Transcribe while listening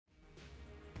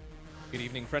Good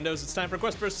evening, friendos. It's time for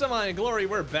Quest for Semi-Glory.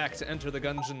 We're back to enter the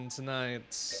Gungeon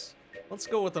tonight. Let's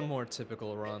go with a more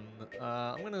typical run.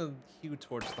 I'm gonna hew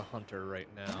towards the Hunter right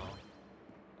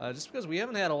now. Just because we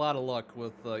haven't had a lot of luck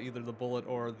with either the bullet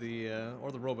or the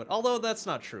robot. Although that's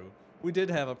not true. We did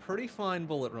have a pretty fine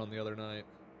bullet run the other night.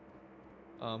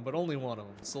 But only one of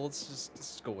them. So let's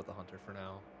just go with the Hunter for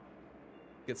now.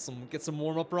 Get some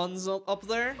warm-up runs up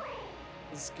there.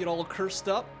 Let's get all cursed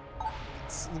up.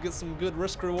 Let's get some good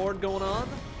risk-reward going on.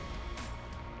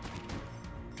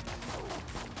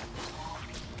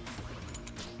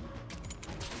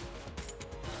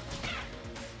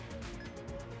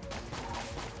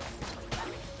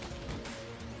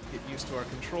 Get used to our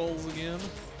controls again.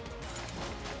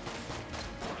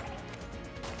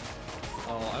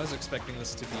 Oh, I was expecting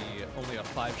this to be only a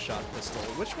 5-shot pistol.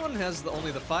 Which one has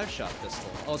only the 5-shot pistol?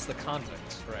 Oh, it's the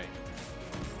Convict, right.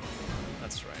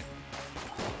 That's right.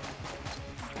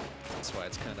 That's why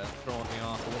it's kind of throwing me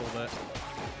off a little bit.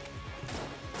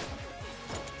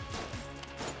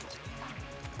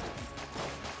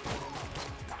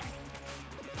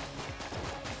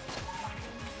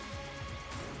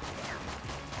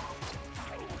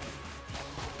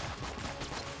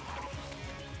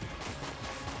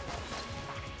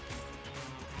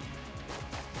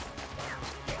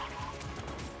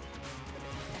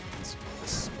 Let's get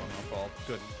this spun up all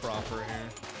good and proper here.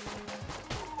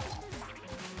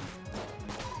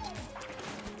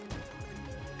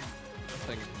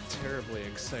 Terribly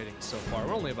exciting so far.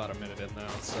 We're only about a minute in now,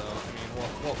 so, I mean,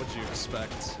 what would you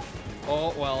expect?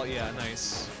 Oh, well, yeah,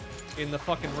 nice. In the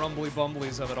fucking rumbly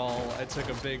bumblies of it all, I took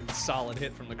a big, solid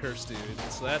hit from the curse dude,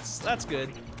 so that's good.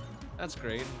 That's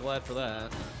great. I'm glad for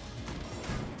that.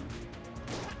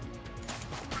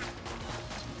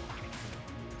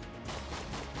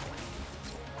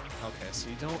 Okay, so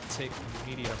you don't take an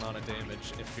immediate amount of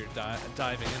damage if you're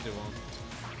diving into them.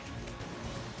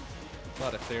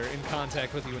 But if they're in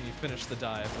contact with you when you finish the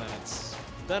dive,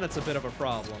 then it's a bit of a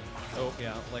problem. Oh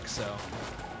yeah, like so.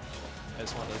 I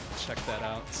just wanted to check that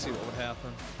out, see what would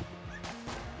happen.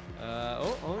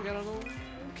 Oh, we got a little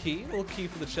key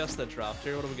for the chest that dropped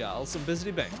here. What do we got? Oh, some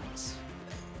Bizzity Bangs.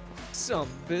 Some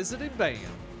Bizzity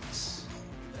Bangs.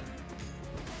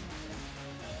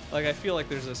 Like, I feel like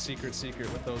there's a secret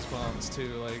with those bombs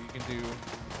too. Like,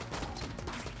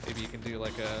 maybe you can do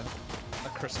like a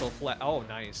crystal flat. Oh,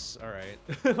 nice. All right.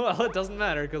 Well, it doesn't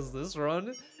matter because this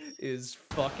run is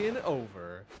fucking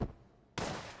over.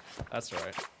 That's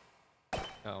right.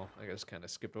 Oh, I just kind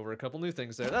of skipped over a couple new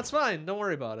things there. That's fine. Don't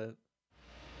worry about it.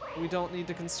 We don't need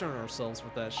to concern ourselves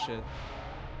with that shit.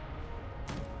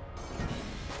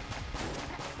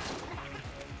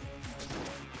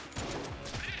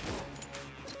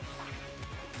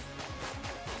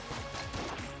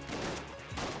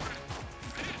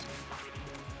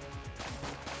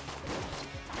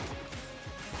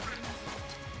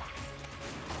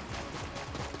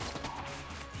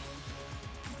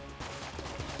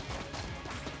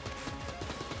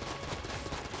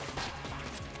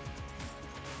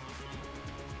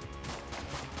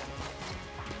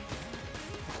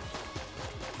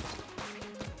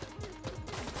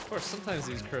 Of course, sometimes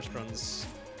these curse runs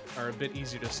are a bit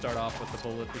easier to start off with the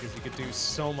bullet because you could do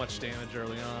so much damage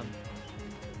early on.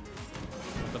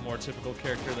 With the more typical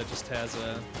character that just has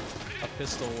a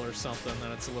pistol or something,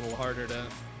 then it's a little harder to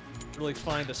really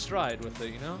find a stride with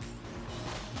it, you know?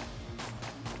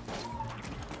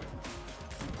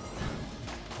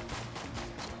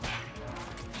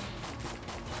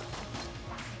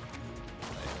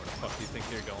 Hey, where the fuck do you think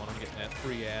you're going? I'm getting that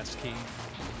free ass key.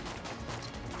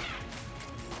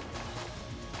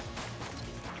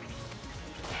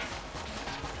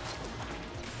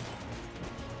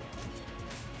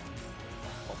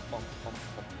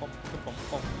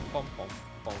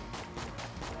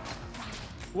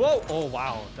 Whoa! Oh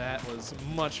wow, that was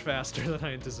much faster than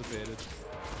I anticipated.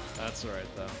 That's alright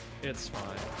though. It's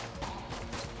fine.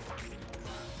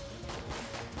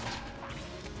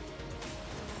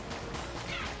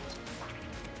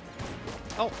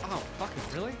 Oh, fucking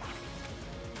really?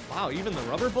 Wow, even the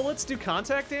rubber bullets do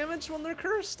contact damage when they're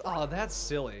cursed? Oh, that's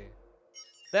silly.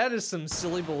 That is some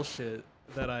silly bullshit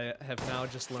that I have now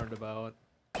just learned about.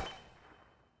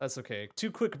 That's okay.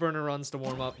 2 quick burner runs to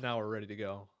warm up, now we're ready to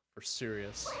go. For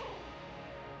serious.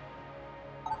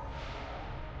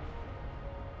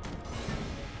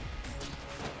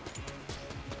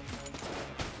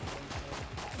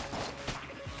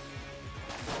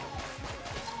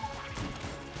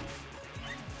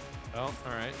 Oh,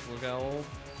 alright. We got a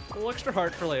little extra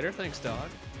heart for later. Thanks, dog.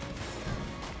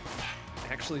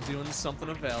 Actually doing something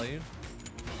of value.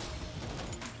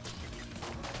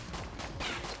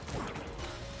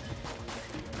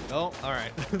 Oh,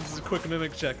 alright. This is a quick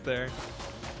mimic check there.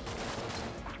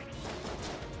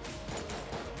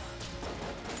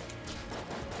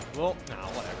 Well, nah,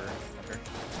 whatever. Fucker.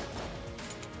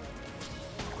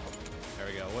 There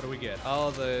we go. What do we get?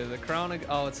 Oh, the crown.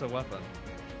 Oh, it's a weapon.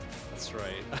 That's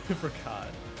right. I forgot.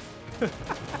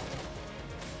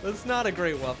 That's not a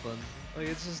great weapon. Like,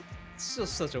 it's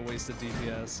just such a waste of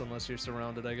DPS unless you're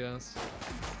surrounded, I guess.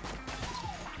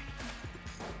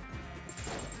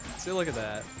 See, look at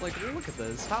that. Like, look at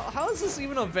this. How is this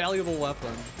even a valuable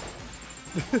weapon?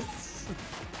 It's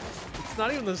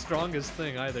not even the strongest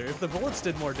thing either. If the bullets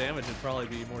did more damage, it'd probably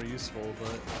be more useful,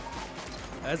 but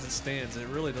as it stands, it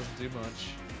really doesn't do much.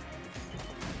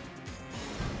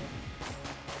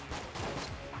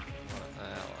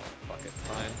 Fuck it,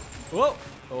 fine. Whoa!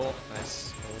 Oh,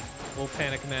 nice. We'll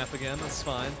panic map again, that's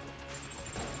fine.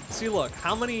 See, look,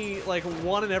 how many, like,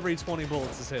 1 in every 20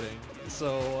 bullets is hitting,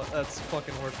 so that's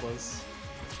fucking worthless.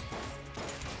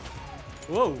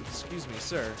 Whoa, excuse me,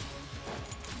 sir.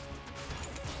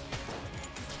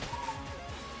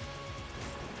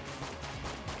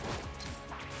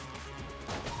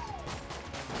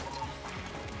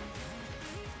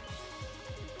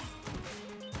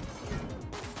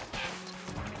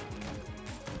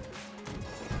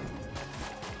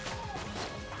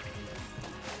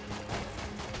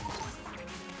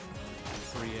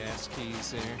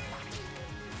 Keys here.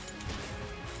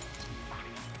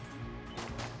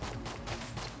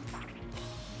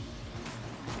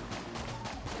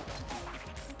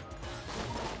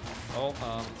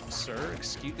 Oh, sir,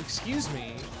 excuse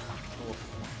me.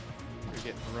 Oof.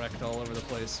 You're getting wrecked all over the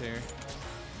place here.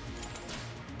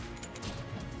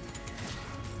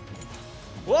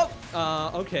 Whoop!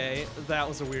 Okay, that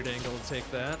was a weird angle to take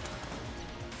that.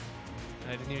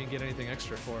 I didn't even get anything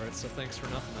extra for it, so thanks for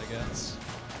nothing, I guess.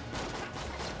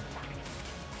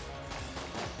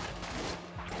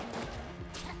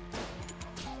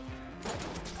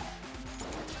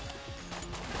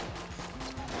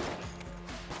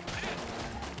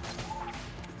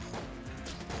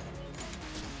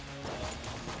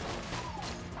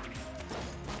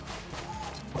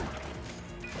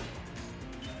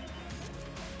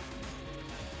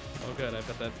 Oh good, I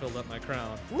bet that filled up my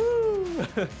crown. Woo!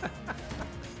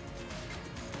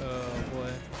 Oh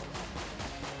boy.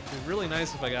 It'd be really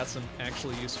nice if I got some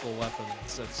actually useful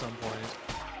weapons at some point.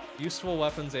 Useful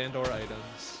weapons and/or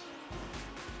items.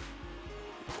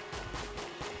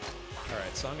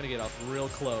 Alright, so I'm gonna get up real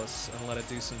close and let it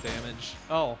do some damage.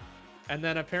 Oh, and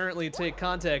then apparently take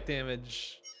contact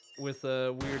damage with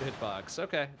a weird hitbox.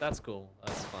 Okay, that's cool.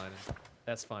 That's fine.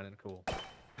 That's fine and cool.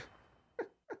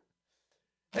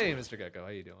 Hey, Mr. Gecko, how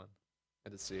you doing?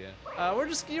 Good to see you. We're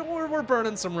just, you know, we're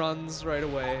burning some runs right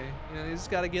away. You know, you just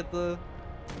gotta get the,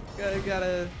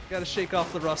 gotta shake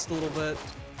off the rust a little bit.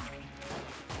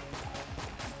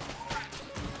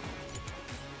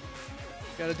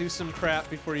 Gotta do some crap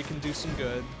before you can do some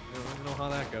good. You know how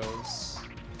that goes.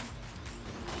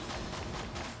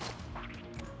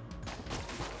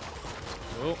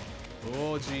 Oh,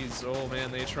 oh, geez. Oh man,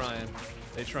 they trying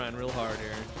real hard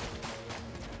here.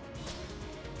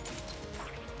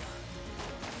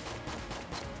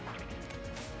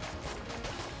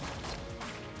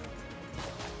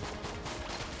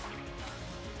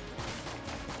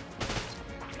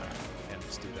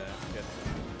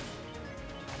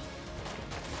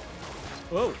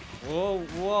 Whoa, whoa,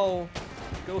 whoa.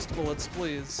 Ghost bullets,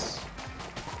 please.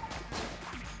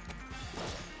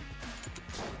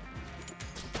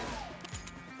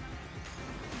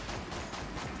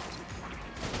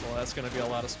 Well, that's gonna be a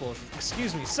lot of explosion.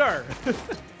 Excuse me, sir!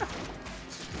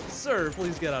 Sir,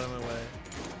 please get out of my way.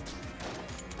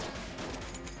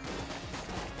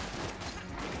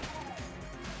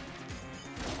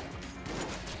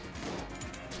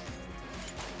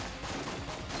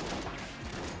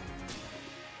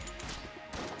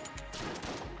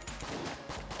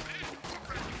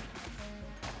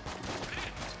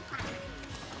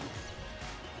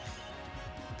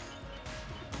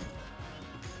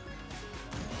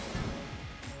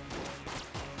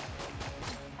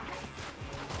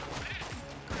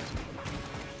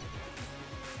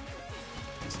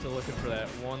 Still looking for that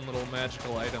one little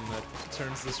magical item that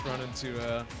turns this run into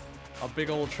a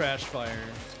big old trash fire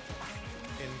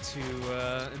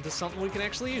into something we can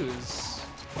actually use.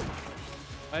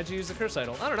 Why'd you use the curse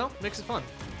idol? I don't know. Makes it fun.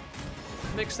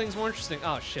 Makes things more interesting.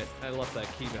 Oh shit! I left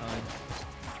that key behind.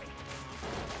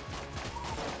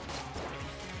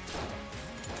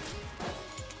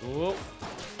 Whoa.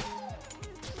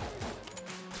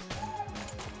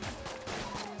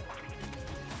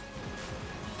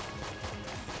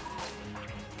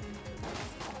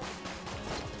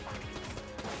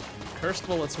 Cursed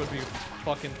bullets would be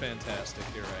fucking fantastic,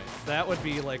 you're right. That would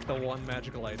be like the one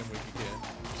magical item we could get.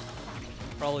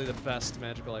 Probably the best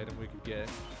magical item we could get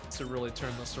to really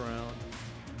turn this around.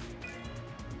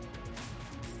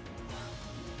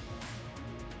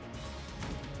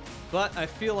 But I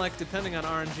feel like depending on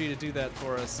RNG to do that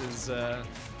for us is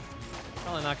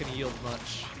probably not going to yield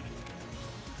much.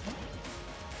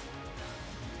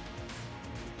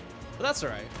 But that's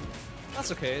alright.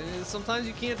 That's okay. Sometimes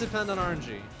you can't depend on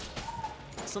RNG.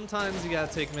 Sometimes you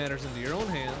gotta take matters into your own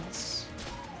hands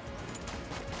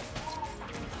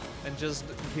and just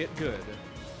get good.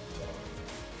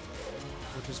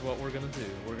 Which is what we're gonna do.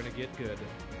 We're gonna get good.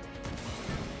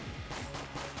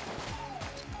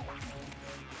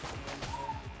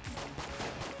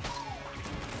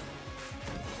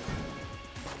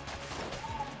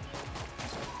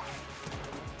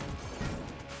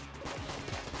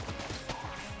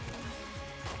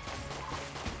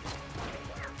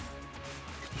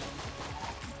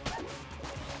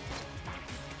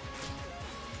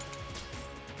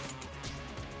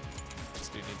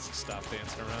 Stop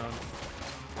dancing around.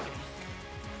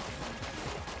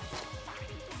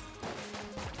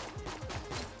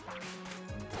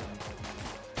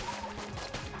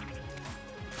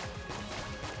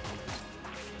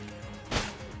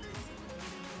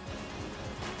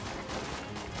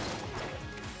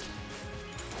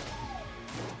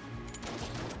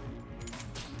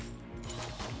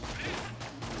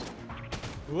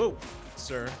 Whoa,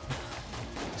 sir.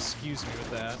 Excuse me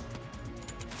with that.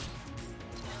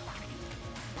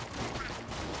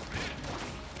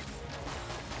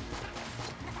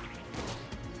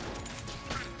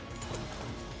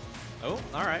 Oh,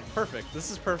 alright, perfect. This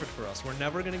is perfect for us. We're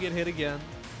never gonna get hit again,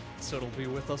 so it'll be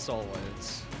with us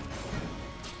always.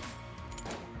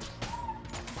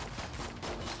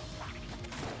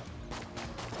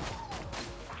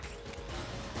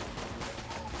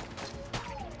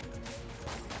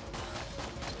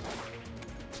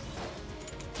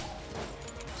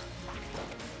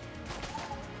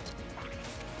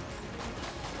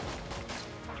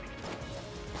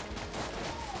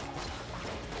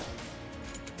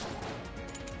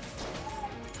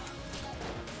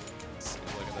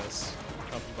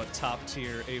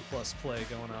 Tier A+ play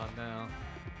going on now.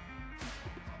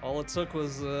 All it took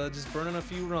was just burning a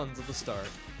few runs at the start,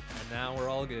 and now we're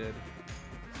all good.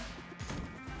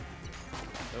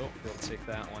 Oh, we'll take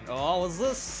that one. Oh, what was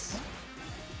this?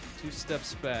 2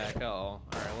 steps back. Uh-oh.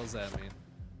 Alright, what does that mean?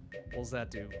 What does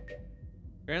that do?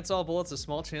 Grants all bullets a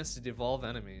small chance to devolve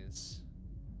enemies.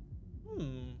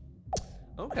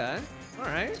 Okay.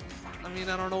 Alright. I mean,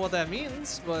 I don't know what that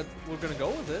means, but we're gonna go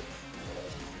with it.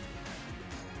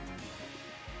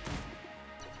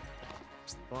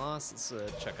 Boss,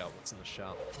 let's check out what's in the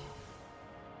shop.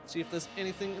 See if there's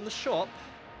anything in the shop.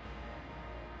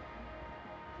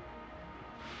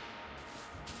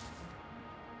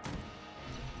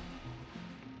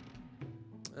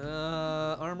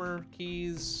 Armor,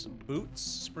 keys, boots,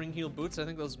 spring heel boots. I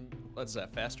think those, what's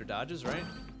that, faster dodges, right?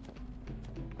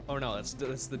 Oh no, that's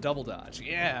the double dodge.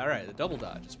 Yeah, all right, the double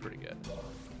dodge is pretty good.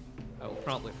 I will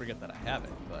promptly forget that I have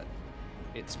it, but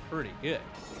it's pretty good.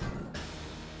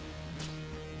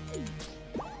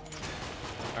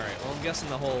 Alright, well I'm guessing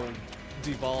the whole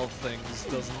devolve thing just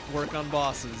doesn't work on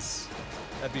bosses.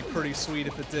 That'd be pretty sweet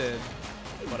if it did,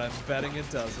 but I'm betting it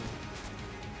doesn't.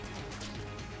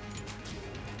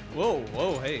 Whoa,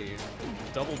 whoa, hey.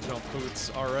 Double jump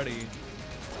boots already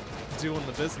doing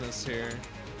the business here.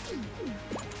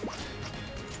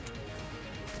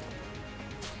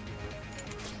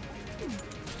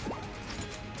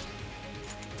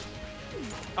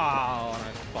 Oh, and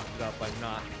I fucked it up by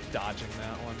not dodging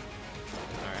that one.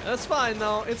 Alright, that's fine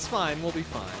though. It's fine. We'll be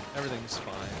fine. Everything's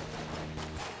fine.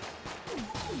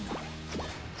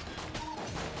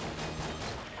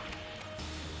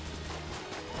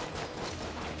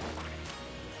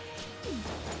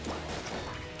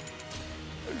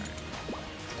 Alright.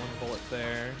 1 bullet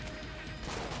there.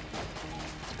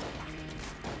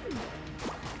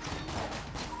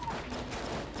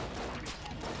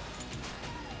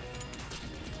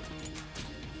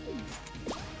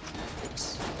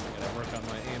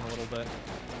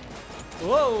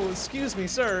 Whoa, excuse me,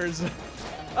 sirs.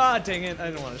 Ah, dang it,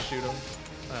 I didn't want to shoot him.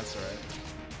 That's alright.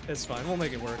 It's fine, we'll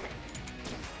make it work.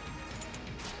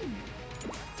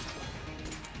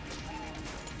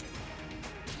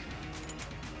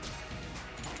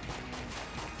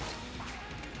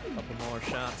 Couple more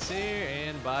shots here,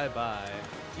 and bye-bye.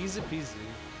 Easy peasy.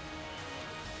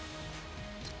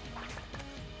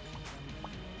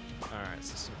 Alright,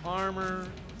 so some armor,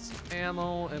 some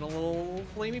ammo, and a little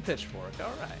flamey pitchfork.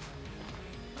 Alright.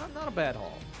 Not a bad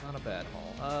haul. Not a bad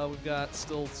haul. We've got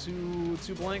still two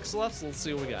blanks left, so let's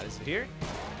see what we got. Is it here?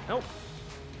 Nope.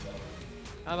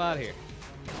 How about here?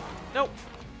 Nope.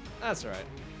 That's alright.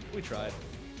 We tried.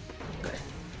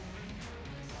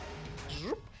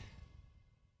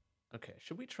 Okay,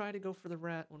 should we try to go for the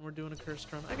rat when we're doing a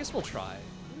cursed run? I guess we'll try.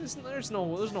 There's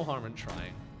no harm in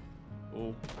trying.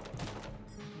 Oh.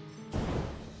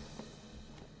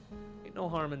 Ain't no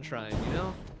harm in trying, you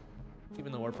know?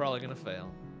 Even though we're probably gonna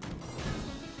fail.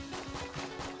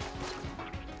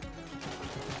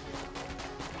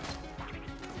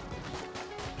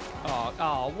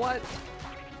 Oh, what?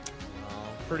 Oh,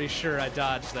 pretty sure I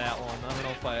dodged that one. I don't know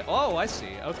if I... Oh, I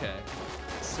see. Okay.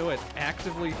 So it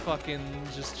actively fucking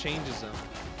just changes him.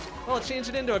 Well, it changed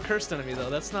it into a cursed enemy,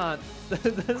 though. That's not...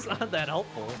 that's not that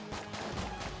helpful.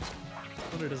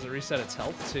 I wonder, does it reset its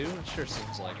health, too? It sure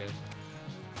seems like it.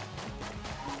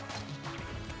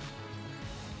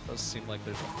 Does seem like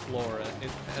there's a floor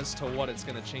as to what it's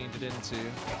gonna change it into.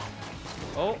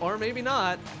 Oh, or maybe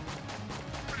not.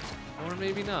 Or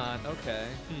maybe not. Okay.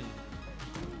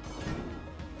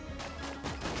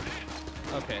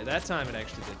 Okay, that time it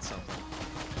actually did something.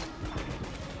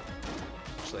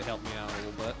 Actually helped me out a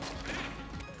little bit.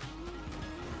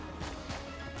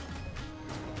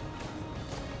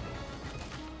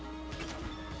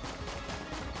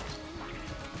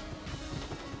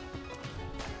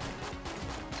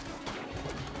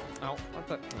 Oh, what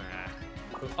the?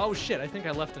 Oh shit! I think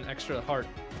I left an extra heart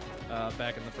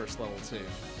back in the first level too.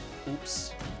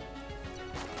 Oops.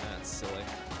 That's silly.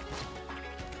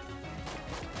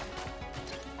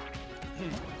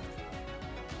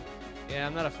 Yeah,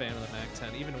 I'm not a fan of the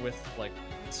Mag-10, even with like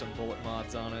some bullet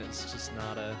mods on it. It's just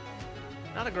not a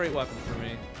great weapon for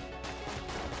me.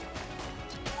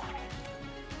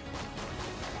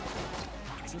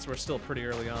 Since we're still pretty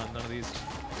early on, none of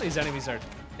these enemies are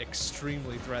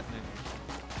extremely threatening.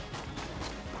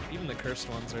 Even the cursed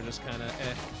ones are just kind of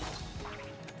eh.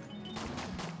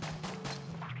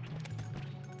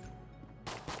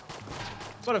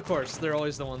 But of course, they're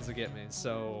always the ones that get me,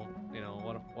 so, you know,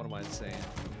 what am I saying?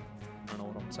 I don't know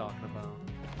what I'm talking about.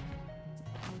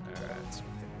 Alright, so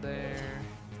we get there.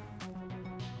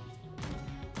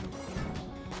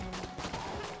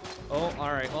 Oh,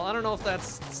 alright, well, I don't know if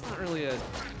it's not really a... I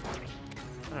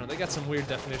don't know, they got some weird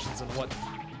definitions on what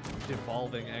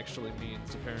devolving actually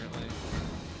means, apparently.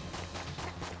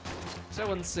 So I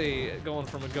wouldn't say going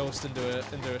from a ghost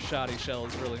into a shoddy shell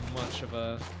is really much of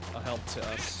a help to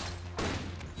us.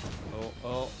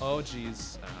 Oh,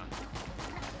 jeez.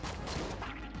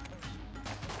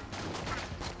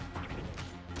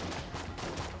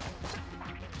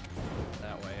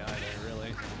 That way either,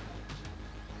 really.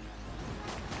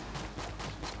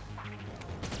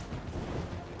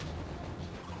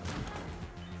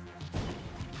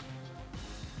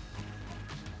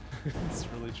 It's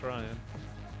really trying.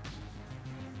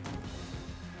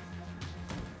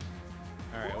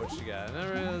 Alright, what you got?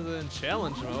 In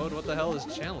challenge mode? What the hell is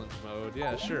challenge mode?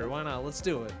 Yeah, sure, why not? Let's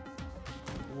do it.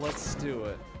 Let's do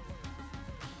it.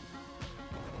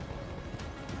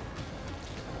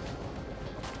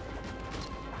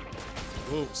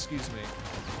 Whoa, excuse me.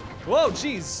 Whoa,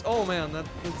 jeez! Oh man, that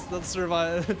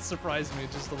surprised me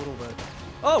just a little bit.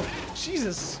 Oh,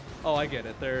 Jesus! Oh, I get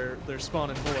it. They're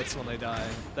spawning bullets when they die.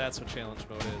 That's what challenge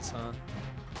mode is, huh?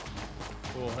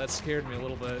 Cool, that scared me a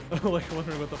little bit. Like,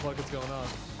 wondering what the fuck is going on.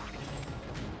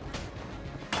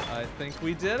 I think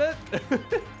we did it!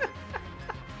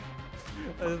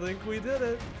 I think we did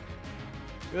it!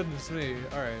 Goodness me,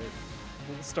 alright. A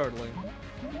little startling.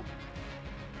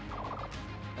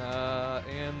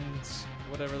 And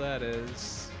whatever that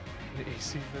is. The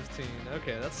AC-15.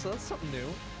 Okay, that's something new.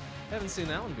 Haven't seen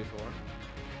that one before.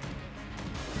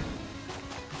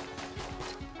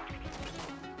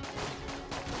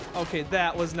 Okay,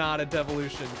 that was not a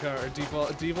devolution card.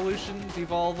 Devolution?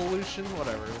 Devolvolution?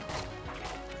 Whatever.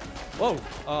 Whoa!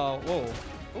 Whoa.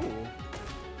 Ooh.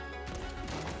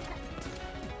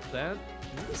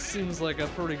 This seems like a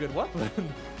pretty good weapon.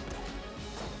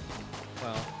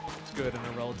 Well, good in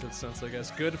a relative sense, I guess.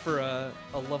 Good for a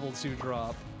level 2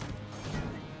 drop.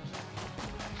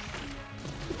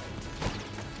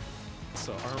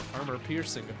 So, armor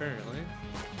piercing, apparently.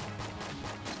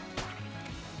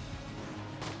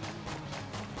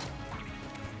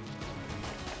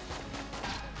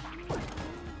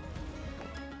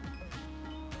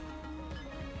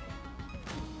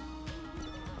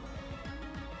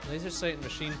 Laser sight and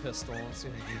machine pistol. Let's see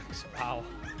what he uses. Wow.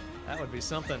 That would be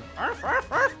something. Arf, arf,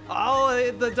 arf.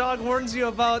 Oh, the dog warns you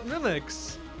about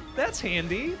mimics. That's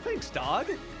handy. Thanks, dog.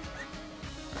 Alright.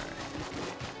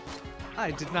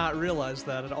 I did not realize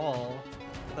that at all.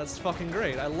 That's fucking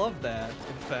great. I love that,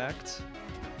 in fact.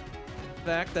 In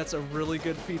fact, that's a really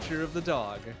good feature of the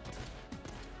dog.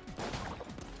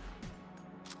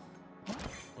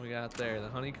 What we got there? The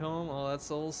honeycomb? Oh, that's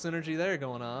a little synergy there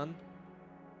going on.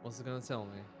 What's it gonna tell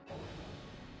me?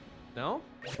 No?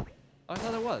 Oh, I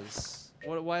thought it was.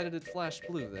 Why did it flash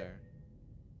blue there?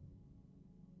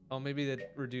 Oh, maybe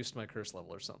it reduced my curse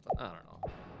level or something. I don't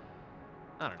know.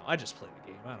 I don't know. I just played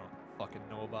the game. I don't fucking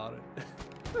know about it.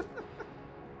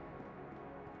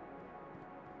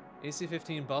 AC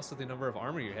 15 buffs with the number of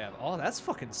armor you have. Oh, that's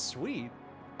fucking sweet.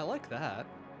 I like that.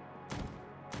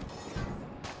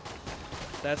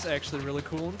 That's actually really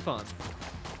cool and fun.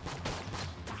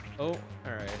 Oh,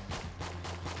 alright.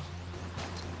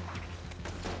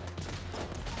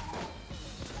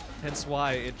 Hence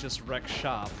why it just wrecks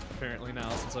shop, apparently now,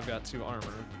 since I've got 2 armor.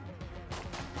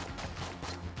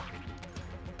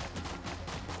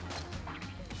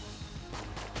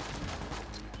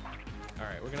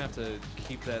 Alright, we're gonna have to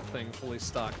keep that thing fully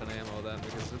stocked on ammo then,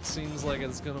 because it seems like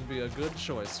it's gonna be a good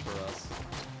choice for us.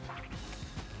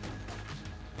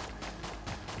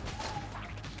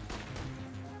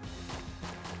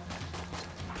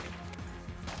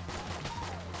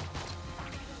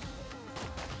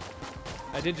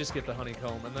 I did just get the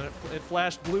honeycomb, and then it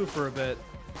flashed blue for a bit,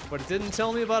 but it didn't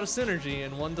tell me about a synergy,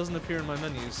 and one doesn't appear in my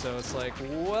menu, so it's like,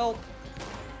 well,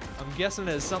 I'm guessing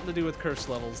it has something to do with curse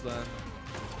levels then.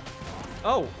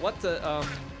 Oh, what the,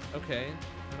 okay.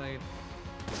 Did I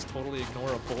just totally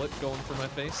ignore a bullet going for my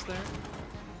face there?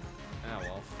 Ah,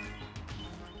 well.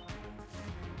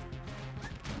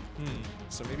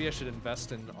 So maybe I should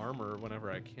invest in armor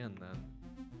whenever I can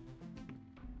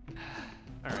then.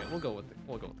 Alright, we'll go with the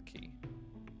key.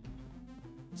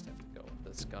 Just have to go with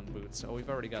this gun boots. Oh, we've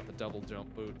already got the double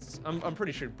jump boots. I'm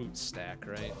pretty sure boots stack,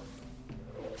 right?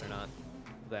 They're not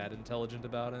that intelligent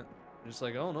about it. They're just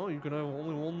like, oh no, you can have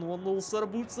only one little set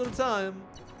of boots at a time.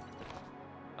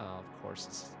 Oh, of course,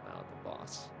 it's not the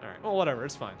boss. Alright, well, whatever,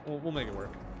 it's fine. We'll make it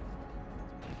work.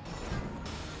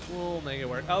 We'll make it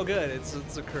work. Oh, good, it's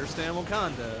a cursed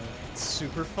Amoconda. It's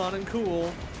super fun and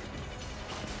cool.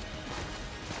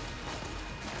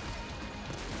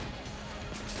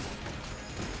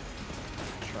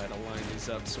 Try to line these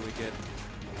up so we get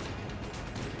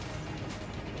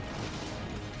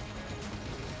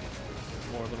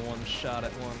more than one shot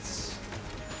at once.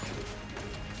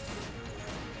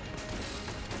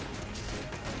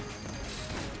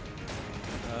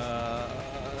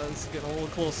 It's getting a little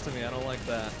close to me. I don't like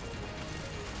that.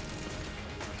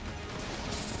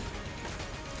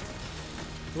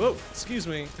 Whoa, excuse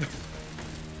me.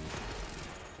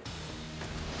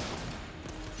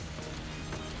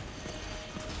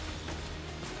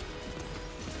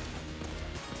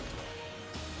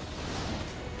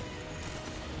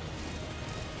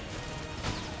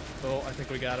 Oh, I think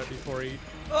we got it before he...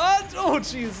 Oh,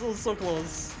 jeez, that was so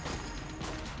close.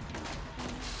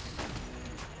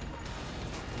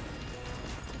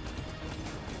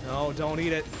 No, don't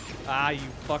eat it. Ah, you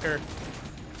fucker.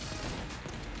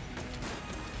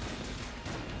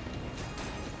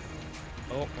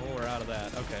 Oh, we're out of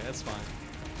that. Okay, that's fine.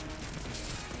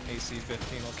 AC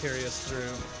 15 will carry us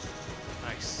through.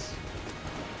 Nice.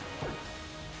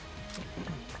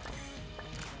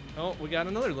 Oh, we got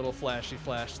another little flashy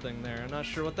flash thing there. I'm not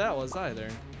sure what that was either.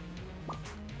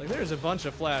 Like, there's a bunch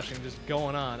of flashing just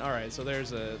going on. All right, so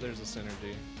there's a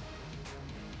synergy.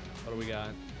 What do we got?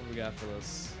 What do we got for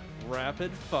this?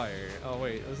 Rapid fire. Oh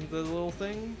wait, isn't the little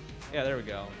thing? Yeah, there we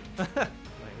go.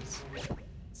 Nice. What's the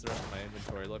rest of my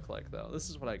inventory look like though?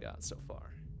 This is what I got so far.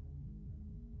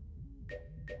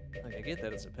 Like, I get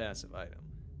that it's a passive item.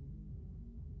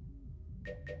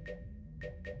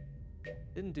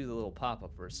 Didn't do the little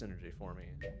pop-up for a synergy for me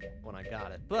when I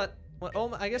got it, but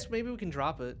oh, I guess maybe we can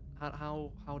drop it. How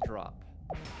drop?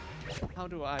 How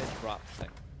do I drop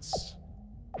things?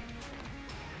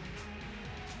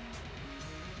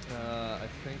 I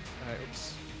think,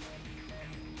 oops.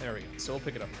 There we go, so we'll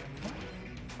pick it up again.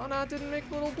 Oh no, it didn't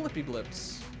make little blippy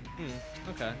blips.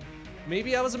 Okay.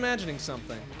 Maybe I was imagining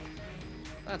something.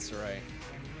 That's right.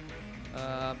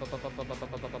 Let's go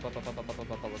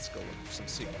look for some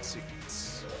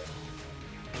secrets.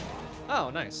 Oh,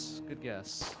 nice, good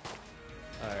guess.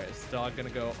 Alright, is the dog gonna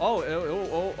go?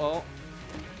 Oh.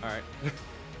 Alright,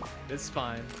 it's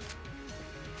fine.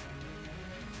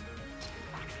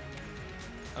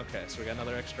 Okay, so we got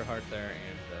another extra heart there,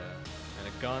 and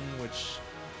a gun, which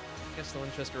I guess the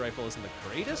Winchester rifle isn't the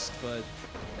greatest, but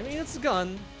I mean, it's a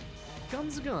gun.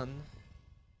 Gun's a gun.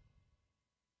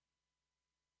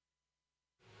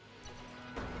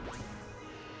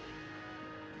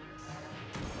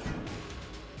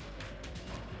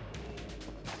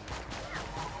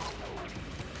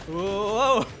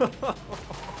 Whoa!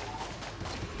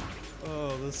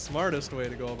 Oh, the smartest way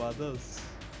to go about this.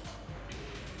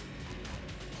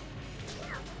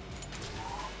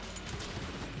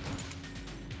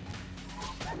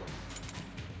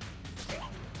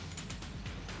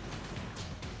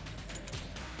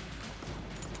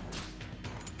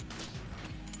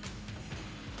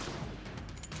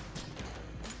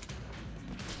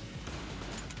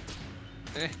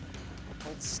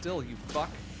 Hold still, you fuck.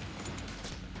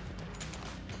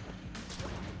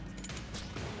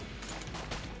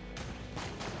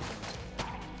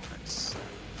 Nice.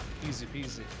 Easy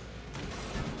peasy.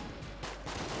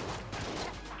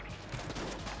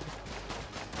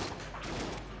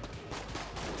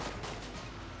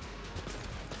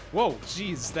 Whoa,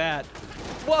 jeez, that.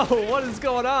 Whoa, what is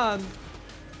going on?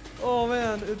 Oh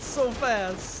man, it's so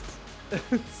fast.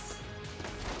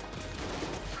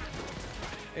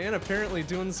 And apparently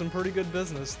doing some pretty good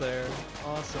business there.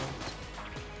 Awesome.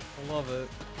 I love it.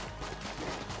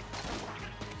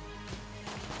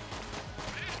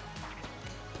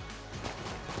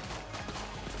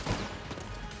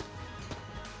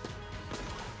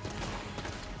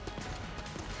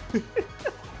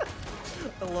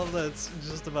 I love that it's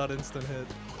just about instant hit.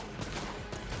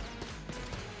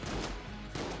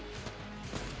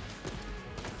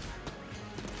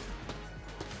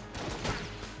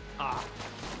 Ah.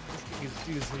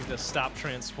 These need to stop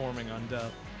transforming on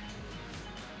death.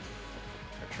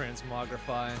 Or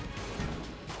transmogrify.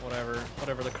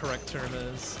 Whatever the correct term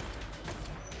is.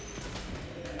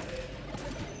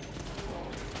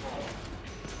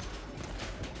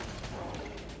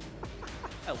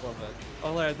 I love it.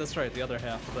 Oh, that's right, the other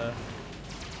half of the...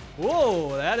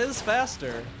 Whoa, that is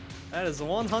faster. That is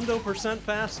 100%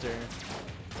 faster.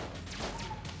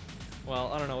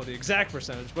 Well, I don't know the exact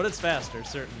percentage, but it's faster,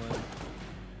 certainly.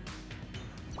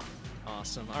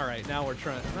 Awesome. All right, now we're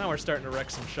starting to wreck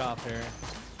some shop here.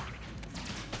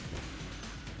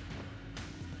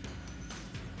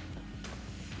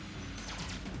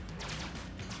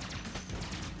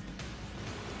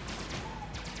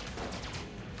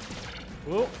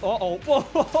 Whoa! Uh-oh!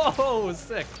 Whoa!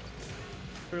 Sick.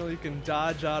 Really, you can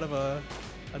dodge out of a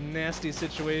nasty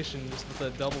situation just with the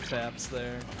double taps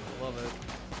there. Love it.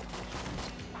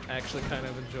 I actually kind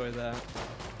of enjoy that.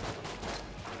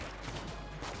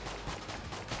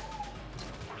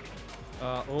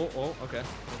 Okay.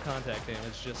 No contact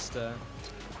damage, just,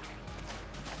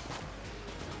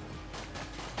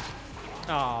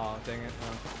 Aw, dang it.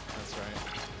 Oh, that's right.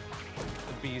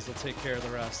 The bees will take care of the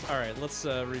rest. Alright, let's,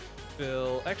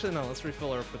 refill... Actually, no, let's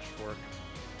refill our pitchfork.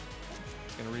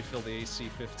 It's gonna refill the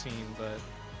AC-15, but...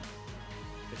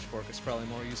 Pitchfork is probably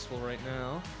more useful right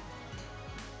now.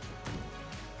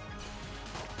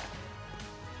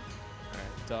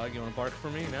 Alright, dog, you wanna bark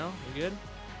for me now? You good?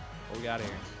 What we got here?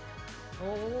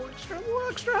 Oh, a little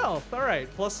extra health. All right,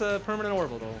 plus a permanent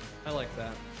orbital. I like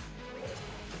that.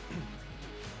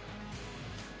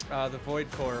 The Void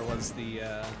Core was the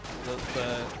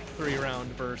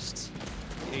 3-round burst.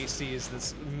 AC is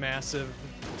this massive,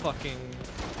 fucking,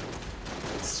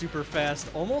 super fast,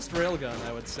 almost railgun,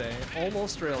 I would say.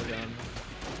 Almost railgun.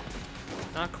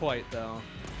 Not quite though.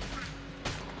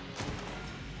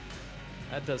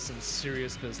 That does some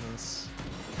serious business.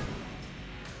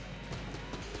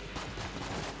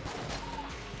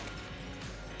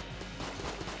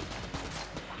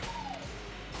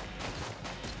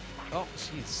 Oh,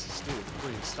 jeez, dude,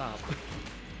 please stop.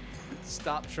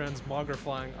 Stop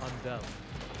transmogrifying on death.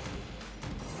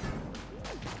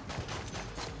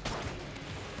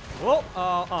 Whoa!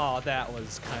 Oh, that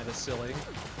was kind of silly.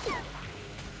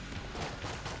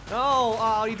 No!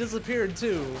 Oh, he disappeared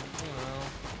too.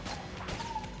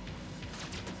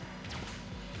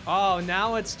 Oh,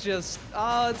 now it's just...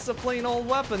 Oh, it's a plain old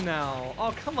weapon now.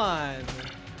 Oh, come on.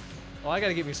 Oh, I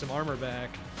gotta get me some armor back.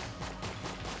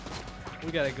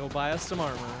 We gotta go buy us some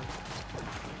armor.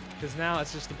 Because now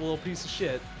it's just a little piece of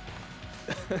shit.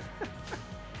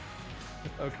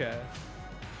 Okay.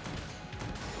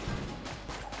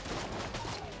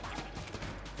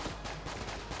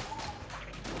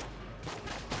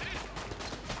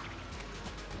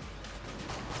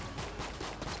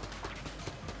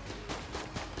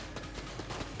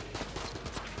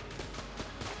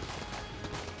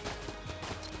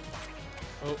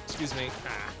 Oh, excuse me.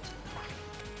 Ah.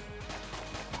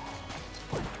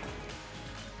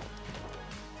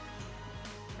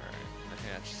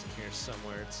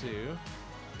 Somewhere too.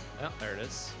 Oh, there it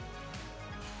is.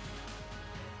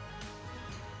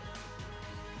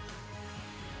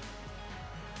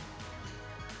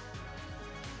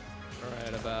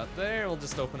 Right about there. We'll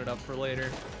just open it up for later.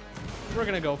 We're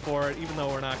gonna go for it, even though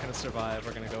we're not gonna survive.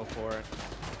 We're gonna go for it.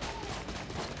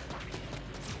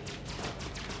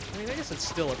 mean, I guess it's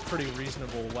still a pretty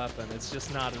reasonable weapon. It's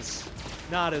just not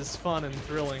as fun and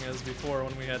thrilling as before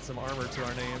when we had some armor to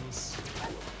our names.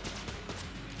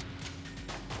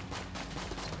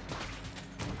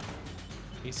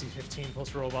 AC-15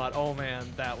 plus robot. Oh man,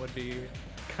 that would be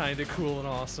kind of cool and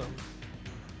awesome.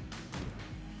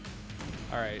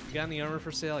 All right, you got any armor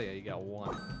for sale? Yeah, you got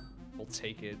one. We'll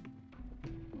take it.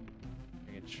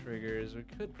 Get triggers. We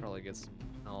could probably get some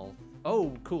health.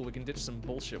 Oh, cool. We can ditch some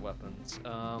bullshit weapons.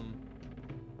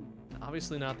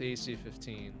 Obviously not the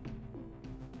AC-15.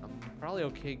 I'm probably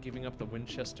okay giving up the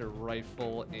Winchester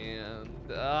rifle, and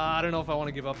I don't know if I want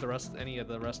to give up any of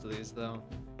the rest of these though.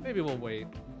 Maybe we'll wait.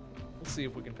 We'll see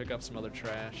if we can pick up some other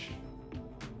trash.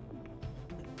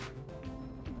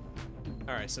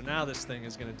 Alright, so now this thing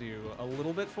is gonna do a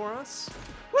little bit for us.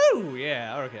 Woo!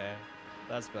 Yeah, okay.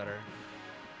 That's better.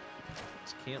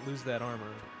 Just can't lose that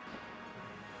armor.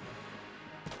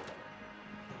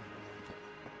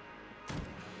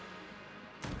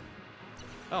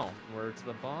 Oh, we're to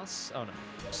the boss? Oh no,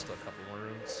 just a couple more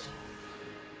rooms.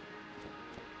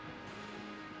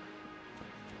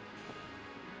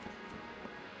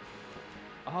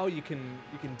 Oh, you can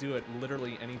do it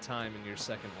literally any time in your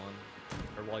second one,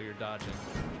 or while you're dodging.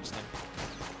 Interesting.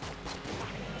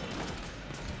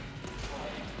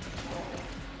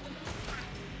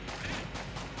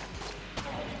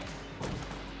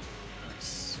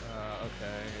 Nice.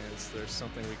 Okay. Is there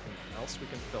something else we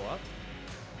can fill up?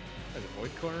 Like a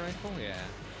void core rifle? Yeah.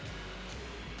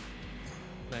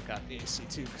 That got the AC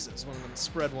too, because it's one of them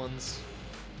spread ones.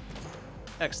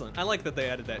 Excellent. I like that they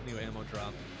added that new ammo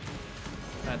drop.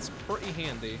 That's pretty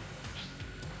handy.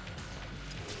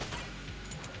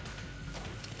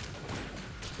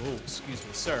 Oh, excuse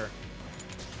me, sir.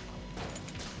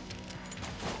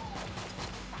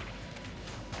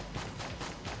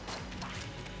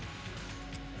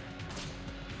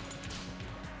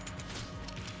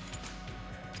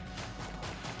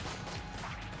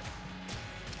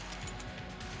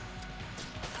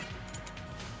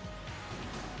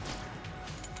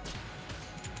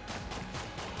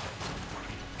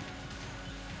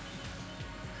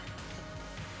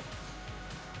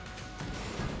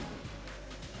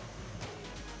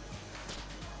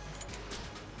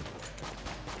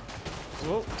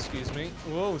 Whoa, excuse me.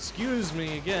 Whoa, excuse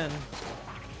me again.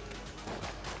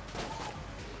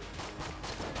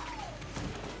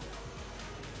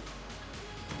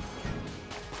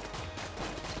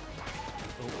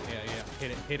 Oh, yeah.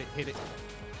 Hit it.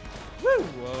 Woo!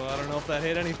 Whoa, I don't know if that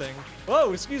hit anything.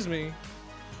 Whoa, excuse me.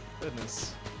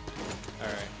 Goodness.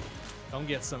 Alright. Come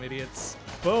get some idiots.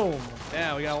 Boom!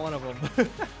 Yeah, we got one of them.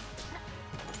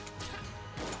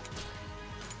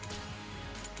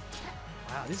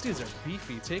 Wow, these dudes are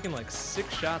beefy, taking like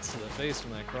 6 shots to the face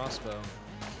from that crossbow.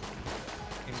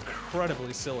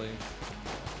 Incredibly silly.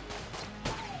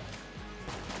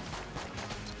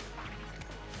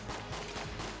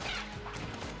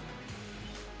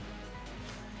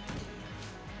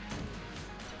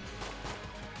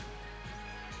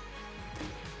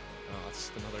 Oh, it's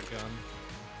just another gun.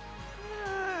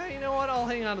 You know what? I'll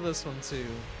hang on to this one too.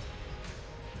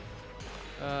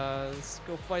 Let's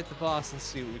go fight the boss and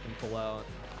see what we can pull out.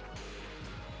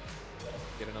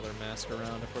 Get another mask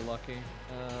around if we're lucky.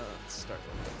 Let's start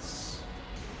with this.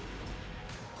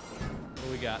 What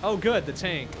do we got? Oh, good, the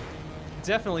tank.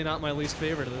 Definitely not my least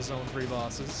favorite of the Zone 3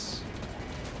 bosses.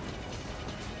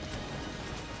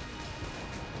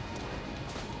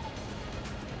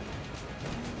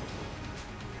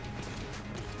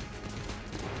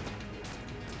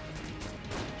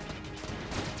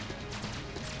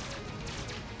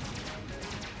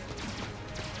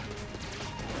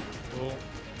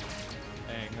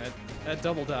 That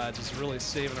double dodge is really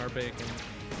saving our bacon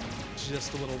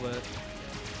just a little bit.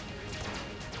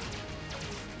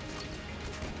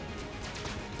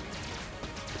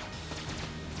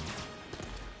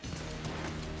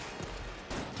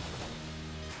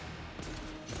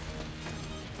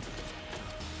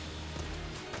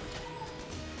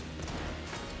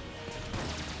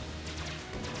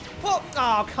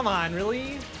 Oh, come on,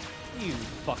 really? You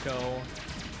fucko.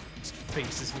 Just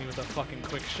faces me with a fucking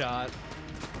quick shot.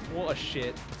 What a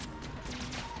shit.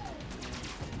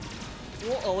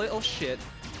 What a little shit.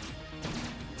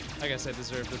 I guess I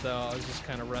deserved it though. I was just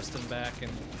kind of resting back and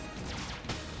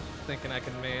thinking I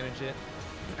can manage it.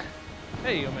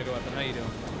 Hey, Omega Weapon, how you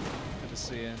doing? Good to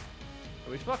see you.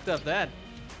 We fucked up that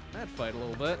fight a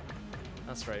little bit.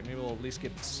 That's right, maybe we'll at least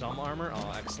get some armor.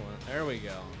 Oh, excellent. There we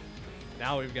go.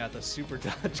 Now we've got the super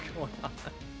dodge going on.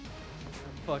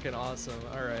 Fucking awesome.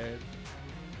 Alright.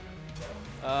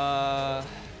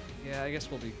 Yeah, I guess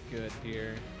we'll be good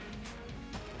here.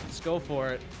 Let's go for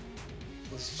it.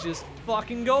 Let's just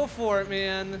fucking go for it,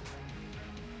 man.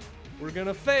 We're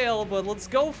gonna fail, but let's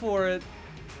go for it.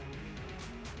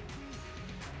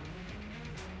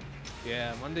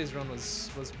 Yeah, Monday's run was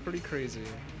pretty crazy. It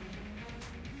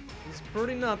was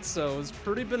pretty nutso. It was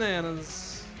pretty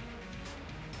bananas.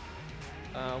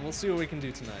 We'll see what we can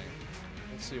do tonight.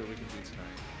 We'll see what we can do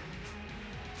tonight.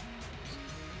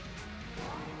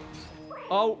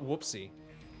 Oh, whoopsie.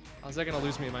 How's that gonna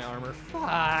lose me in my armor? Fuck!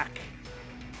 I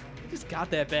just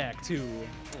got that back, too.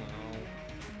 Oh,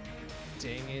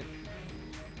 dang it.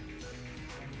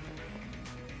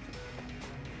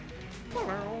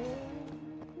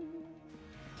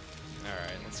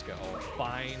 Alright, let's go.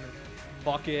 Fine.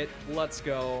 Fuck it. Let's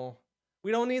go.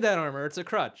 We don't need that armor. It's a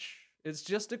crutch. It's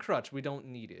just a crutch. We don't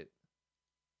need it.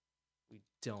 We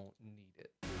don't need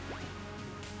it.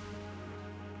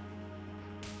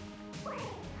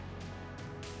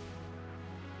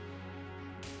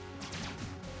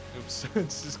 Oops.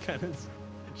 It's just kind of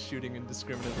shooting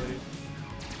indiscriminately.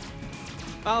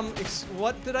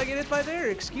 What did I get hit by there?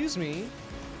 Excuse me.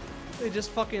 They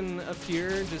just fucking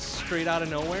appear just straight out of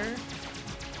nowhere.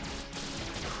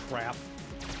 Crap.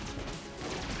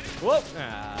 Whoa!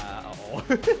 Ah, uh-oh.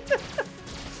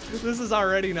 This is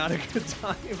already not a good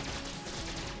time.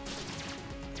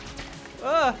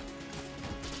 Ah!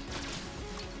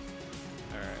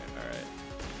 Alright, alright.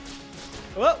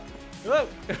 Whoa! Whoa!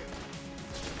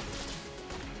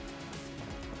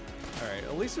 Alright,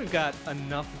 at least we've got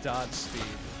enough dodge speed.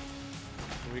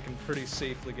 We can pretty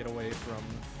safely get away from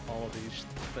all of these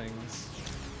things.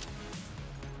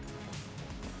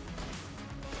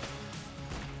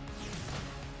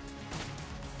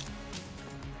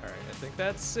 Alright, I think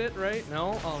that's it, right?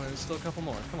 No? Oh, there's still a couple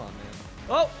more. Come on, man.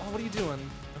 Oh! What are you doing?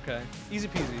 Okay. Easy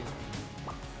peasy.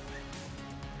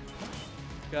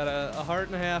 Got a heart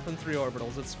and a half and 3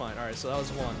 orbitals. It's fine. Alright, so that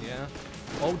was 1, yeah?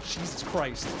 Oh, Jesus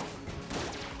Christ.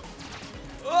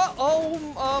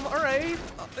 Alright.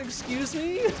 Excuse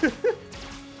me?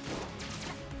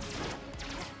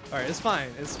 Alright, it's fine.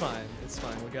 It's fine. It's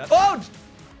fine. We got. Oh!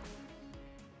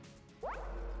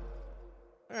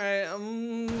 Alright,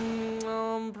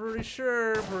 I'm pretty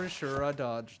sure I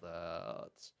dodged that.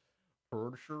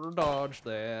 Pretty sure I dodged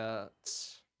that.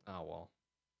 Oh, well.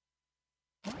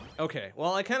 Okay,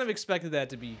 well, I kind of expected that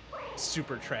to be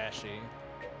super trashy.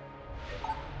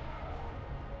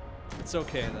 It's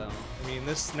okay, though. I mean,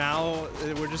 this now,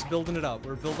 we're just building it up.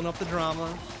 We're building up the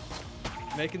drama,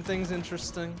 making things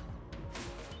interesting.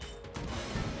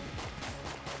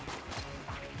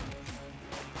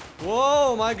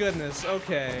 Whoa, my goodness.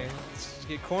 Okay. Let's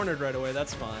get cornered right away.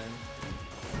 That's fine.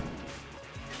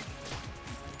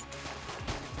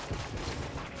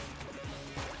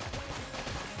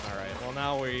 Alright, well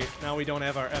now we don't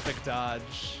have our epic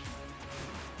dodge.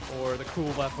 Or the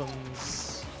cool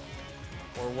weapons.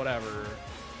 Or whatever.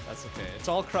 That's okay. It's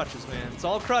all crutches, man. It's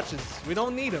all crutches. We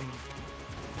don't need them.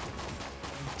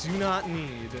 We do not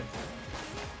need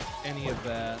any of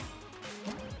that.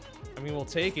 I mean, we'll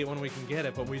take it when we can get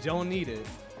it, but we don't need it.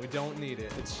 We don't need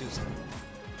it. It's just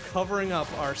covering up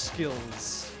our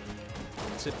skills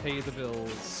to pay the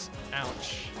bills.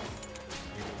 Ouch.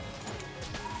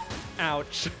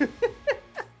 Ouch.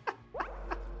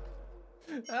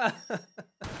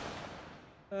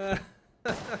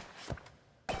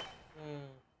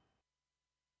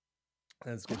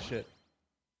 That's good shit.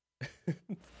 That's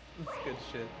good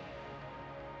shit.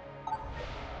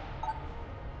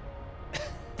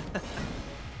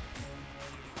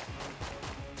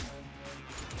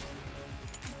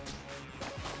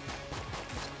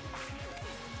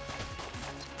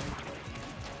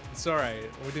 It's alright.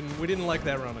 We didn't like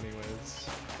that run anyways.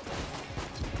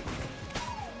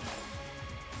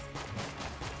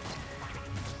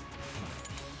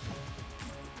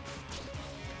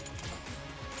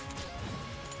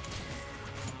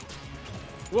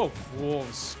 Whoa, whoa,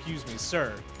 excuse me,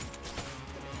 sir.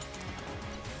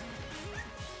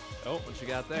 Oh, what you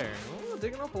got there? Oh,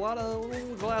 digging up a lot of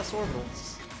little glass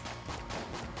orbitals.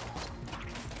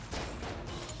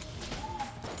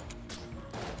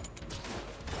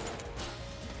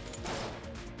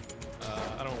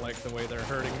 I don't like the way they're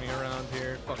hurting me around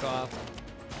here. Fuck off.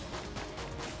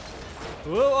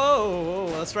 Whoa, whoa,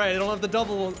 whoa, that's right. I don't have the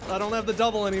double. I don't have the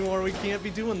double anymore. We can't be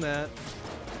doing that.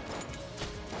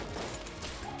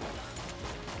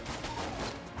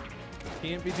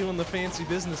 Can't be doing the fancy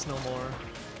business no more.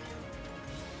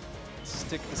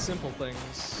 Stick to simple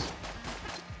things.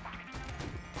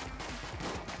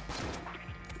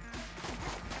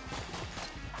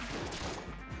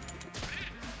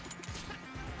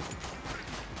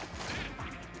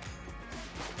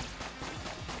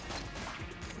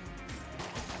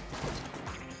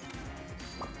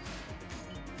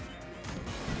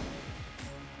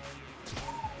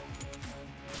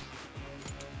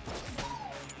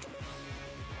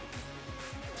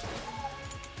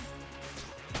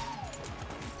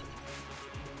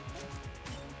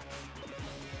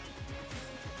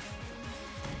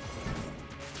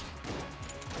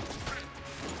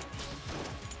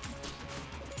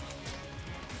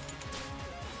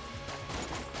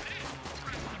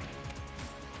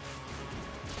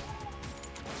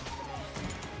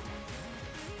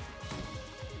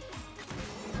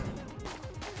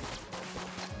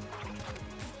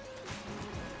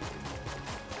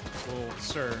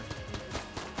 sir.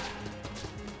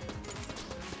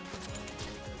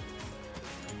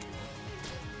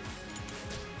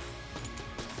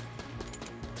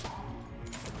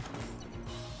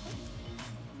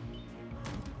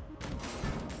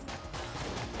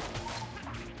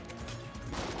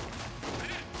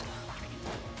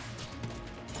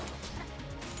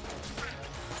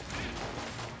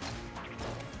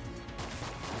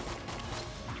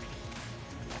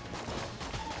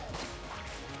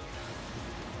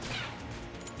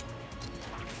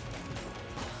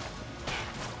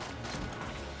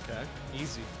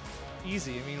 Easy.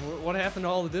 Easy. I mean, what happened to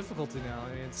all the difficulty now? I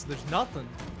mean, there's nothing.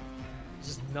 There's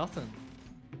just nothing.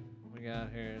 What we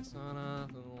got here? Son off,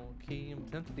 a little key. I'm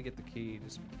tempted to get the key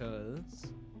just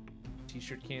because.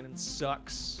 T-shirt cannon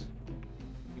sucks.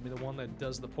 Give me the one that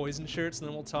does the poison shirts and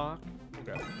then we'll talk. We'll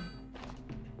grab it.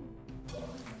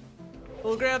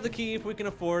 We'll grab the key if we can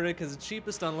afford it because it's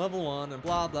cheapest on level 1 and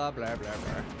blah, blah, blah, blah,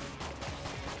 blah.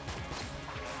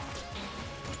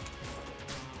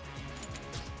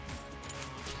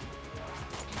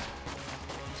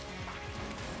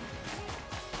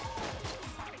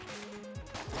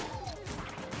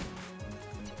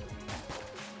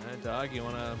 Dog, you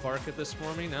wanna bark at this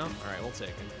for me? No? Alright, we'll take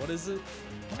it. What is it?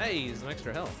 Hey, it's an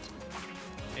extra health.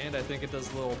 And I think it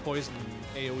does a little poison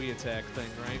AoE attack thing,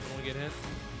 right? When we get hit.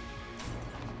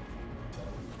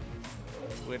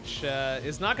 Which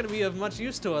is not gonna be of much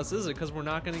use to us, is it? Because we're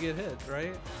not gonna get hit,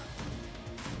 right?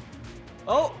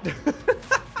 Oh!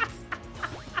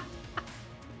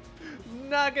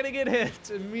 Not gonna get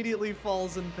hit. Immediately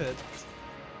falls in pit.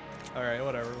 Alright,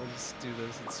 whatever. We'll just do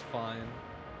this. It's fine.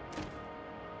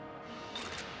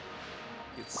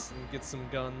 Get some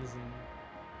guns and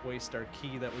waste our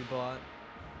key that we bought.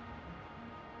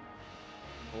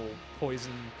 Old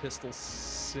poison pistol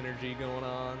synergy going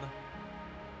on.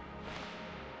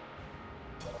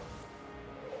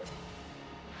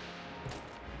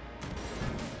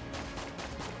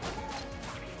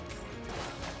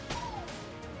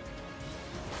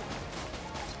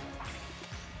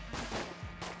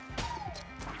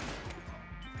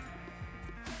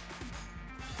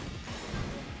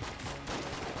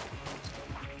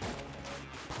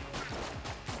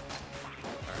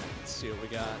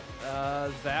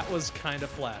 That was kind of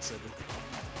flaccid.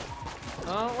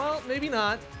 Oh, well, maybe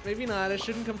not. Maybe not. I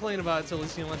shouldn't complain about it till we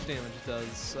see how much damage it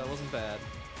does. That wasn't bad.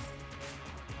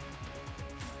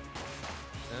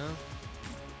 Yeah.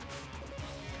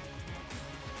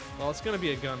 Well, it's gonna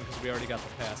be a gun because we already got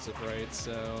the passive, right?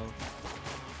 So,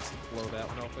 let's blow that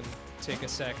one open. Take a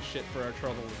sack of shit for our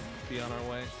trouble and be on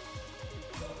our way.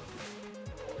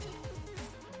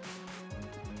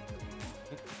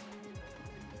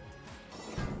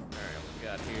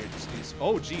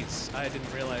 Oh, jeez. I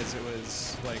didn't realize it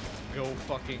was, like, go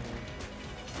fucking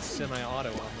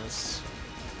semi-auto on this.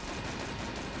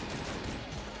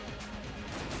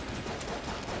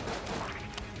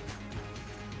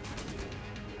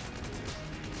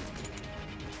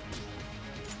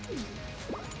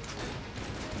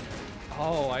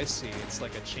 Oh, I see. It's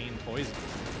like a chain poison.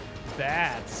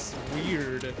 That's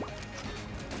weird.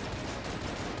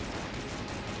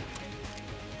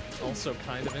 Also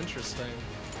kind of interesting.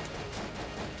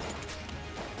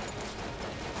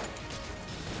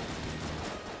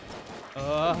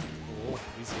 Oh,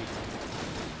 easy.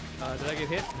 Did I get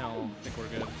hit? No, I think we're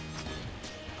good.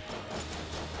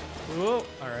 Whoa,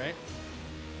 alright.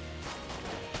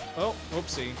 Oh,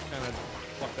 whoopsie. Kind of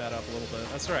fucked that up a little bit.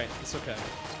 That's right, it's okay.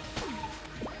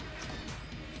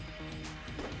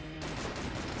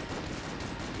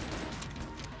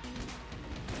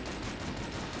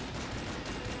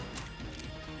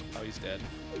 Oh, he's dead.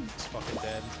 He's fucking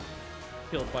dead.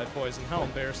 Killed by poison. How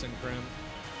embarrassing for him.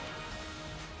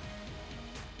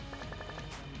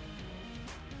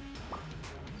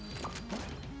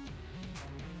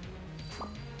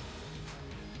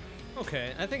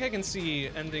 Okay, I think I can see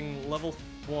ending level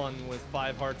 1 with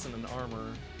 5 hearts and an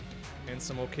armor and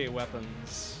some okay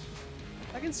weapons.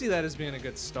 I can see that as being a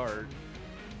good start.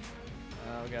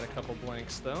 We got a couple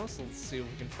blanks though, so let's see if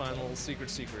we can find a little secret.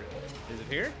 Is it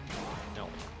here? No.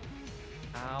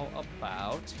 How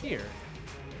about here?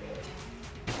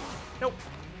 Nope.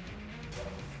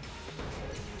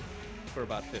 We're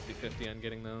about 50-50 on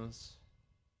getting those.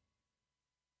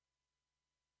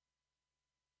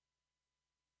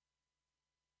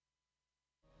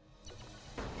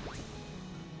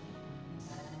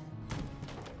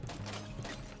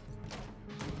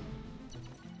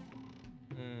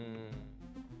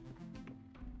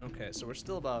 Okay, so we're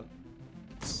still about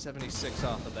 76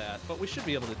 off of that, but we should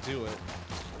be able to do it.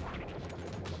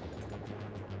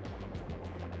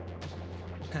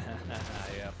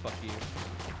 Yeah, fuck you.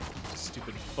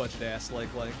 stupid budget-ass like.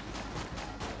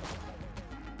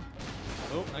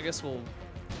 Oh, I guess we'll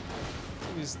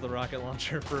use the rocket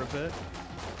launcher for a bit.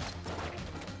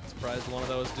 Surprised one of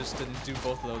those just didn't do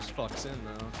both of those fucks in,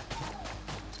 though.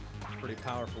 Pretty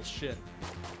powerful shit.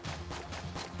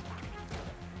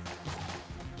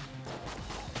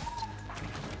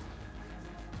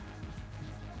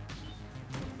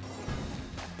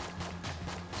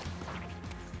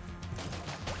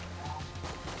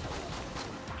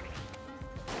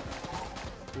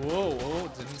 Whoa, whoa,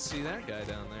 didn't see that guy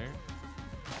down there.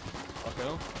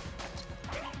 Fucko.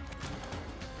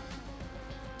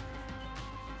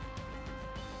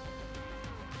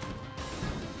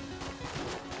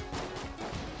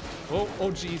 Oh, oh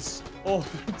jeez. Oh,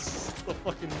 the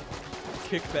fucking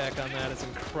kickback on that is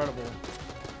incredible.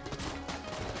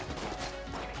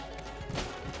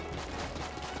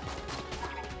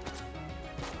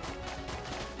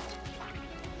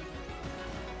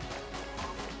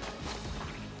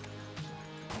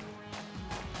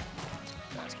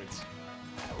 Bastards.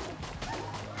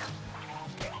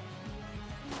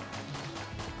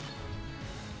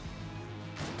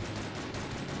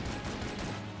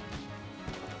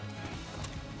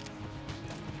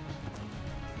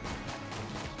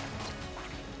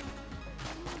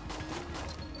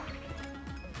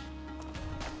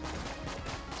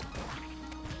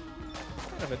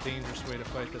 Kind of a dangerous way to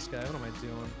fight this guy. What am I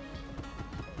doing?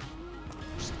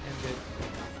 Just end it.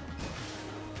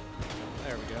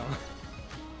 There we go.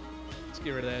 Let's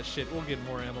get rid of that shit. We'll get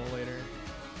more ammo later.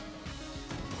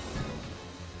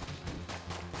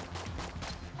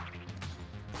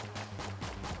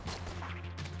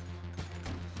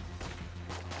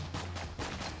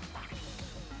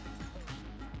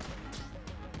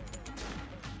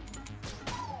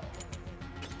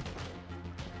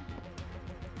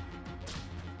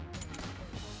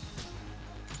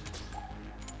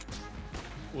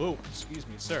 Whoa, excuse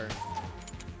me, sir.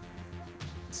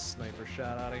 Sniper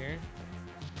shot out of here.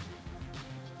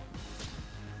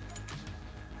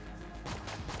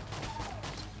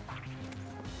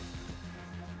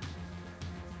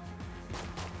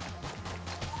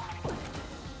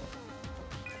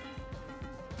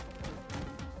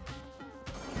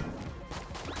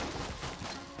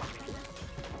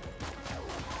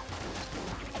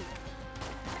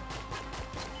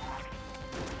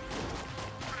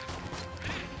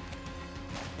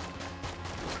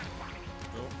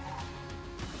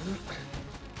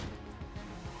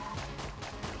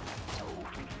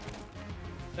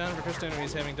 Down for first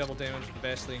enemies having double damage with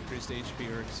vastly increased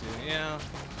HP or X2. Yeah,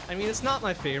 I mean, it's not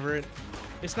my favorite.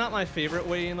 It's not my favorite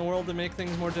way in the world to make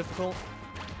things more difficult.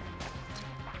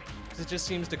 Because it just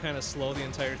seems to kind of slow the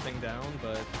entire thing down,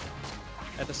 but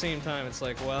at the same time, it's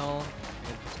like, well,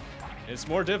 it's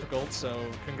more difficult, so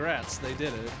congrats, they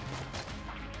did it.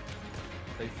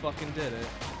 They fucking did it.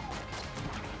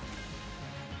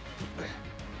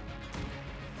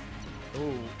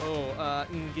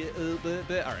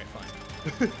 Alright, fine. I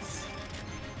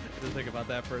didn't think about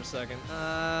that for a second.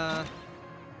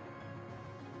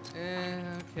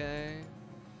 Okay.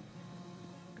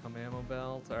 Come ammo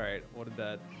belt. Alright, what did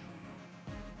that...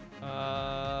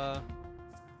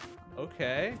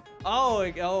 okay.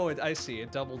 Oh, I see.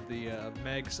 It doubled the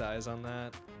mag size on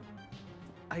that.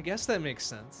 I guess that makes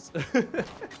sense.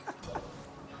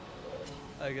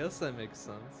 I guess that makes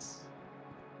sense.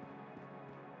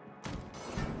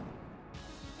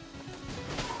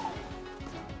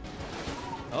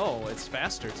 Oh, it's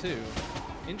faster too.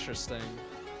 Interesting.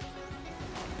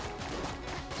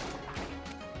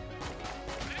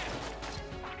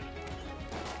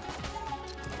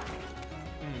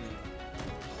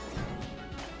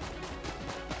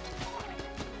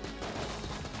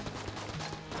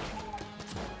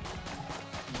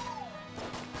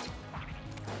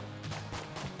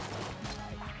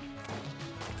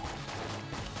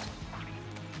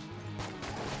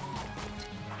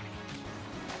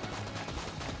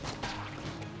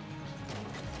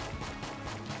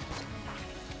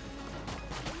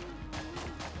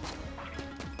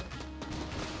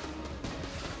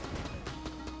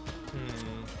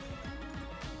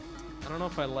 I don't know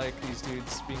if I like these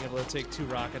dudes being able to take 2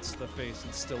 rockets to the face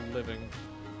and still living.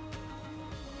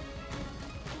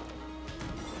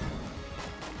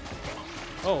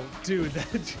 Oh, dude,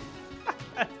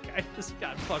 that guy just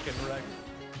got fucking wrecked.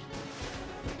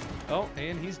 Oh,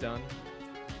 and he's done.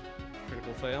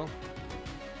 Critical fail.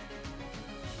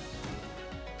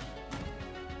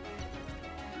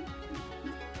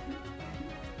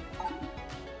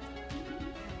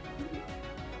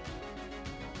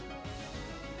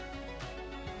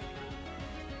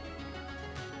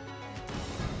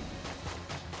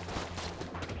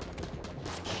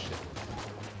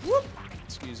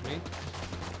 me.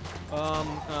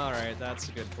 Alright, that's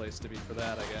a good place to be for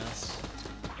that, I guess.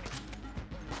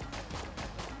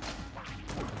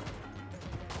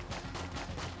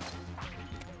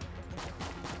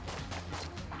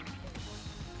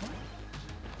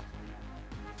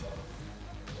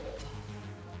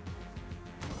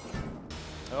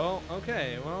 Oh,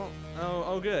 okay, well,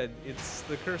 oh good. It's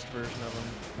the cursed version of him.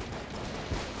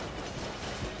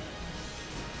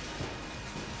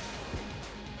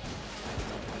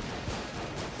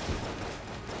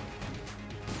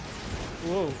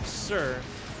 Whoa, sir.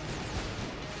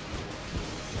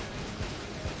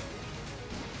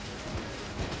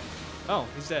 Oh,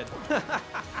 he's dead.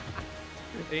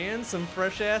 And some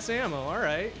fresh-ass ammo,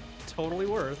 alright. Totally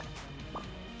worth.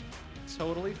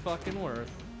 Totally fucking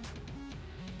worth.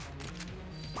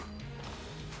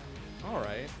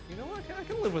 Alright, you know what? I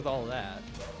can live with all that.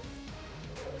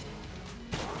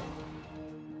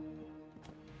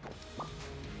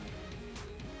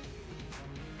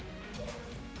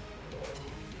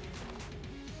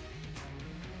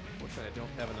 Fortunately, I don't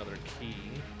have another key.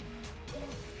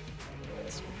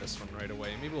 Let's get this one right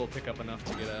away. Maybe we'll pick up enough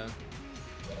to get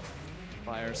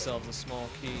buy ourselves a small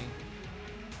key.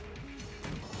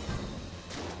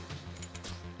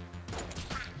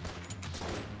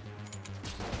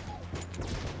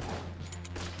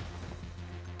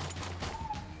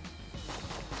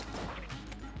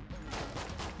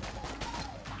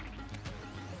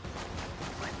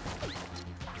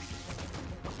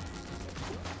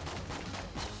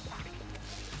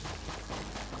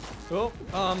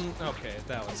 Oh, okay,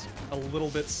 that was a little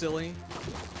bit silly.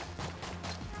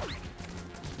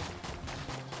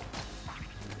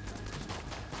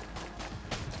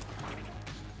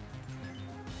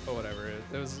 Oh, whatever.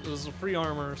 It was a free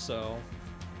armor, so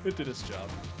it did its job.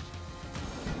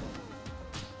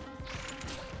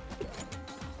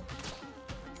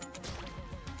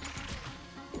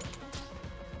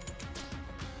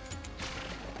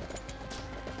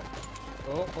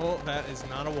 Oh, that is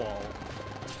not a wall.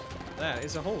 That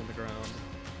is a hole in the ground.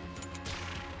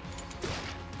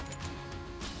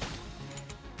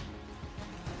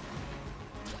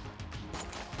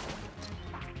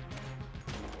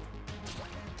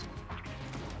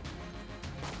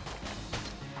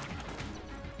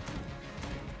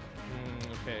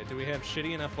 Okay, do we have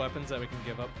shitty enough weapons that we can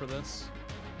give up for this?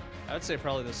 I would say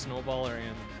probably the snowballer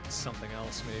and something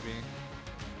else, maybe.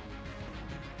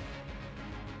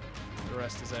 The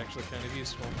rest is actually kind of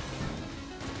useful.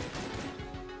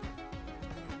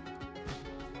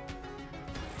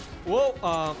 Whoa!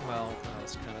 Well, that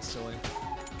was kind of silly.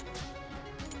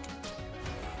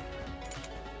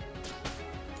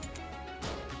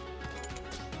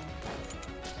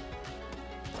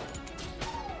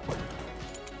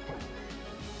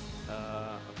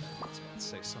 Let's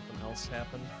say something else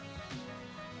happened.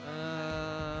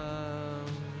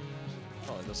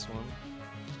 Probably this one.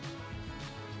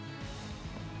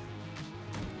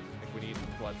 I think we need,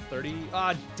 what, 30?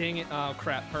 Ah, dang it. Oh,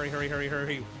 crap. Hurry, hurry, hurry,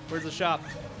 hurry. Where's the shop?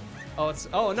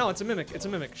 Oh, no, it's a mimic. It's a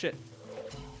mimic. Shit.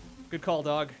 Good call,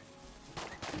 dog.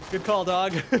 Good call,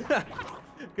 dog.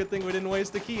 Good thing we didn't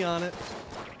waste a key on it.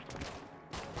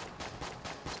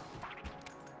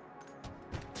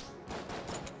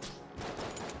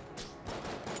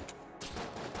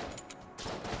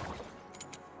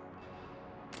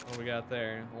 What we got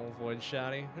there? Old void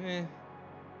shotty. Eh.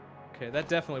 Okay, that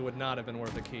definitely would not have been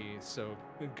worth a key, so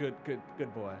good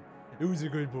boy. It was a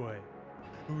good boy.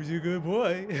 Who's a good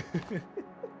boy?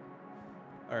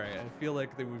 Alright, I feel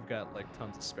like that we've got like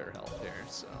tons of spare health here,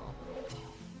 so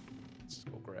let's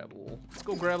go grab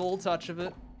a little touch of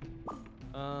it.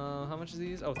 How much is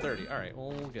these? Oh, 30. Alright,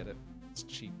 we'll get it. It's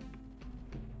cheap.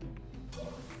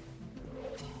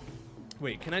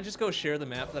 Wait, can I just go share the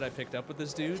map that I picked up with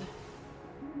this dude?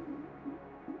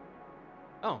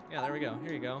 Oh, yeah, there we go.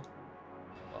 Here you go.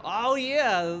 Oh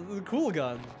yeah, the cool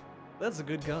gun. That's a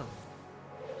good gun.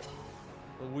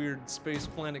 The weird space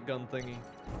planet gun thingy.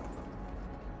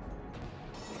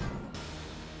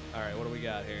 All right, what do we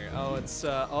got here? Oh, it's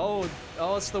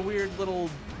it's the weird little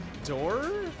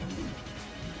door,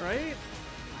 right?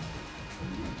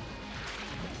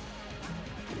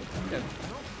 Yeah, I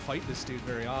don't fight this dude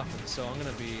very often, so I'm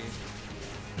gonna be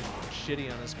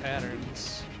shitty on his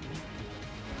patterns.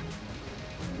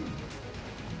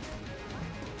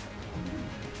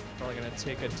 Probably gonna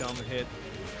take a dumb hit.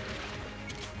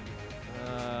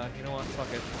 You know what?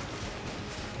 Fuck it.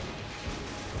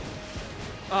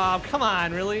 Oh, come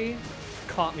on, really?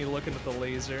 Caught me looking at the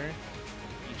laser.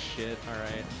 Eat shit.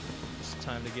 Alright. It's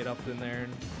time to get up in there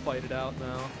and fight it out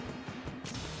now.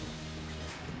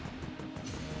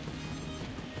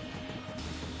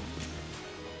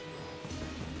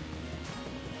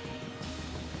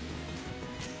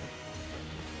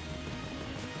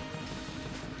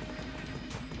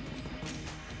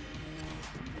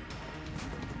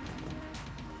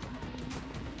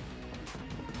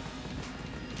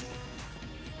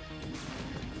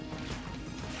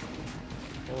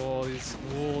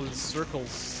 these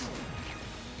circles.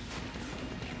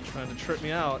 Trying to trip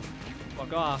me out.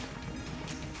 Fuck off.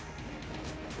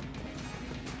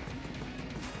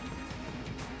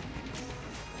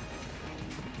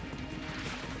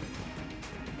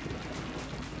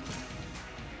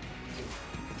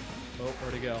 Oh,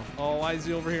 where'd he go? Oh, why is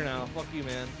he over here now? Fuck you,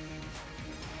 man.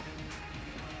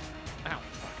 Ow.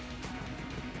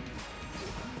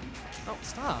 Oh,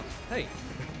 stop. Hey.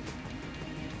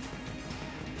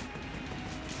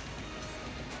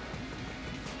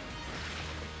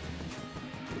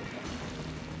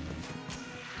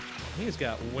 He's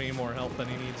got way more health than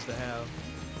he needs to have.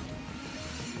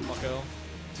 Fucko.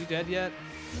 Is he dead yet?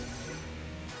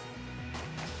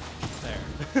 There.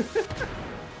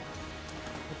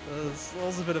 That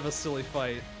was a bit of a silly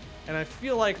fight. And I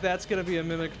feel like that's gonna be a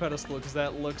Mimic pedestal because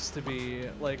that looks to be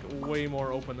like way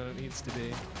more open than it needs to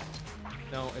be.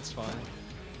 No, it's fine.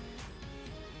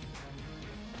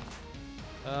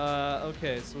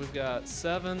 Okay, so we've got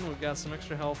 7. We've got some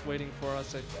extra health waiting for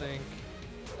us, I think.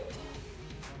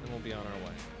 And we'll be on our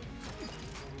way.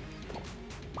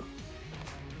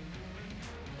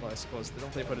 Well, I suppose,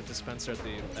 don't they put a dispenser at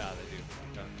the... Ah, they do.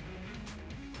 Okay.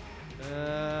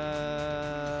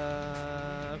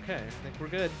 Okay, I think we're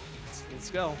good. Let's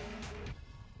go.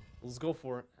 Let's go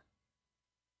for it.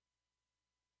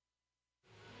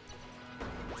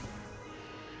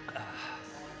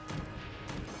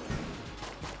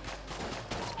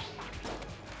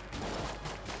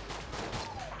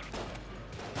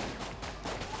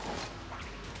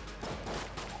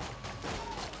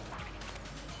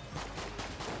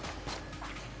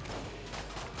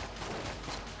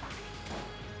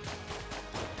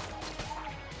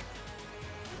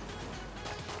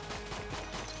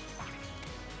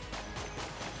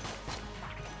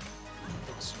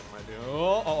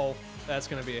 That's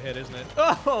gonna be a hit, isn't it?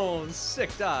 Oh,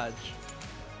 sick dodge.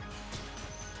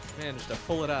 Managed to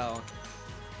pull it out.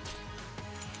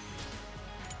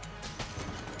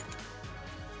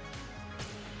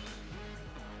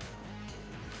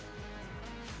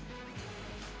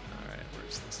 Alright,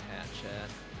 where's this hatch at?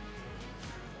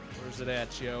 Where's it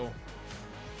at, yo?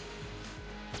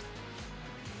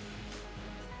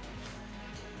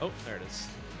 Oh, there it is.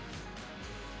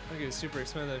 I think it was super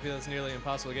expensive. I feel it's nearly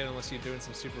impossible to get unless you're doing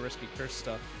some super risky curse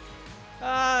stuff.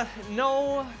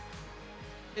 No.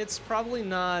 It's probably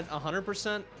not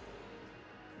 100%.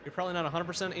 You're probably not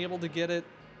 100% able to get it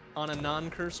on a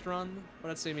non-cursed run,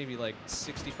 but I'd say maybe like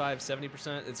 65,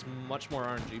 70%. It's much more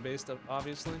RNG based,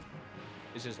 obviously.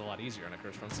 It's just a lot easier on a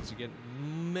cursed run since you get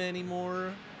many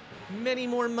more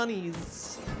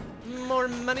monies. More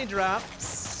money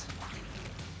drops.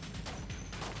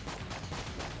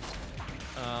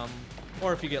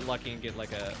 Or if you get lucky and get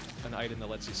like an item that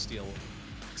lets you steal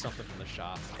something from the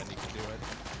shop, then you can do it.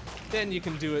 Then you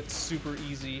can do it super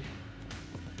easy.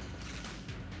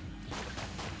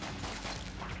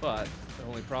 But the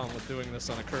only problem with doing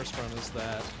this on a cursed run is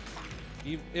that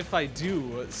if I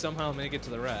do somehow make it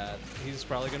to the rat, he's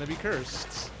probably going to be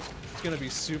cursed. It's going to be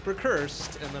super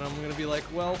cursed, and then I'm going to be like,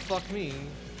 well, fuck me.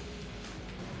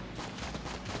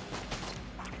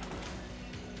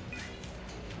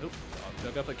 Nope,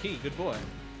 dog dug up a key. Good boy.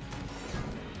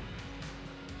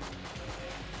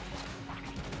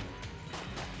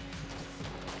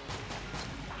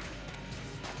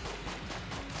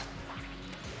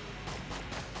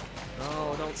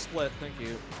 Oh, don't split. Thank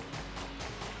you.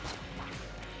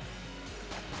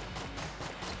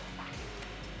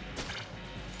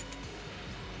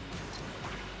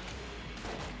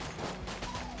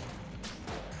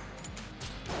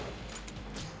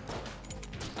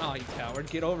 Oh, you coward.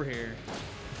 Get over here.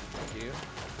 Thank you.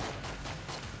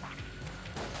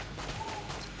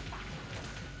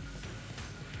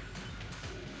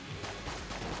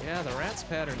 Yeah, the rat's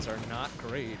patterns are not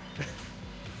great.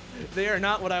 They are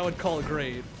not what I would call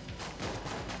great. Of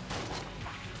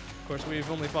course, we've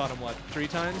only fought him, what, 3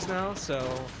 times now?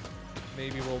 So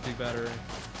maybe we'll be better.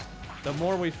 The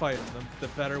more we fight him, the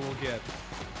better we'll get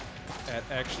at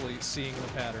actually seeing the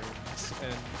patterns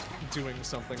and doing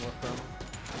something with them.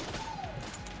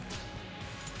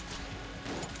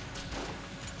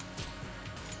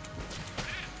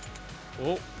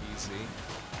 Oh, easy.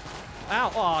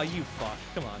 Ow! Aw, you fuck.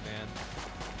 Come on, man.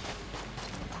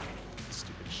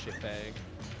 Stupid shitbag.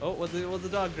 Oh, what'd the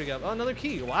dog drink up? Oh, another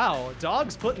key. Wow,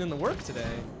 dog's putting in the work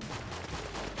today.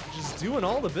 Just doing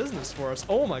all the business for us.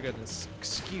 Oh my goodness.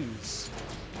 Excuse.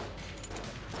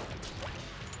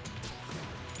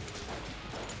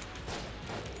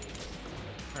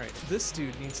 Alright, this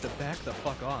dude needs to back the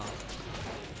fuck off.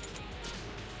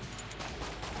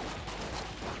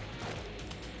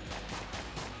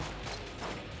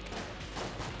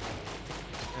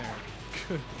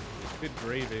 Good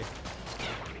gravy.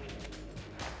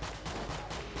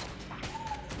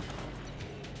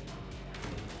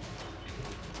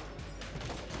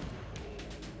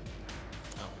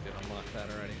 Oh, we did unlock that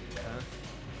already.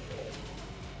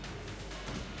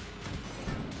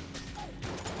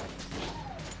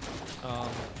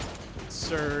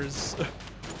 Sirs.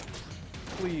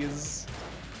 Please.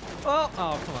 Oh,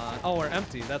 come on. Oh, we're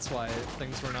empty. That's why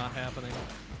things were not happening.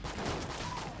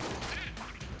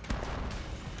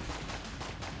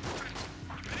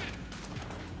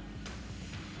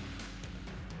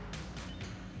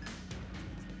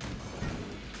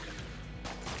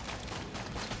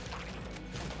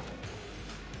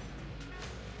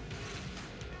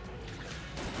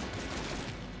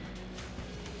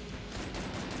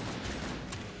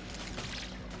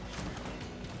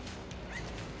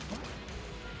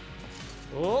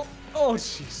 Oh,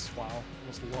 jeez, wow.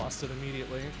 Almost lost it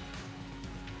immediately.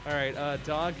 Alright,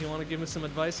 dog, you want to give me some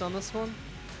advice on this one?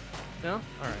 No?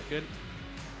 Alright, good.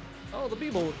 Oh, the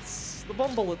bee-bullets. The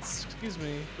bum-bullets. Excuse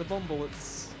me. The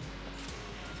bum-bullets.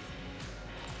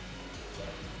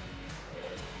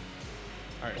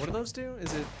 Alright, what do those do?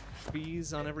 Is it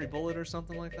bees on every bullet or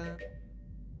something like that?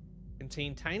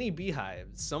 Contain tiny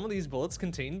beehives. Some of these bullets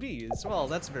contain bees. Well,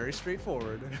 that's very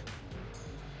straightforward.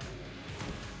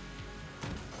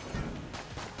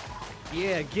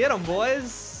 Yeah, get them,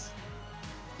 boys!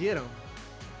 Get them.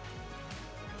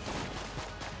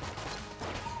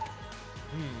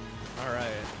 Alright.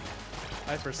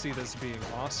 I foresee this being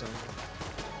awesome.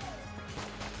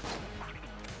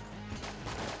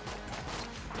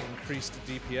 Increased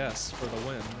DPS for the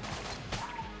win.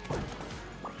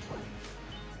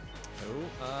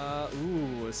 Oh,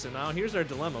 ooh, so now here's our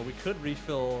dilemma. We could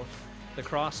refill the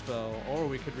crossbow, or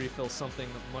we could refill something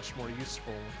much more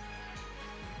useful.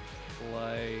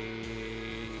 Like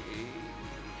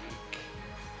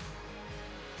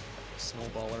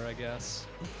snowballer, I guess.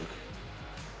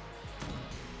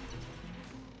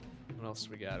 What else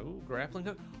we got? Ooh, grappling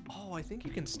hook. Oh, I think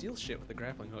you can steal shit with the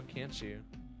grappling hook, can't you?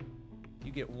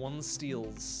 You get 1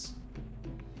 steals,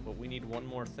 but we need 1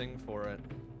 more thing for it.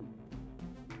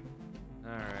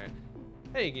 All right.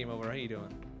 Hey, Game Over, how you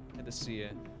doing? Good to see you.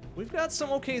 We've got some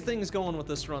okay things going with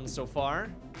this run so far.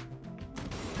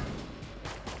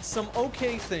 Some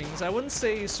okay things. I wouldn't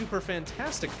say super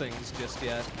fantastic things just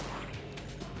yet,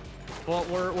 but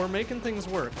we're making things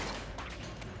work.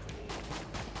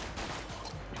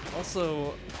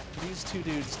 Also, these 2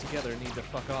 dudes together need to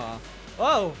fuck off.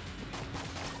 Oh!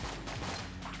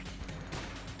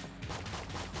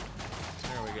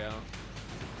 There we go.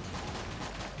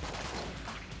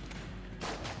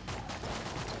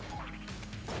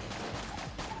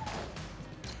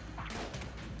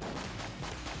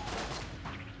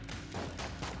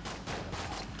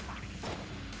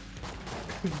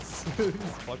 These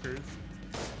fuckers.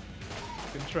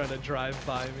 Been trying to drive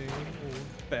by me, little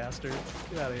bastards.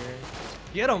 Get out of here.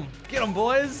 Get them! Get them,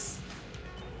 boys!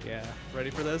 Yeah, ready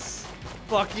for this?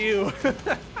 Fuck you!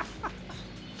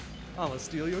 I'm gonna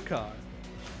steal your car.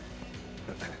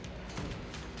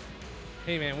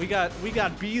 Hey man, we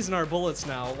got bees in our bullets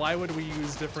now. Why would we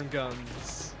use different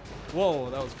guns? Whoa,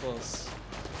 that was close.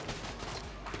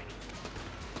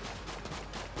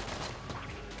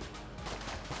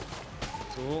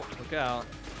 Cool, look out.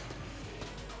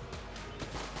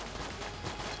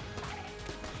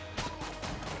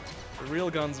 The real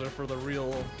guns are for the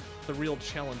real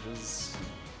challenges.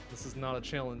 This is not a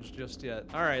challenge just yet.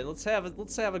 All right, let's have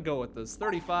a go at this.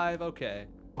 35, okay.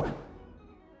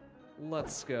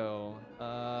 Let's go.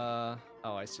 Oh,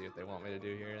 I see what they want me to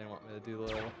do here. They want me to do the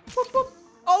little.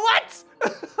 Oh, what?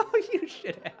 Oh, you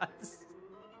shit ass.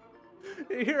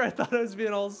 Here, I thought I was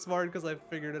being all smart because I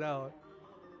figured it out.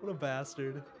 What a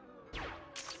bastard.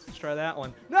 Let's try that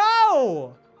one.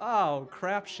 No! Oh,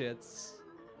 crap shits.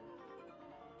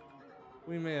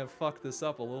 We may have fucked this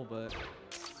up a little bit.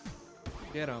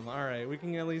 Get him. Alright, we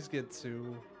can at least get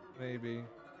 2. Maybe.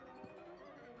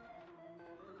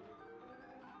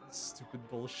 Stupid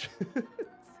bullshit.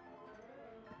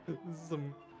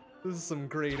 This is some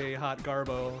grade A hot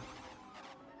garbo.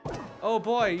 Oh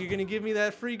boy, you're gonna give me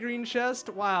that free green chest?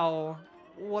 Wow.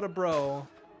 What a bro.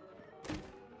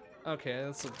 Okay,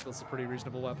 that's a pretty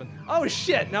reasonable weapon. Oh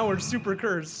shit, now we're super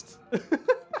cursed.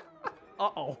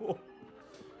 Uh-oh.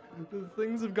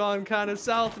 Things have gone kind of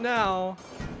south now.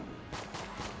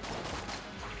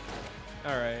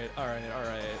 Alright, alright,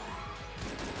 alright.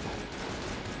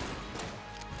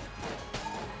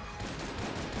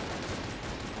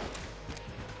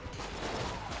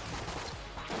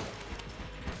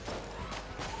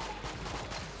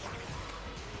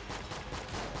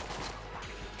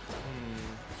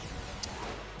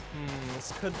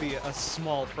 This could be a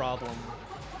small problem.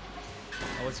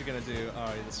 Oh, what's he gonna do?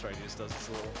 Oh, that's right, he just does this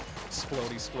little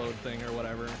splody-splode thing or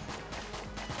whatever.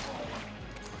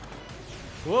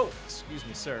 Whoa! Excuse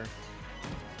me, sir.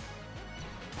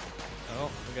 Oh,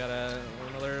 we got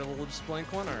another little just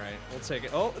blank one? Alright, we'll take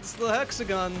it. Oh, it's the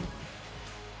hexagon!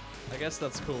 I guess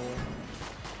that's cool.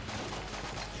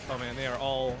 Oh man, they are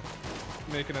all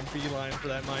making a beeline for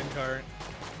that minecart.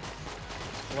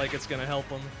 Like it's gonna help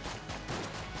them.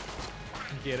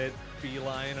 Get it?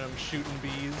 Beeline, I'm shooting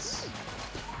bees.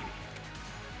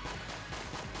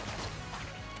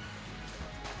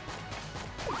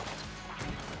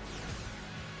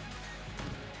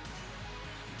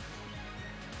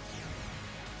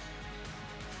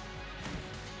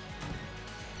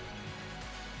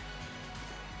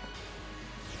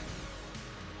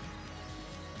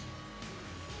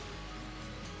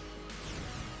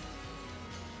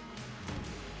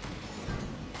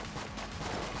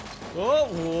 Oh,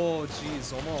 whoa,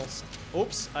 jeez, almost.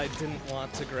 Oops, I didn't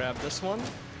want to grab this one,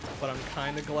 but I'm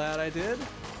kind of glad I did,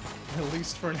 at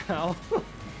least for now.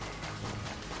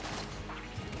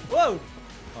 Whoa!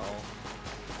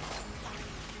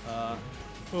 Uh-oh.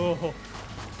 Oh.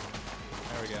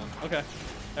 There we go. Okay,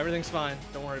 everything's fine.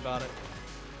 Don't worry about it.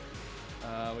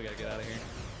 We gotta get out of here.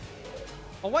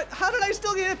 Oh, what? How did I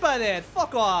still get hit by that?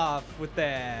 Fuck off with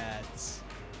that.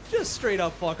 Just straight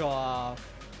up fuck off.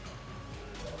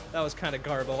 That was kind of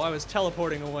garbo. I was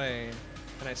teleporting away,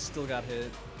 and I still got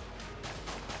hit.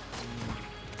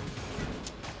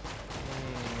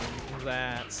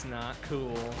 That's not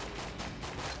cool.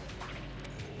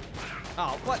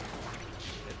 Oh, what?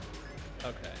 Shit.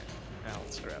 Okay. Now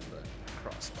let's grab the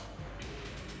crossbow.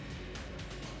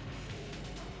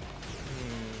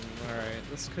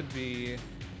 Alright, this could be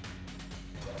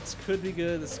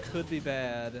good, this could be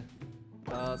bad.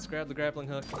 Let's grab the grappling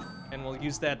hook, and we'll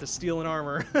use that to steal an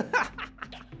armor.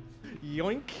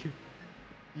 Yoink.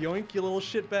 Yoink, you little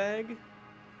shitbag. I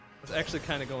was actually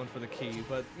kind of going for the key,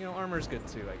 but, you know, armor's good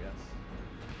too, I guess.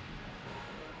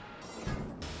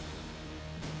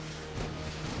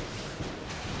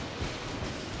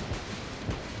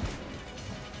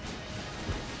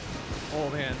 Oh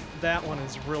man, that one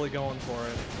is really going for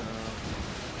it.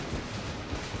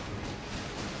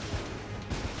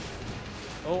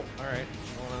 Oh, alright.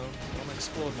 I wanna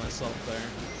explode myself there.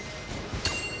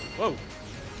 Whoa!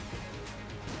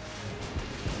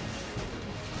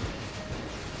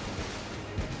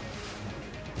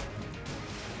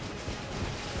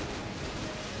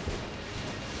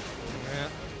 Yeah.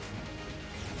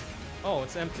 Oh,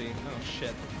 it's empty. Oh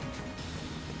shit.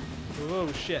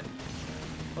 Oh shit.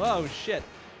 Oh shit.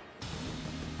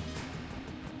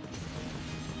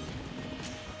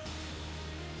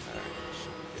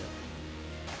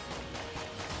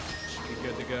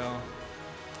 Good to go.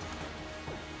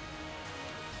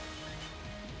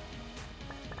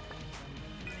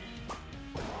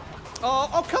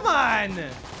 Oh, come on!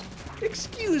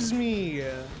 Excuse me!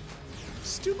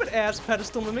 Stupid ass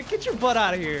pedestal mimic, get your butt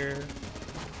out of here!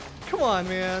 Come on,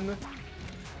 man.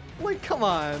 Like, come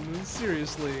on,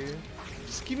 seriously.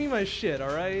 Just give me my shit,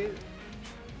 alright?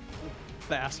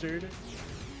 Bastard.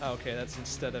 Okay, that's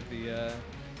instead of the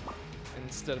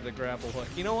grapple hook.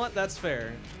 You know what? That's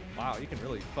fair. Wow, you can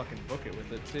really fucking book it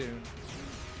with it, too.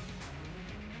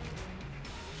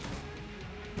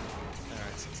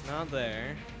 Alright, so it's not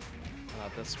there. How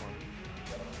about this one?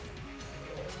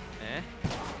 Eh?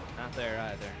 Not there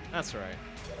either. That's right.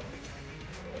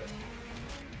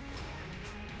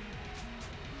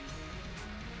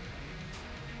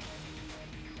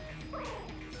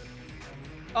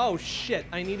 Oh shit,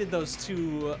 I needed those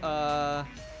two,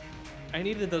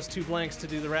 blanks to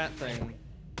do the rat thing.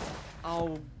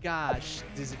 Oh gosh,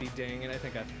 dizzity dang it, I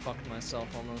think I fucked myself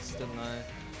almost, didn't I?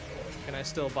 Can I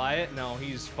still buy it? No,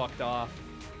 he's fucked off.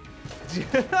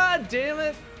 Damn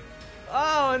it!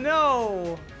 Oh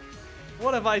no!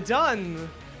 What have I done?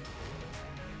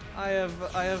 I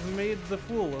have made the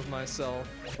fool of myself.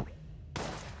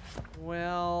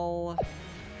 Well,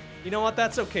 you know what?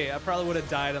 That's okay. I probably would have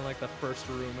died in like the first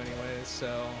room anyway,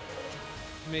 so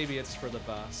maybe it's for the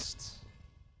best.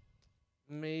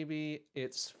 Maybe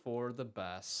it's for the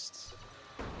best.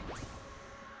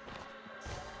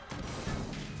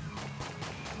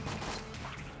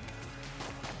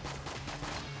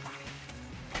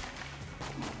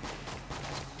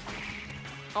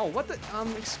 Oh, what the?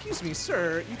 Excuse me,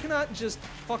 sir. You cannot just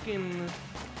fucking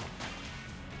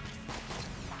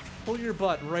pull your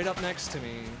butt right up next to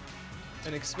me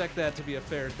and expect that to be a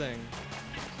fair thing.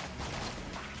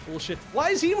 Bullshit.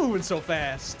 Why is he moving so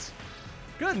fast?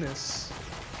 Goodness.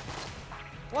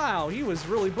 Wow, he was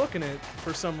really booking it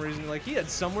for some reason. Like, he had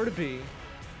somewhere to be.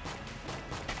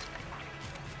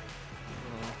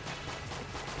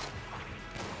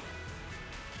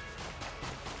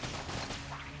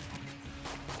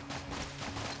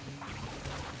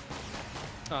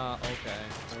 Okay.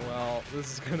 Well,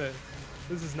 this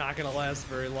is not gonna last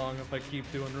very long if I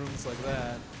keep doing rooms like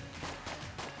that.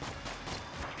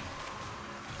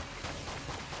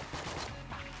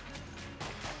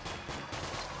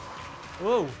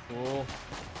 Whoa! Whoa.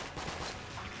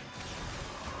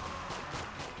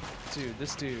 Dude,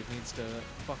 this dude needs to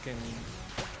fucking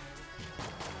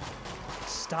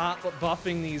stop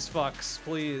buffing these fucks,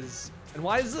 please. And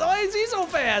why is he so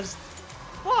fast?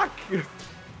 Fuck!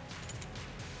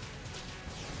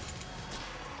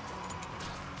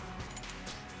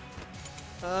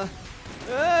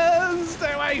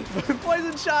 Stay away!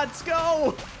 Poison shots,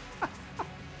 go!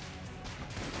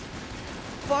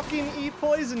 Fucking eat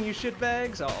poison, you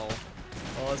shitbags! Uh-oh.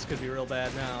 Oh, this could be real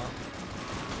bad now.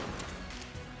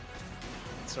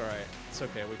 It's alright. It's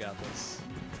okay, we got this.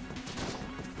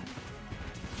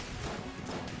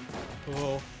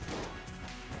 Whoa.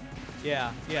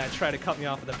 Yeah, try to cut me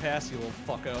off of the pass, you little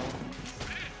fucko.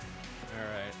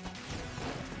 Alright.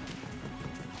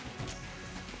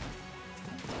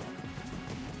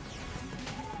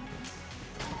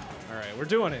 Alright, we're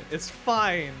doing it. It's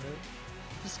fine.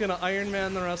 Just gonna Iron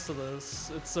Man the rest of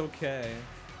this. It's okay.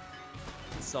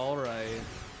 It's alright.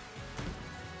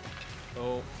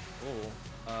 Oh.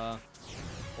 Well,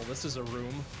 this is a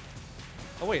room.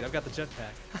 Oh wait, I've got the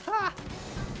jetpack.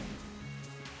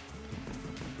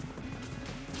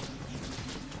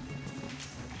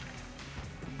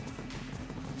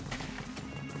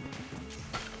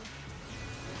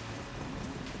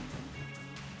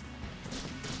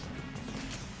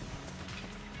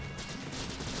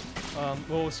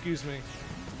 Whoa, excuse me.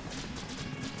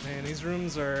 Man, these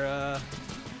rooms are,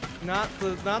 not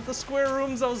the square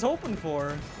rooms I was hoping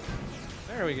for.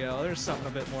 There we go, there's something a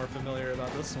bit more familiar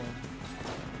about this one.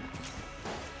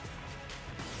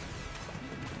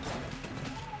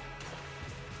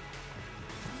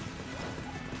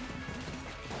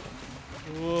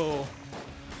 Whoa.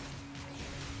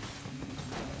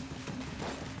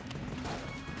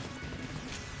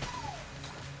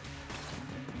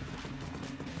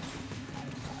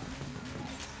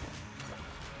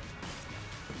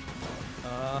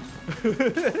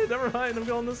 Never mind, I'm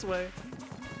going this way.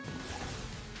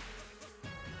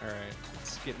 Alright,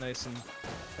 let's get nice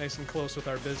and close with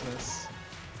our business.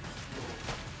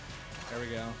 There we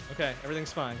go. Okay,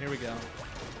 everything's fine. Here we go.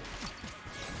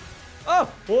 Oh!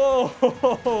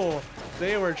 Whoa!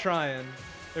 They were trying.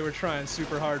 They were trying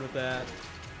super hard with that.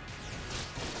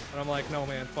 And I'm like, no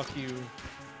man, fuck you.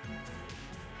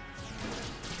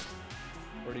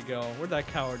 Where'd he go? Where'd that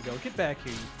coward go? Get back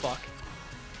here, you fuck.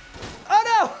 Oh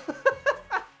no!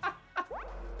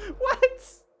 What?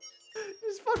 He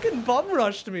just fucking bum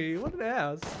rushed me. What an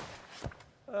ass.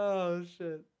 Oh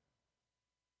shit.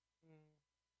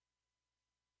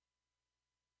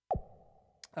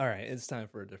 Alright, it's time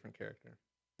for a different character.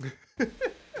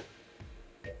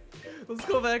 Let's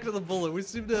go back to the bullet. We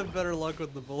seem to have better luck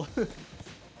with the bullet.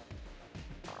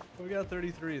 We got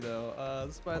 33 though.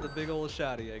 Let's buy the big old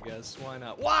shotty, I guess. Why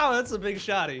not? Wow, that's a big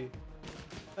shotty.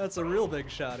 That's a real big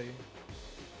shotty.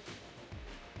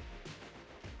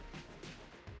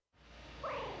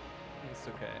 It's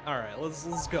okay. Alright,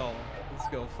 let's go. Let's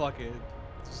go. Fuck it.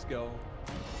 Let's just go.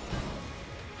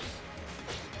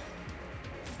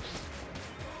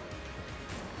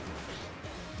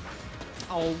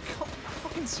 Oh,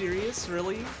 fucking serious?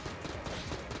 Really?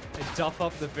 I duff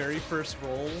up the very first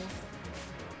roll?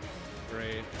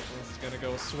 Great. This is gonna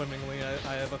go swimmingly,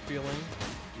 I have a feeling.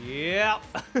 Yep!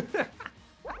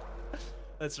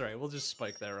 That's right, we'll just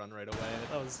spike that run right away.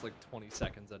 That was like 20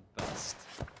 seconds at best.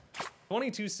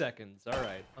 22 seconds,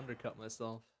 alright. Undercut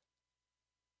myself.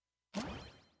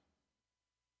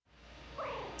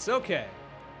 It's okay.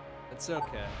 It's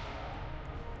okay.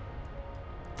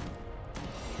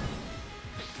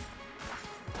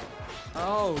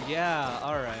 Oh yeah,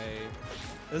 alright.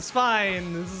 It's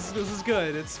fine. This is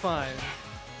good. It's fine.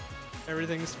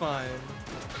 Everything's fine.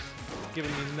 Giving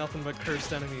me nothing but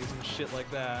cursed enemies and shit like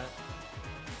that.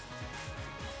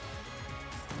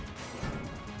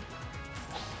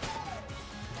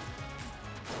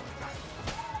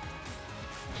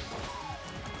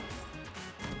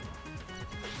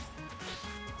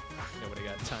 Nobody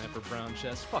got time for brown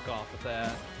chest. Fuck off with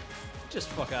that. Just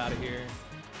fuck out of here.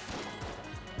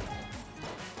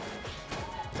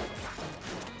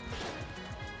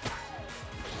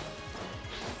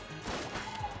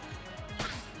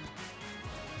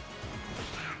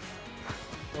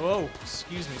 Whoa,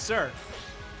 excuse me, sir.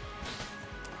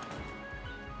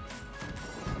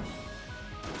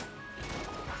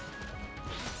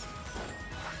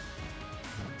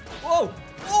 Whoa!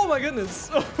 Oh my goodness!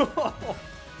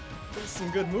 There's some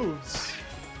good moves.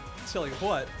 I'll tell you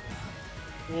what.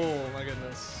 Oh my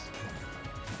goodness.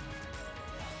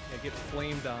 Yeah, get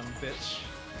flamed on, bitch.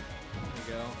 There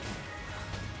you go.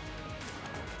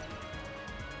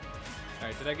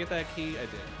 Alright, did I get that key? I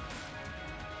did.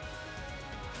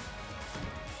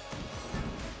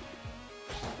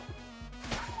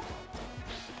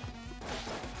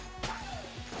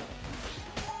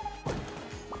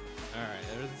 Alright,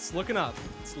 it's looking up.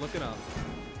 It's looking up.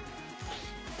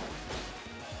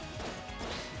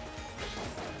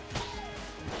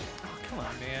 Oh, come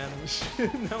on, man.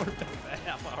 Now we're back to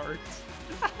half hearts.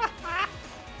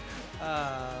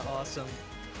 Awesome.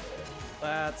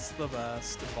 That's the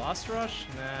best. Boss rush?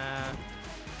 Nah.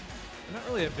 I'm not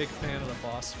really a big fan of the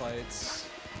boss fights,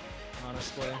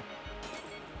 honestly.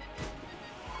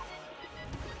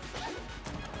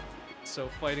 So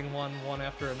fighting one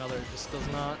after another just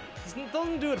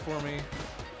doesn't do it for me.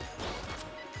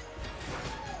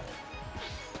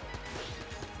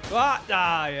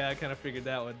 Yeah, I kind of figured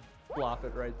that would flop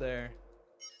it right there.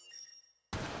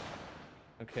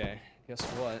 Okay, guess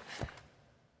what?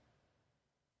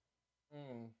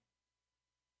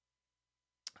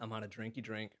 I'm on a drinky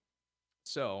drink.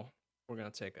 So, we're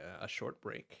gonna take a short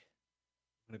break.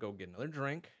 I'm gonna go get another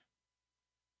drink.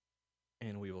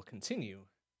 And we will continue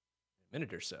in a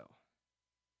minute or so.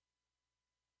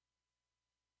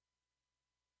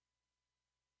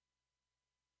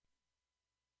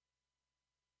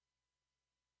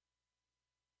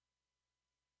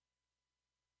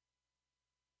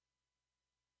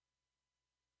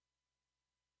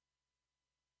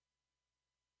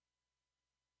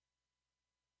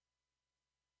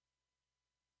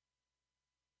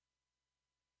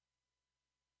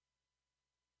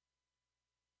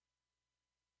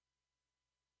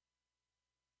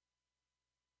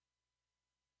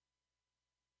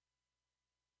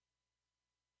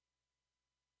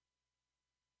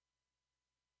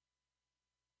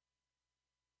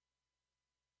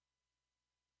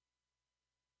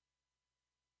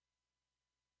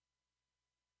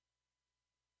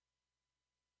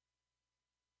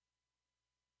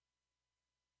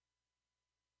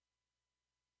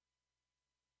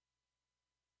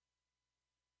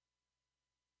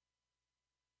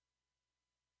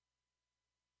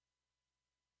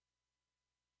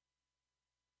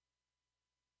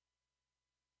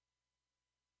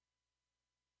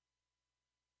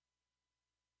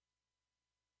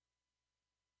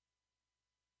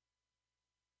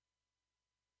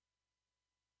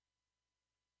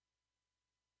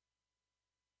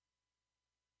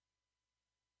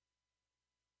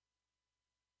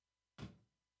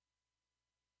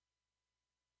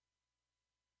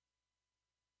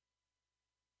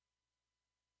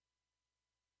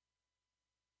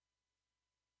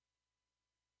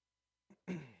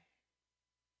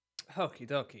 Okie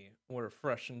dokie, we're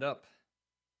freshened up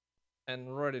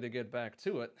and ready to get back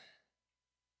to it.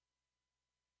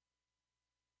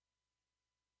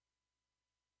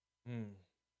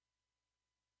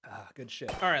 Good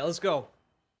shit. All right, let's go.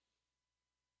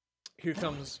 Here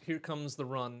comes the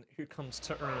run. Here comes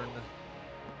to earn.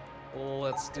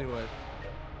 Let's do it.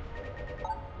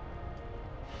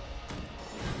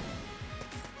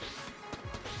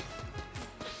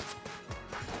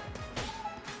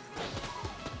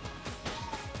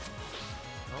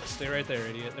 Stay right there,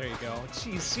 idiot. There you go.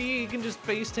 Jeez, see, you can just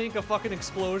face tank a fucking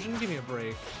explosion? Give me a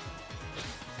break.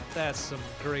 That's some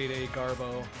grade A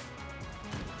garbo.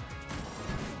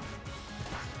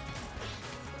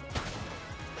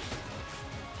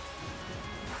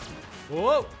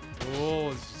 Whoa! Whoa,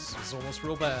 this is almost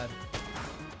real bad.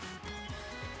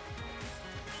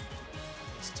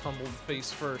 Just tumbled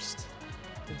face first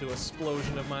into an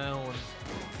explosion of my own.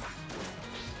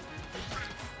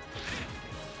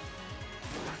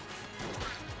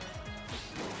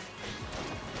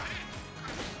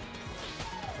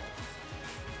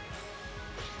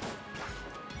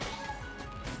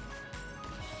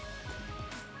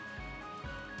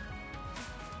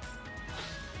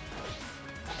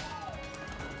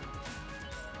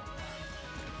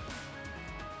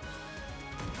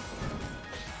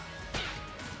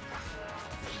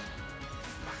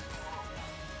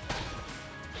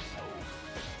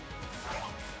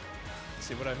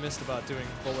 What I missed about doing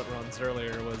bullet runs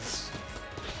earlier was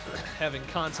having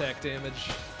contact damage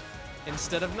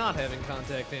instead of not having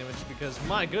contact damage, because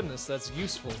my goodness, that's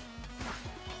useful.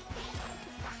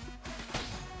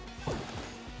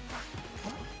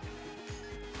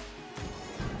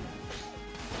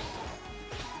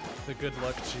 The good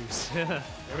luck juice. There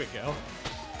we go.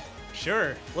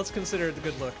 Sure, let's consider it the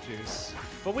good luck juice.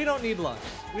 But we don't need luck.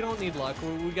 We don't need luck.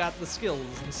 We got the skills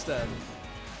instead.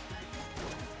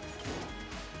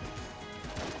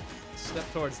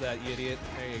 Step towards that, you idiot.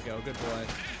 There you go. Good boy.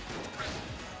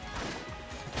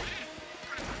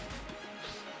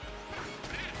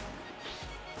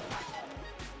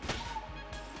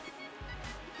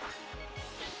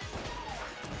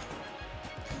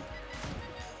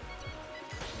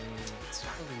 It's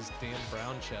all these damn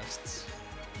brown chests.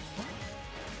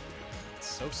 It's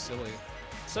so silly.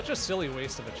 Such a silly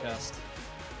waste of a chest.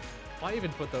 Why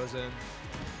even put those in?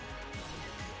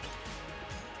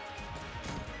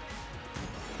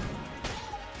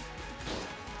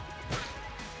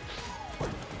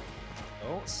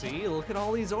 Oh, see? Look at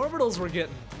all these orbitals we're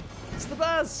getting. It's the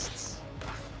best!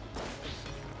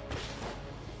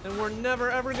 And we're never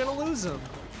ever gonna lose them.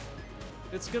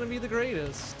 It's gonna be the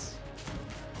greatest.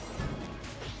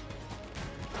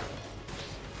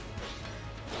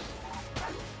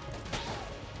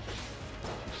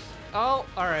 Oh,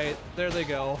 alright. There they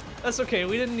go. That's okay,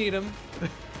 we didn't need them.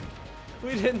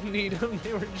 We didn't need them,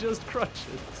 they were just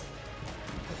crutches.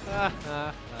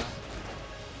 Oh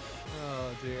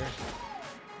dear.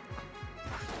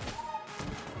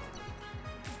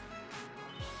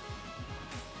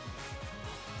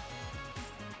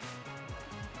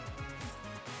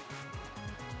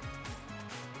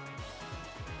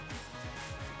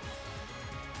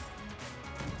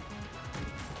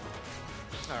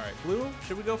 Alright, blue?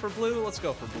 Should we go for blue? Let's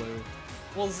go for blue.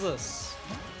 What's this?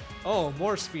 Oh,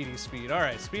 more speedy speed.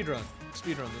 Alright, speedrun.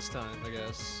 Speedrun this time, I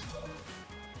guess.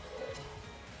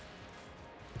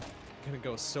 Gonna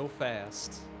go so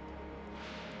fast.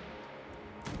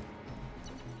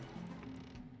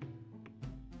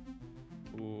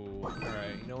 Ooh,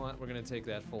 alright, you know what? We're gonna take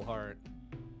that full heart.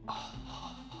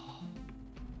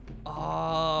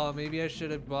 Oh, maybe I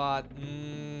should have bought.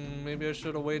 Maybe I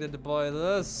should have waited to buy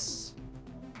this.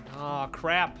 Oh,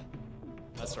 crap.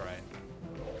 That's alright.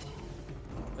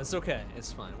 It's okay.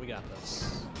 It's fine. We got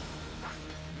this.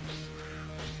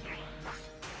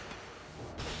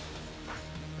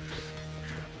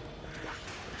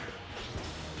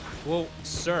 Whoa,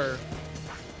 sir.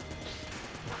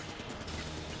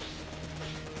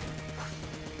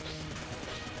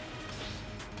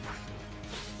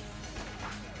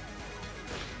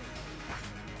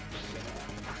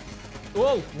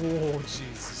 Whoa! Whoa,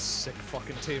 Jesus. Sick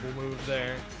fucking table move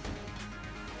there.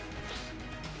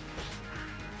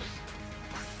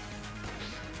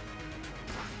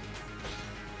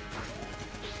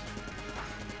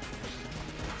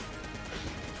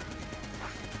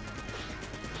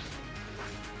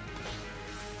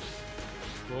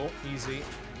 Whoa, easy.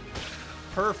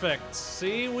 Perfect.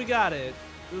 See, we got it.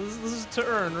 This is to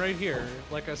earn right here,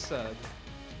 like I said.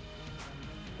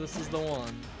 This is the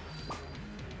one.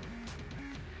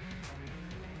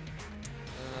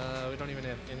 We don't even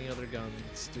have any other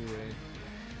guns, do we?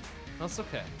 That's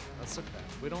okay. That's okay.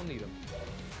 We don't need them.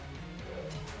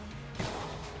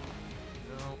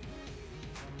 No.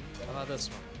 How about this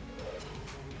one?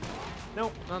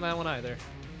 Nope, not that one either.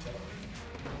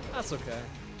 That's okay.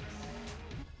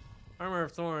 Armor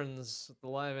of Thorns, the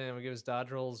live ammo gives dodge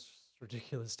rolls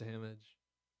ridiculous damage.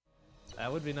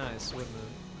 That would be nice, wouldn't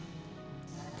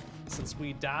it? Since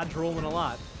we dodge rolling a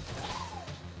lot.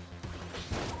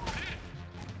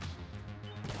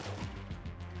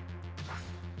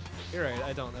 You're right,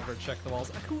 I don't ever check the walls.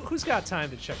 Who's got time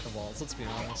to check the walls? Let's be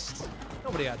honest.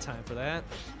 Nobody got time for that.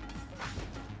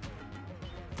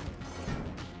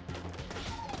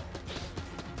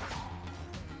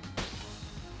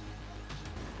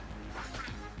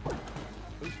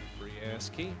 Ooh, free ass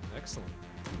key. Excellent.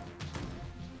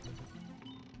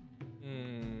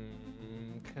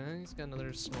 Okay, he's got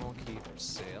another small key for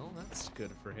sale. That's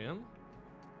good for him.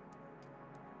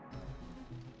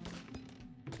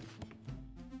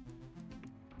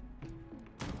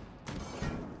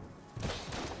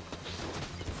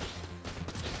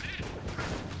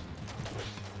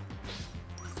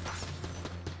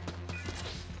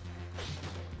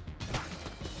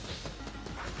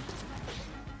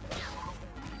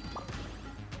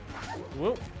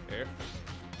 Whoa, there.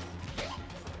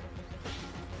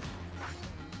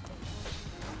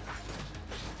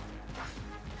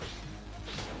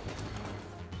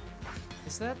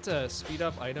 Does that speed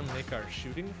up item make our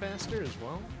shooting faster as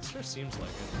well? It sure seems like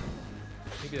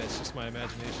it. Maybe that's just my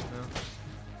imagination though.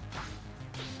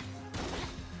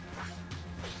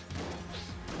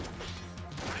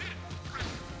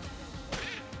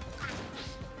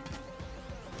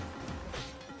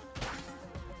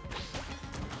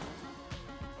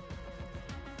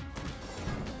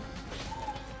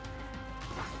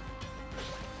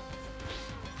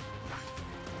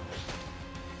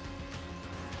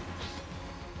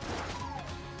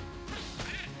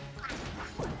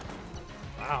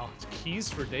 Wow, keys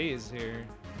for days here.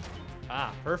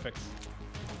 Ah, perfect.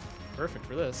 Perfect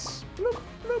for this. Bloop,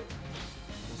 bloop.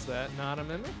 Is that not a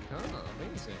mimic? Oh,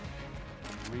 amazing.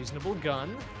 Reasonable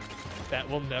gun that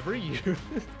we'll never use.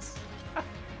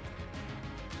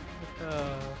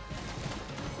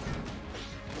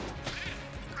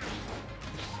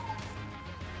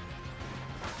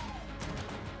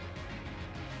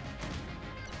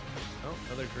 Oh,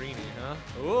 another greenie, huh?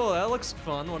 Oh, that looks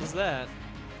fun. What is that?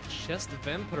 Chest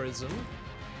vampirism.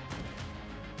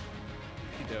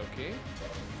 Okie dokie.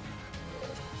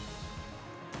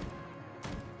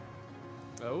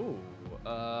 Oh,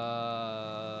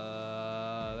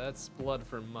 that's blood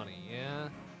for money, yeah?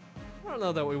 I don't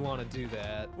know that we want to do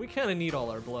that. We kind of need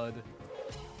all our blood.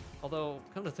 Although,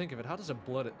 come to think of it, how does a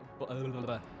bullet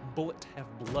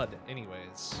have blood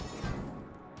anyways?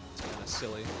 It's kind of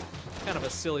silly. Kind of a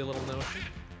silly little notion,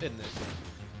 isn't it?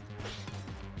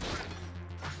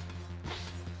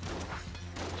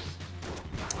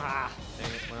 Ah,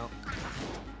 dang it, well.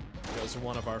 Goes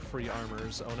one of our free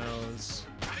armors, oh noes.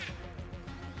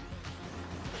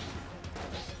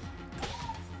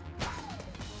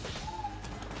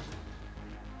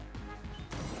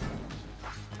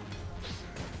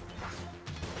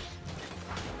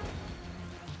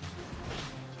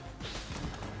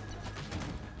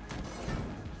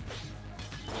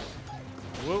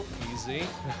 Whoa, easy.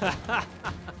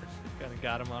 Kinda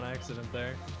got him on accident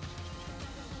there.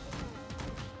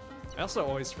 I also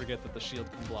always forget that the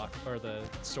shield can block, or the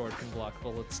sword can block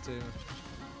bullets too.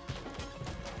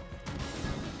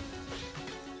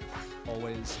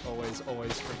 Always, always,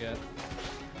 always forget.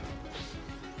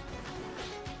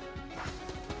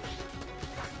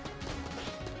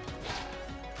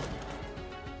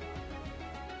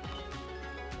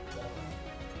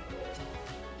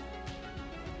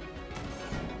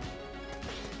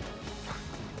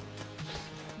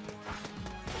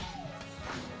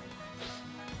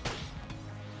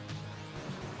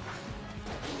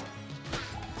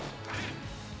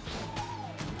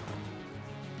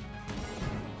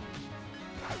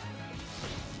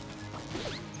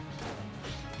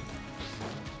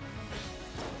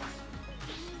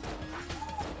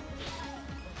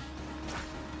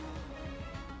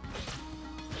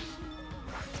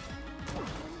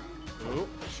 Ooh,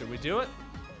 should we do it?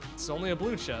 It's only a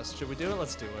blue chest. Should we do it?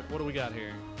 Let's do it. What do we got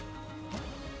here?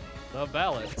 The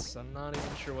ballots. I'm not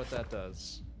even sure what that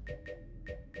does.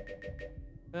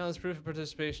 Now it's proof of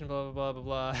participation, blah, blah, blah, blah,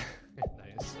 blah.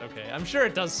 Nice. Okay, I'm sure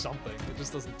it does something. It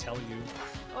just doesn't tell you.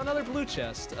 Oh, another blue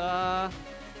chest. You know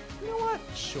what?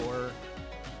 Sure.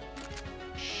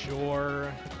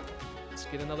 Sure. Let's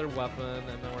get another weapon,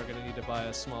 and then we're gonna need to buy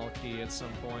a small key at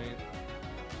some point.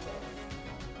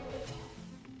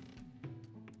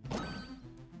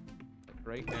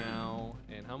 Right now,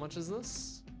 and how much is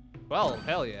this? Well,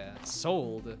 hell yeah,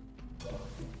 sold.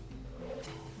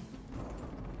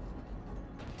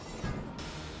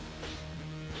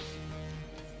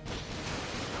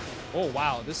 Oh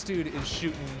wow, this dude is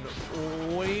shooting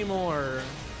way more.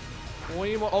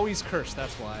 Oh, he's cursed,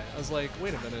 that's why. I was like,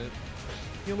 wait a minute,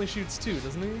 he only shoots 2,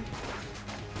 doesn't he?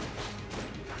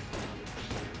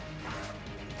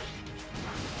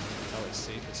 Probably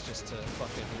safest just to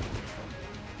fucking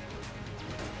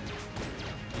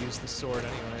use the sword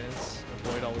anyways.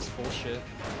 Avoid all this bullshit.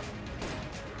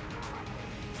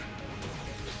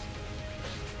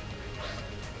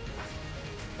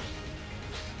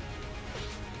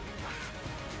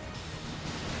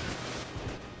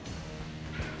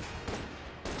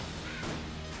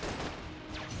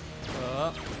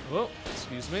 Whoa,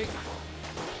 excuse me.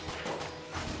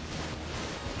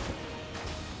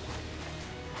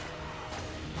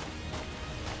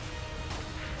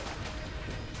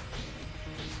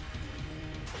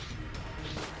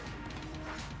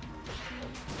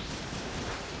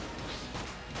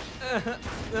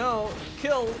 No,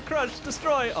 kill, crush,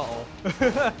 destroy. Uh-oh.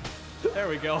 There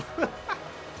we go.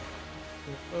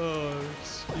 Oh,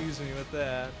 excuse me with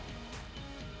that.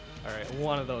 All right,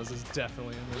 one of those is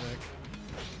definitely a mimic.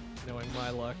 Knowing my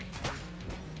luck.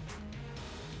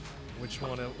 Which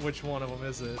one of them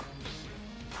is it?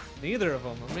 Neither of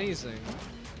them. Amazing.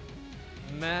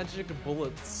 Magic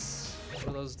bullets. What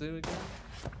do those do again?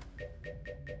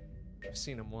 I've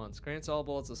seen them once. Grants all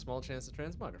bullets a small chance to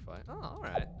transmogrify. Oh, all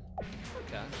right.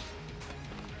 Okay.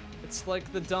 It's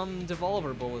like the dumb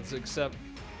Devolver bullets, except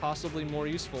possibly more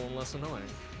useful and less annoying.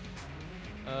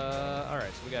 All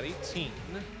right. So we got 18.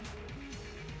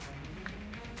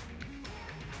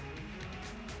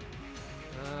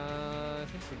 I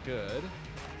think we're good.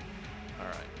 All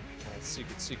right.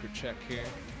 Secret check here.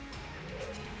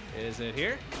 Is it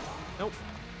here? Nope.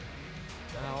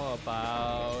 How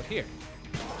about here?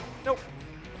 Nope.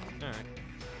 All right.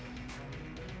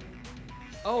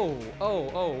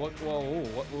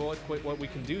 What we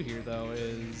can do here though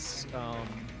is,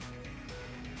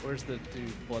 where's the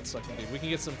dude, blood-sucking dude? We can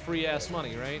get some free-ass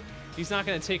money, right? He's not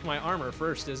gonna take my armor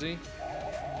first, is he?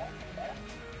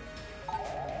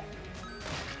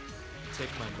 Take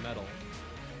my metal.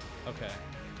 Okay.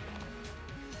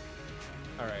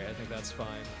 Alright, I think that's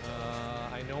fine.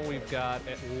 I know we've got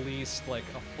at least, like,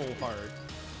 a full heart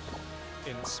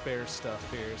in spare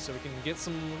stuff here, so we can get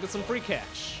some free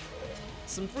cash.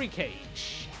 Some free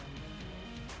cash.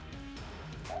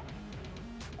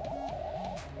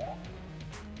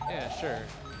 Yeah, sure.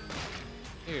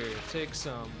 Here, take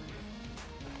some.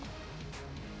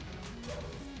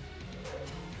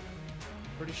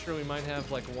 Pretty sure we might have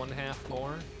like 1/2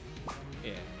 more.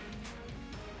 Yeah.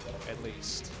 At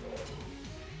least.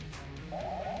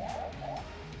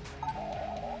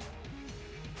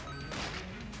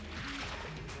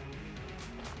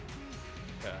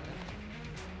 Okay.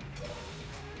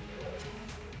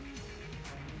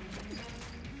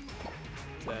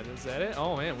 Is that it?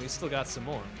 Oh man, we still got some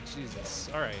more. Jesus.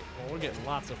 Alright, well we're getting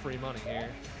lots of free money here.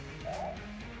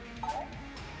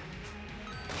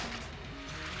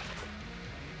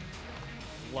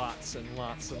 Lots and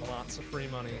lots and lots of free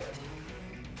money.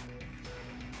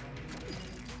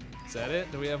 Is that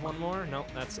it? Do we have one more?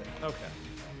 Nope, that's it. Okay.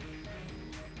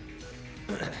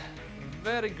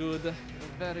 Very good.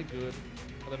 Very good.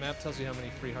 Well, the map tells you how many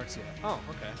free hearts you have. Oh,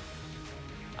 okay.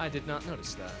 I did not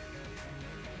notice that.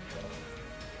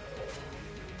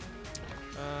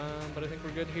 But I think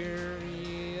we're good here.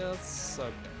 Yes. Okay.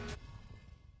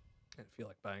 I didn't feel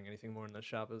like buying anything more in the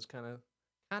shop. It was kind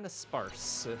of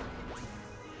sparse.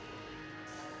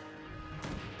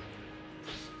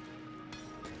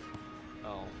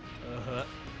 Oh.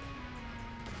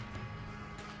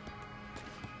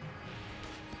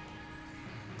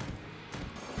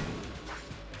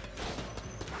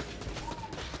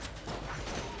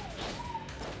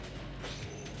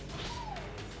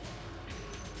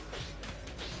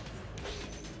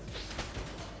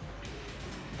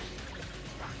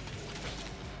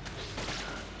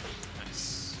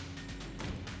 Nice.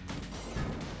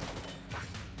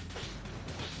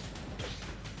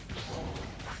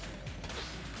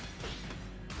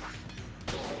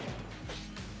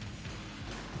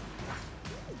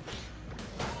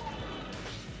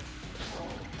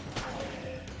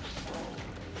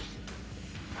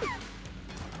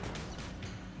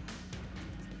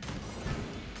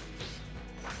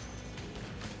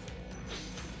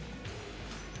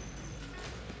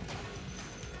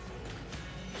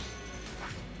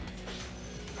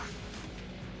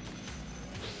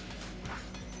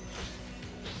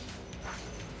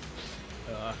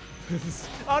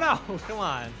 Oh no! Come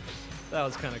on. That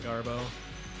was kind of garbo.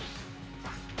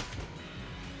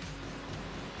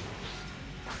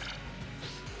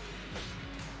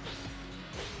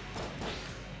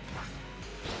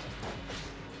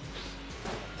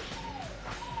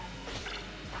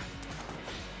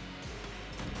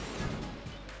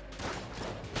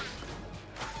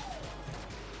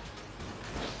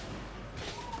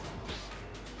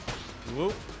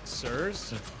 Whoop,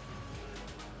 sirs.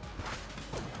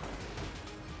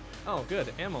 Oh,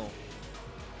 good, ammo.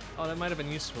 Oh, that might have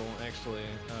been useful, actually.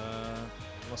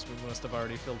 We must have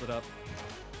already filled it up.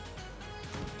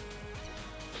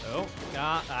 Oh,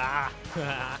 ah.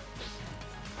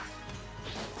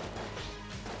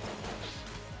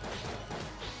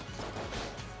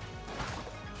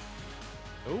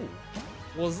 Oh,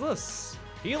 what's this?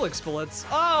 Helix bullets.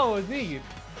 Oh, neat.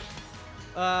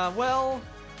 Well,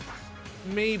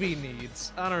 maybe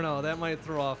needs. I don't know. That might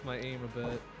throw off my aim a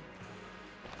bit.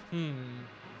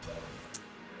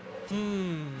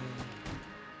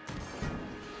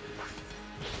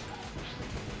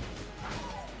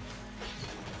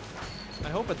 I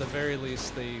hope at the very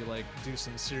least they, like, do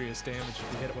some serious damage if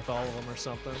you hit it with all of them or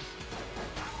something.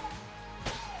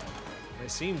 They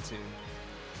seem to.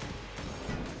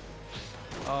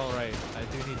 Alright, I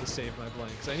do need to save my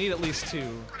blanks. I need at least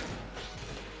 2.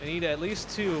 I need at least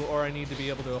 2, or I need to be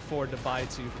able to afford to buy 2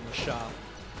 from the shop.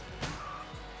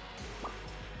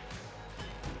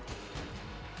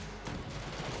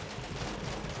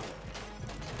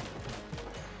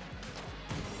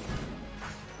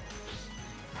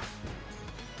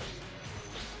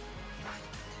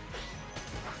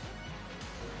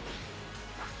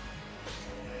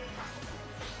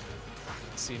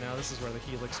 See, now this is where the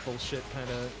Helix bullshit kind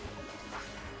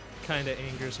of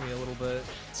angers me a little bit.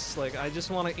 It's like, I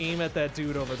just want to aim at that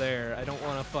dude over there. I don't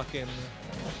want to fucking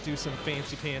do some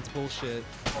fancy pants bullshit.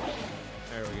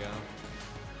 There we go.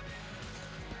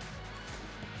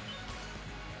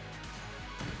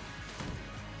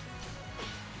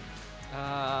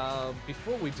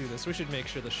 before we do this, we should make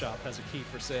sure the shop has a key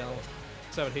for sale.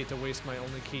 Because I would hate to waste my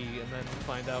only key and then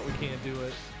find out we can't do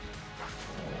it.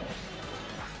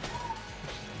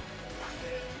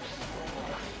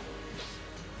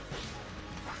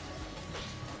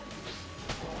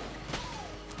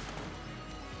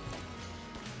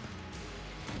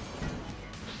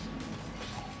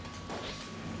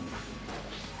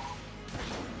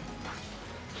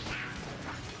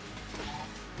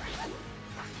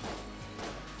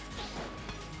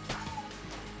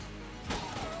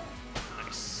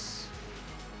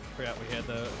 Forgot we had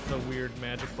the weird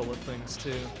magic bullet things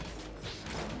too.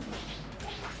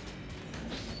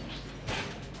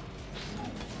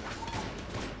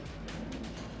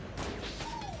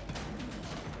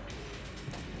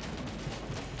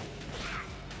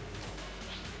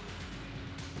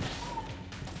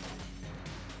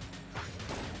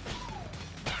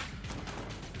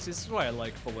 See, this is why I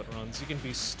like bullet runs. You can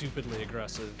be stupidly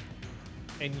aggressive,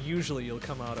 and usually you'll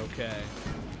come out okay.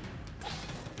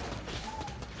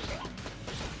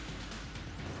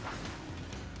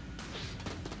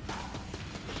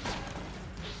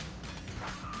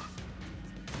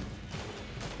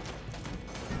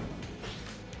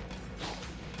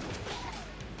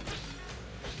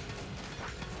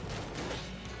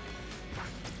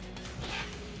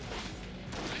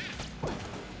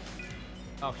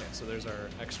 Okay, so there's our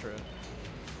extra,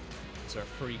 it's our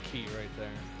free key right there.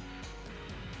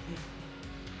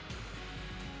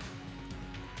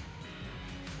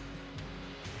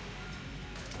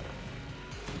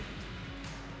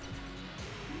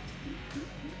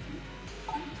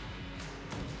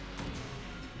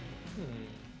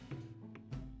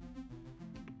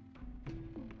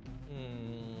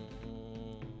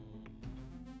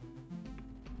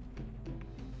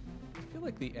 I feel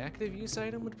like the active use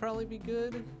item would probably be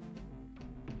good.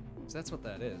 Because that's what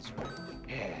that is, right?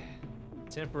 Yeah.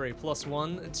 Temporary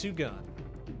 +1 to gun.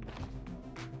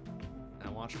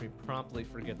 Now watch me promptly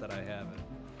forget that I have it.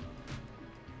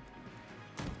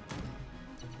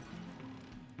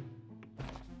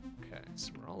 Okay,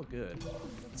 so we're all good.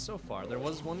 So far, there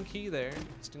was one key there,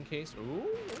 just in case. Ooh,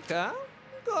 okay,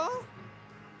 okay.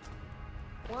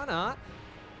 Why not?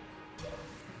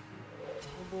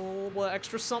 A little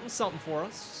extra something for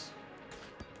us.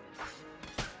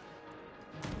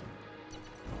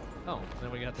 Oh,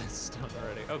 then we got this done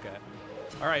already. Okay.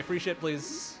 All right, free shit,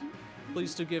 please.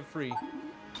 Please to give free.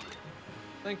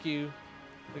 Thank you.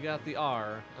 We got the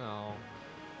R. Oh.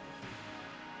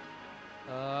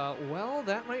 Well,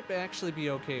 that might actually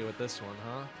be okay with this one,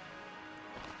 huh?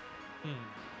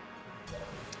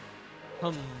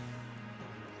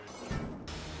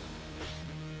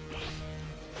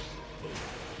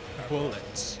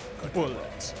 Bullet.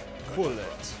 Bullet.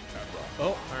 Bullet.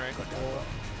 Oh, alright. Cool.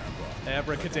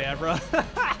 Abracadabra.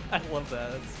 I love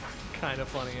that. It's kind of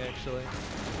funny, actually.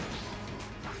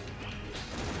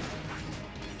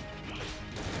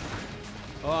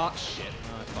 Oh, shit.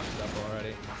 Oh, I fucked up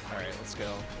already. Alright, let's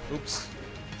go. Oops.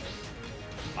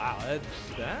 Wow,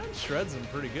 that shreds him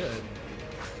pretty good.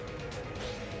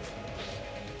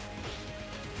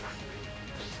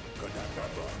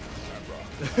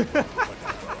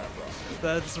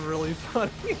 That's really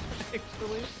funny,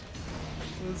 actually.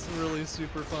 It's really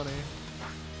super funny.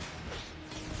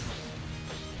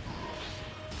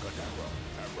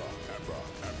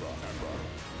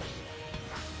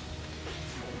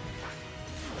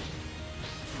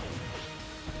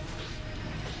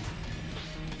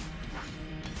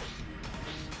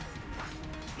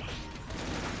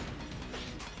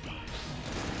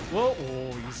 Whoa,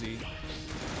 oh, easy.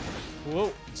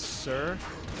 Whoa, sir.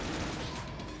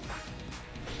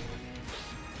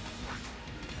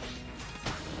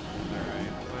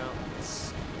 Alright, well,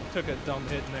 took a dumb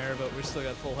hit in there, but we still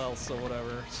got full health, so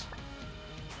whatever.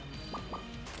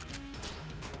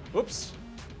 Whoops.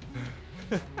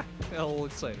 Got a little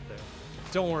excited there.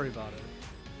 Don't worry about it.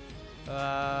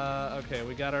 Okay,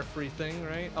 we got our free thing,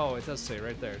 right? Oh, it does say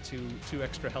right there, two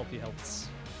extra healthy healths.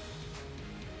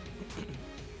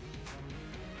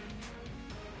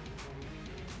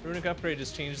 Runic upgrade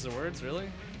just changes the words, really?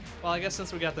 Well, I guess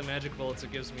since we got the magic bullets,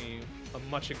 it gives me a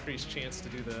much increased chance to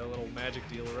do the little magic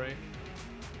deal, right?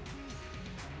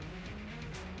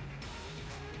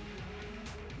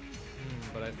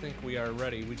 But I think we are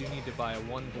ready. We do need to buy a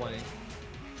 1 blank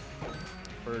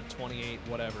for 28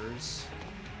 whatevers.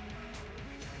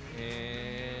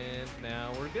 And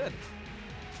now we're good.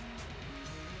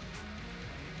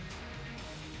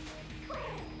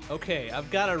 Okay, I've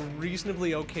got a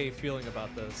reasonably okay feeling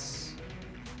about this.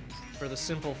 For the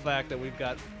simple fact that we've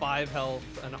got 5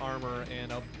 health, an armor,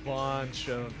 and a bunch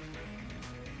of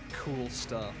cool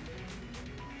stuff.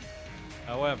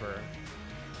 However,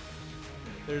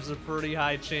 there's a pretty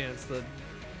high chance that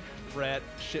rat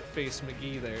shitface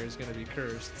McGee there is gonna be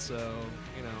cursed, so,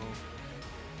 you know,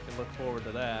 can look forward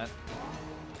to that.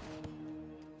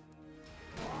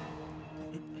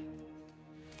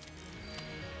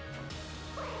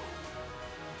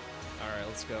 Alright,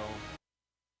 let's go.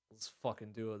 Let's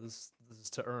fucking do it. This is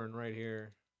to earn right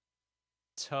here.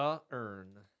 To earn.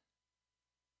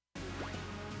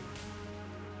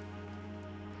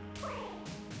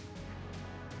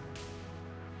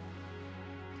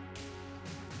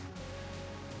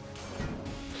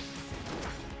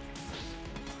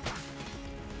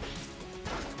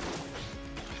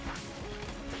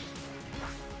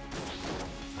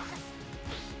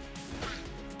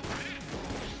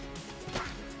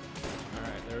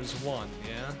 There's one,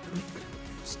 yeah?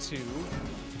 There's two.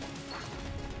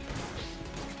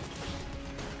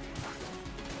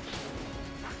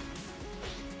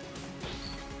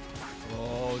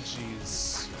 Oh,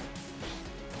 jeez.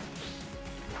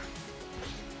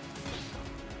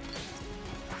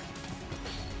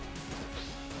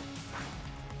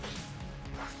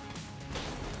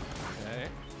 Okay.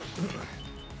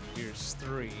 Here's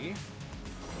three.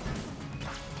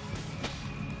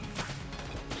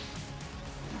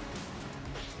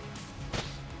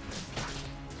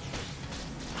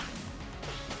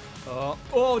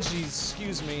 Oh, jeez,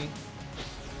 excuse me.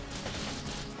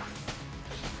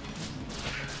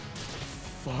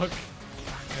 Fuck.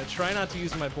 Yeah, try not to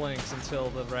use my blinks until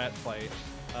the rat fight.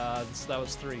 So that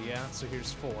was three, yeah? So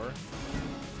here's four.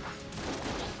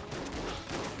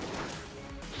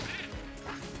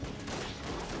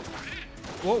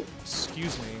 Whoa,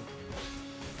 excuse me.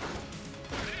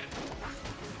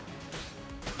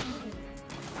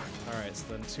 Alright, so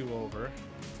then two over.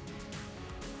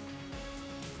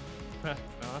 No,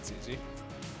 that's easy.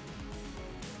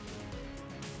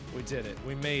 We did it.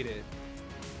 We made it.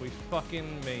 We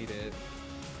fucking made it.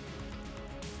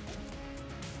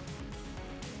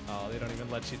 Oh, they don't even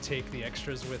let you take the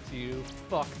extras with you.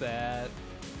 Fuck that.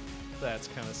 That's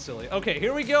kind of silly. Okay,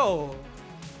 here we go.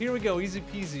 Here we go. Easy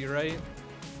peasy, right?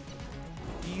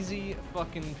 Easy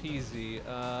fucking peasy.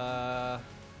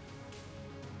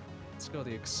 Let's go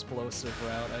the explosive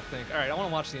route, I think. All right, I want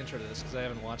to watch the intro to this because I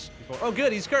haven't watched it before. Oh,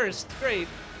 good, he's cursed. Great.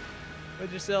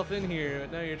 Put yourself in here.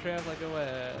 Now you're trapped like a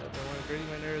web. I want to grating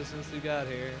my nerves since you got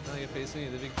here. Now you face me,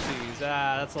 the big cheese.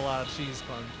 Ah, that's a lot of cheese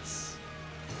puns.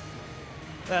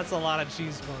 That's a lot of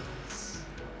cheese puns.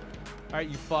 All right,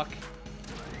 you fuck.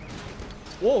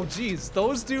 Whoa, jeez,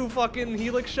 those do fucking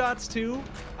helix shots too?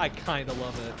 I kind of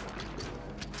love it.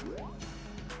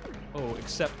 Oh,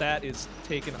 except that is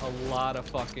taking a lot of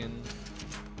fucking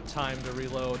time to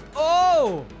reload.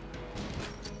 Oh!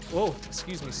 Whoa,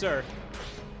 excuse me, sir.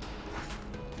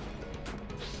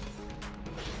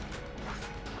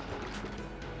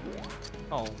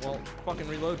 Oh, well, fucking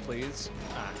reload, please.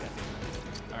 Ah,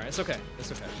 goddamn. Alright, it's okay.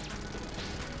 It's okay.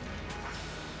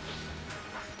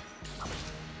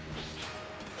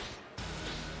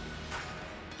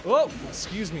 Whoa!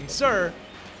 Excuse me, sir!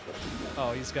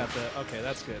 Oh, he's got the... Okay,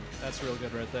 that's good. That's real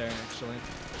good right there, actually.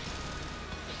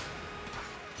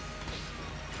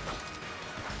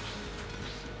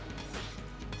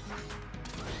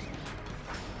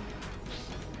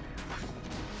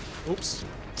 Oops.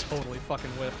 Totally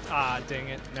fucking whiffed. Ah, dang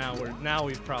it. Now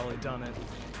we've probably done it.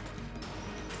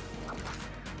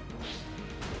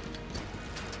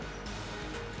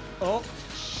 Oh,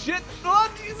 shit! Oh,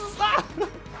 Jesus! Ah!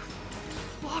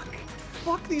 Fuck!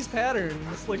 Fuck these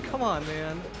patterns! Like, come on,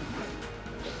 man.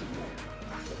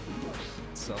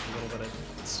 So, a little bit of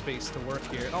space to work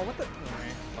here. Oh, what the?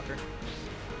 Alright, fucker.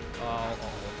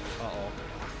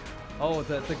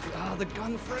 Oh, the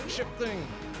gun friendship thing!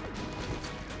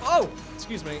 Oh!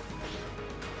 Excuse me.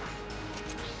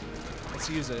 Let's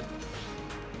use it.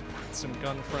 Some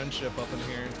gun friendship up in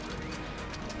here.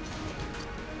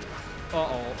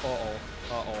 Uh-oh.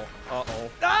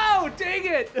 Oh, dang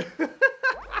it!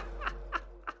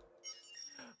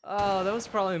 Oh, that was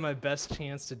probably my best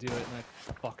chance to do it, and I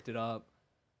fucked it up.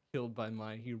 Killed by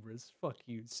my hubris. Fuck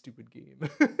you, stupid game.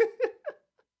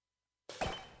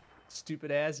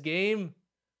 Stupid ass game.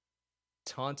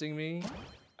 Taunting me.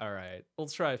 Alright, we'll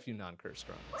try a few non-cursed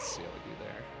runs. See how we do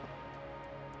there.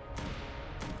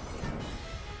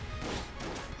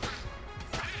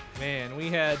 Man, we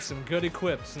had some good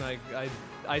equips, and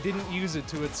I didn't use it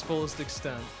to its fullest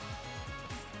extent.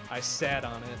 I sat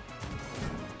on it.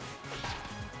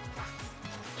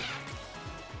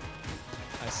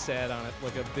 I sat on it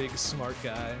like a big smart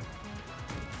guy.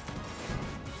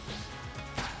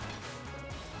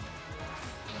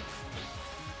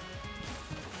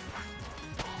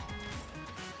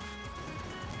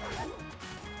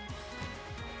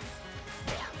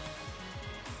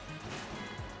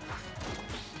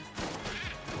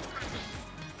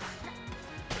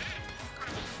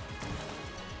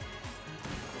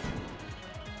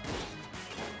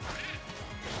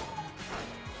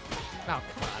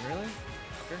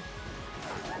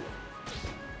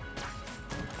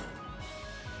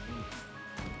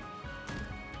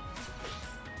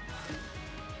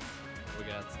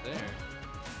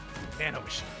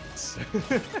 Nanomachines.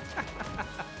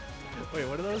 Wait,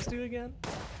 what do those do again?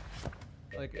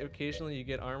 Like, occasionally you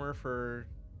get armor for...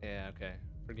 Yeah, okay.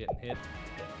 For getting hit.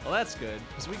 Well, that's good,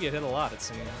 because we get hit a lot, it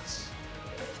seems.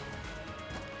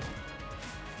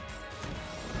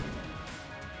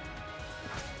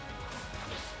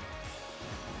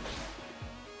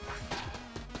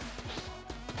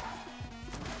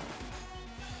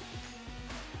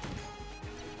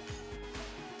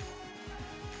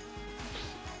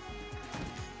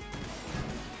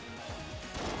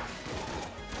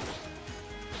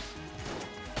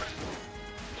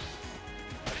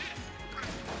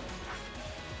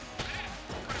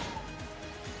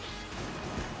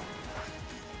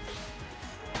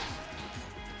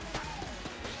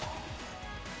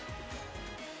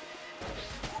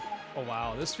 Oh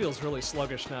wow, this feels really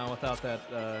sluggish now without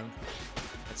that, that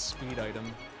speed item.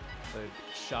 The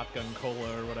shotgun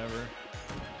cola or whatever.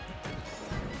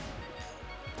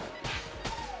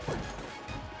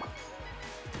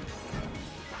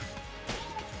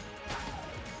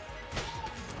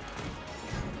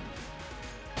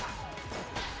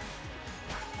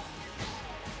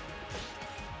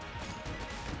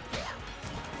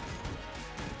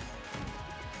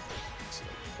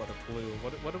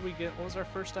 What did we get? What was our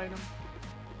first item?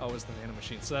 Oh, it was the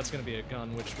nanomachine. So that's going to be a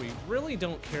gun, which we really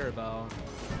don't care about,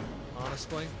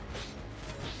 honestly.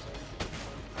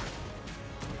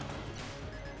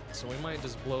 So we might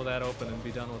just blow that open and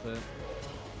be done with it.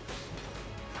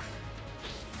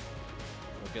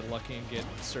 We'll get lucky and get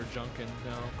Sir Junkin.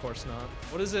 No, of course not.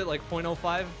 What is it, like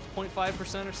 0.05%,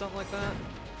 0.5% or something like that?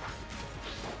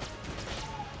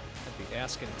 I'd be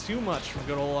asking too much from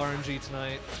good old RNG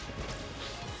tonight.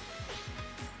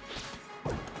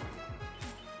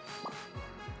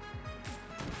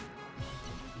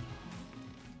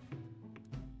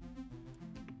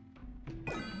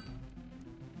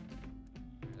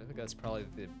 That's probably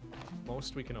the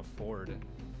most we can afford.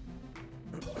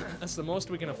 That's the most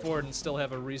we can afford and still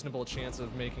have a reasonable chance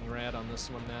of making rad on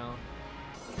this one now.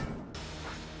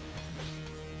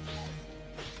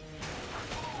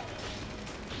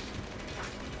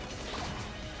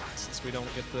 Since we don't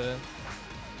get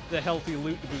the healthy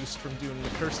loot boost from doing the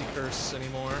Cursey Curse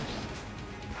anymore.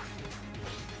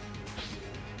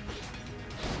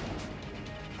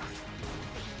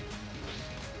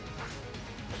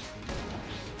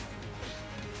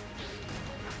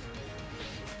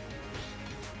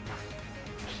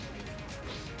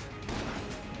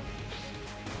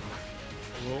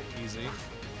 Whoa, easy.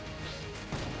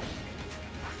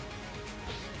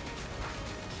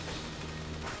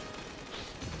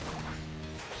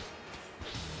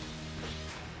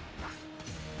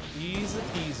 Easy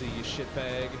peasy, you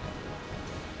shitbag.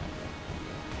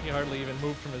 He hardly even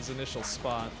moved from his initial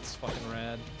spot. It's fucking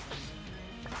rad.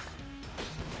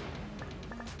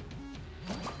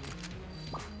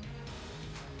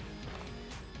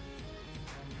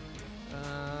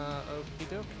 Okie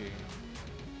dokie.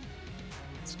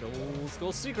 Let's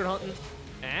go secret hunting.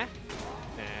 Eh?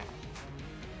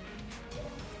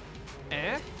 Eh?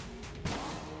 Eh?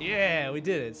 Yeah, we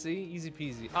did it. See? Easy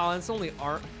peasy. Oh, and it's only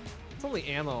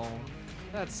ammo.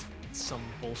 That's some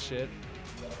bullshit.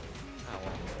 Oh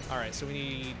well. Alright, so we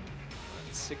need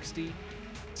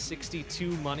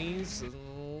 62 monies.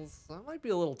 That might be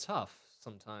a little tough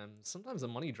sometimes. Sometimes the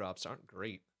money drops aren't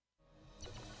great.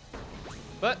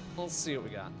 But we'll see what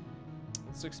we got.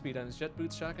 6 speed items, jet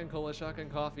boots, shotgun cola, shotgun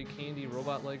coffee, candy,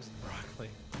 robot legs, and broccoli.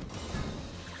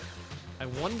 I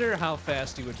wonder how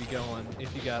fast you would be going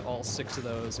if you got all 6 of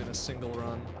those in a single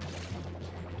run.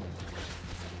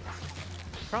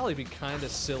 Probably be kind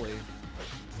of silly.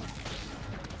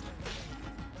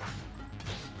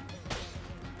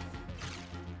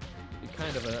 Be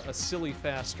kind of a silly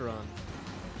fast run.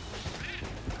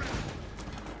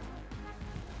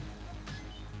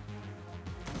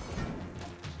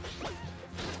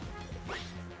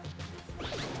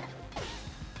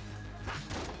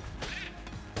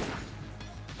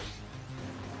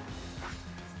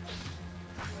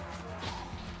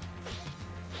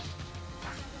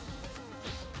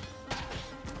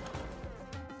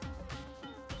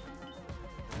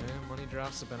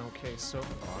 Drops have been okay so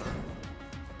far.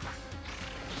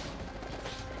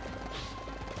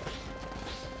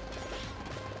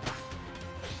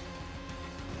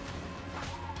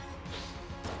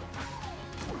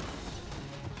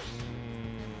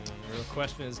 The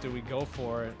question is, do we go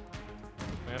for it?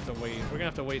 We have to wait. We're gonna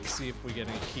have to wait to see if we get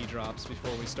any key drops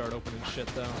before we start opening shit,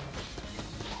 though.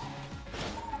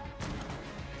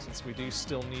 Since we do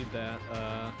still need that,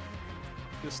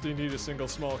 just do need a single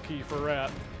small key for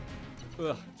rat.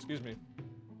 Ugh, excuse me.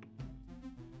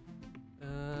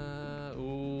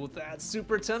 Ooh, that's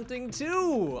super tempting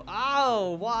too.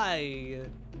 Oh, why?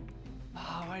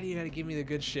 Oh, why do you gotta give me the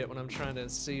good shit when I'm trying to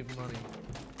save money?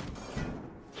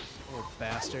 Little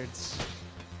bastards.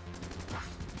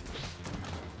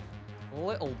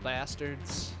 Little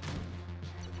bastards.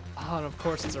 Oh, and of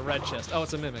course it's a red chest. Oh,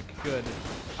 it's a mimic. Good.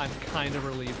 I'm kind of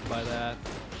relieved by that.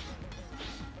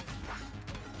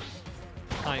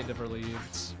 Kind of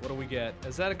relieved. What do we get?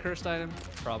 Is that a cursed item?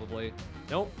 Probably.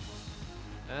 Nope.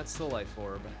 That's the life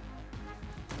orb.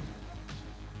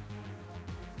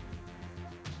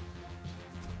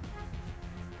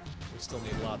 We still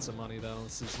need lots of money though.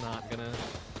 This is not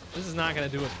gonna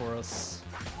do it for us.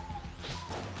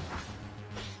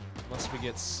 Unless we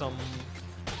get some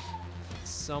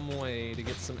way to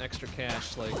get some extra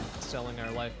cash, like selling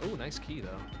our life. Oh, nice key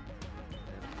though.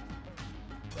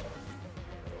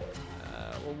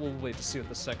 We'll wait to see what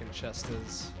the second chest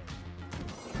is.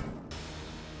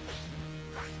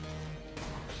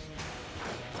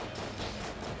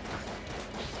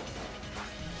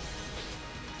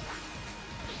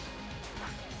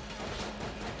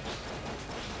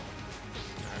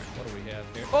 Alright, what do we have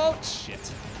here? Oh,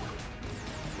 shit!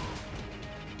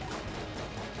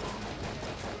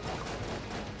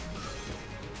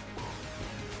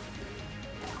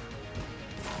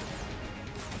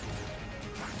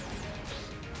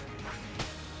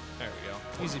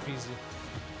 Easy peasy.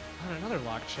 Oh, another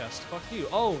locked chest. Fuck you.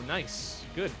 Oh, nice.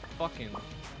 Good fucking...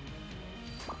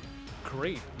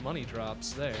 Great money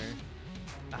drops there.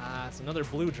 Ah, it's another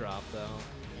blue drop, though.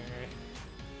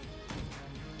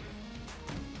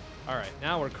 Alright,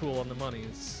 now we're cool on the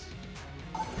monies.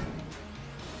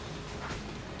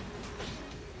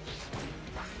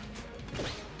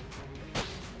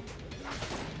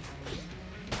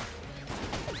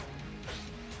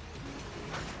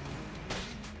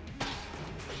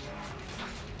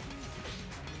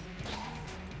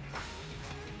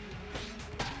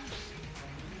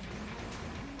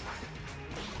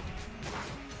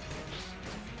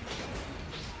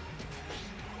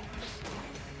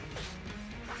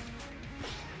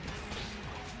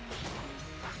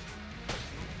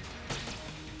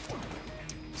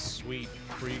 Sweet.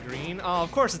 Free green. Oh,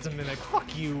 of course it's a mimic.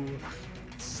 Fuck you.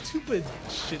 Stupid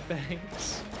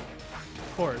shitbags.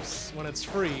 Of course, when it's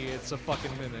free, it's a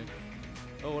fucking mimic.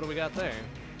 Oh, what do we got there?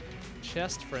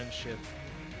 Chest friendship.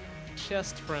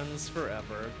 Chest friends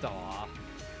forever. Daw.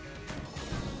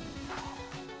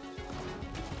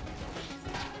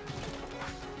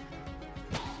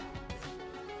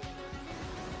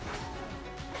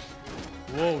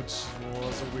 Whoa,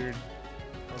 that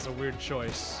was a weird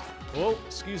choice. Whoa,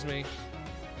 excuse me.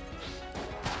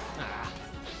 Ah.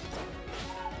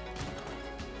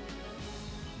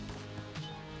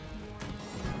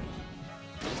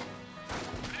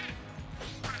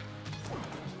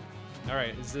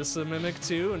 Alright, is this a mimic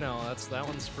too? No, that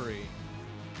one's free.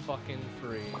 Fucking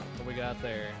free. What we got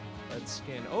there? Red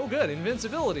skin. Oh good,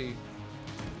 invincibility!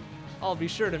 I'll be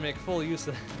sure to make full use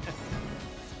of that.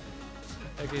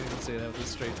 I can't even say that with a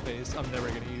straight face. I'm never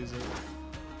gonna use it.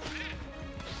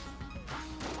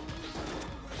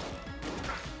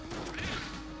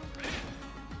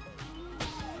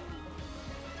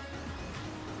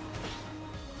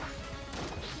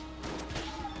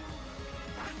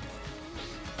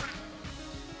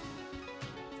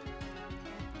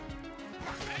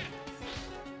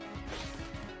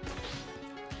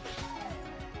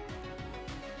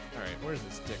 Alright, where's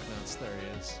this dick nuts? There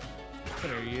he is.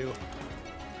 What are you?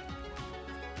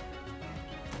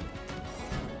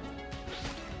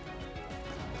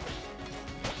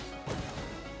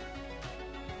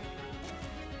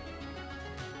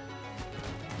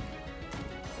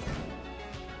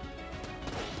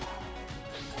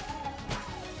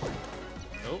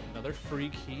 Oh, another free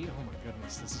key. Oh my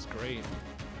goodness, this is great.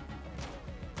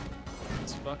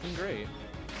 It's fucking great.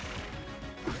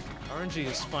 RNG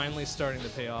is finally starting to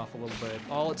pay off a little bit.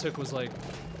 All it took was like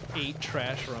 8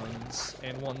 trash runs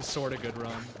and 1 sorta good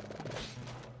run.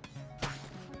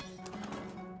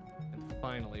 And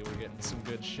finally we're getting some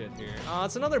good shit here.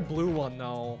 It's another blue one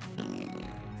though.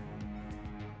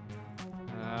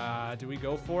 Do we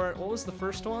go for it? What was the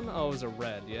first one? Oh, it was a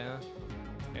red, yeah?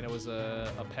 And it was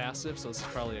a passive, so this is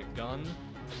probably a gun.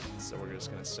 So we're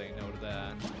just gonna say no to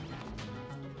that.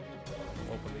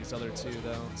 Open these other 2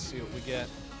 though, let's see what we get.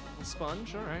 A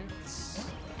sponge, alright. It's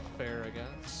fair, I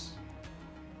guess.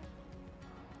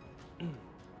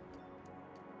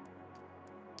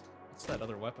 What's that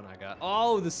other weapon I got?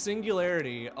 Oh, the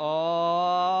singularity.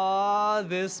 Oh,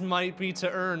 this might be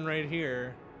to earn right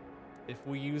here. If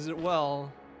we use it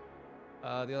well.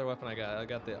 The other weapon I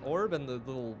got the orb and the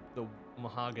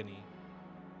mahogany.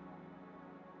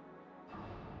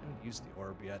 used the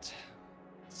orb yet.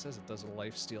 It says it does a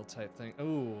lifesteal type thing.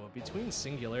 Oh, between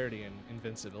singularity and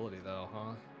invincibility though,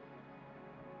 huh?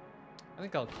 I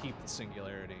think I'll keep the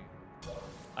singularity.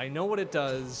 I know what it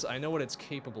does. I know what it's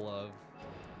capable of.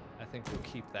 I think we'll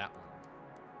keep that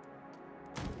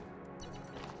one.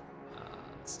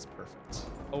 This is perfect.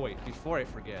 Oh wait, before I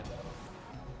forget,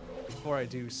 before I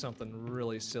do something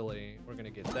really silly, we're gonna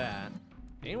get that,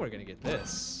 and we're gonna get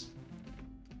this.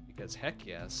 Because heck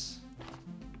yes.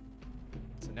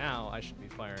 So now I should be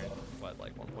firing, what,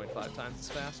 like 1.5 times as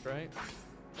fast, right?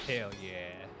 Hell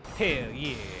yeah. Hell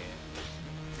yeah.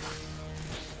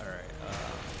 Alright,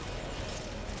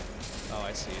 oh,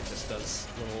 I see. It just does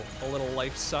a little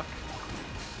life suck.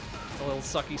 A little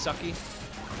sucky sucky.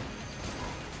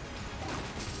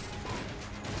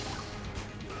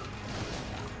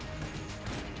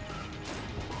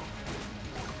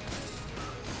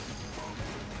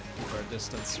 Keep our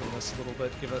distance from this a little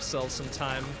bit. Give ourselves some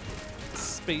time,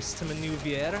 space to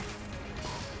maneuver.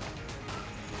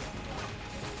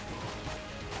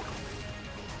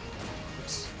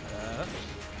 Oops.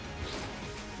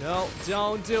 No,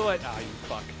 don't do it. Ah, you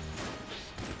fuck.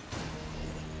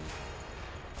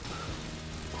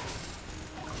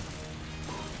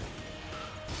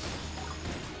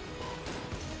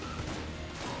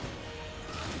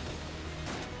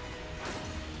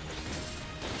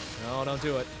 No, don't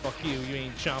do it. Fuck you. You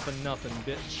ain't chomping nothing,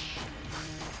 bitch.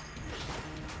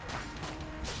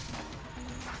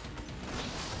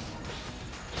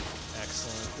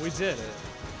 Excellent. We did it.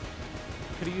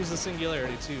 Could have used the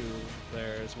singularity too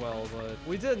there as well, but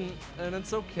we didn't, and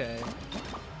it's okay.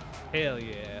 Hell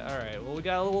yeah. Alright, well we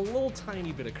got a little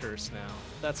tiny bit of curse now.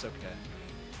 That's okay.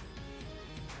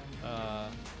 Oh,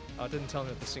 it didn't tell me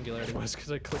what the singularity was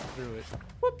because I clicked through it.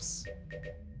 Whoops!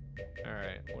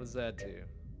 Alright, what does that do?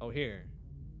 Oh, here.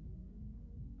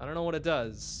 I don't know what it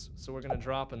does, so we're gonna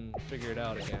drop and figure it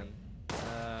out again.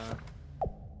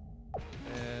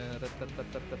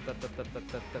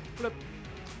 Flip.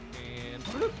 And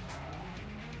flip.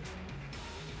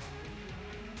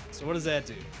 So what does that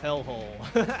do? Hellhole.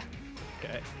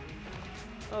 Okay.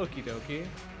 Okie dokie.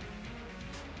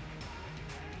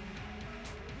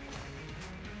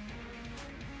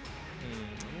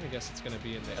 I'm gonna guess it's gonna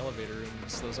be in the elevator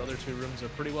rooms. Those other two rooms are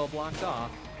pretty well blocked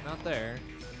off. Not there.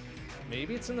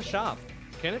 Maybe it's in the shop.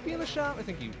 Can it be in the shop? I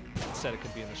think you said it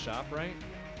could be in the shop, right?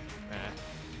 Nah.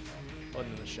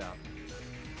 Wasn't in the shop.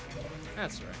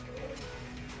 That's right.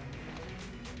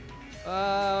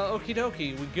 Okie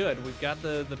dokie, we good. We've got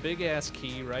the big ass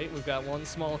key, right? We've got one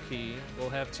small key. We'll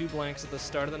have 2 blanks at the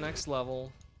start of the next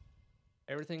level.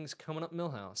 Everything's coming up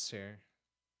Millhouse here.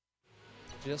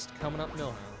 Just coming up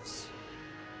Millhouse.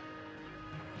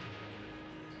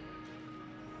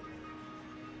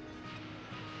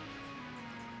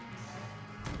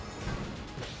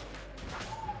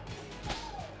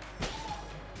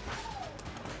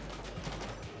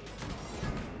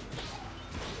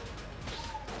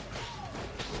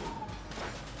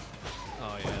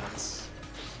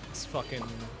 Fucking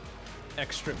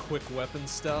extra quick weapon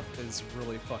stuff is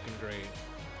really fucking great.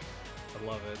 I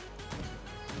love it.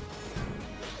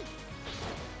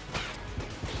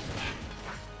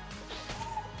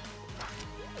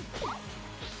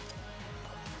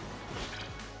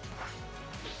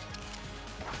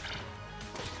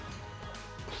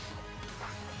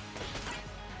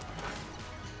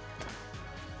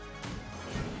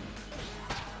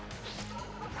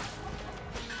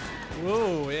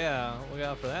 Whoa, yeah, look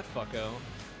out for that fucko.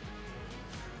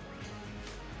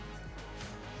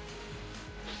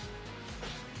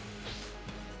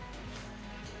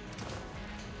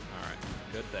 Alright,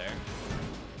 good there.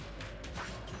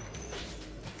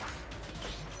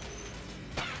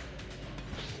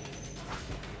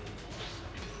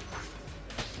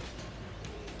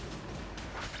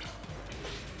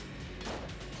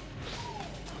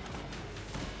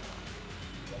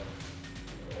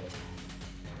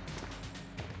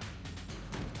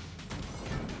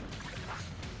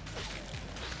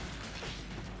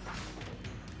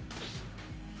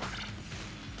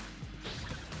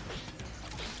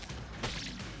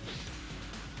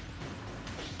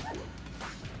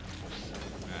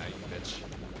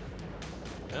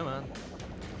 Come on.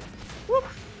 Whoop!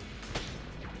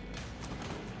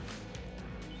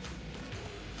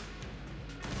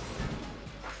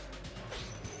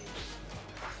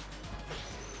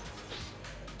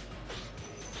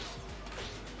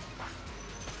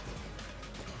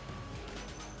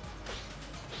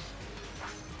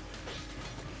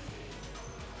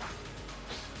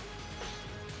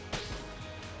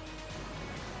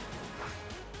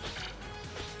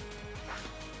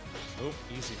 Oh,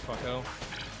 easy, fucko.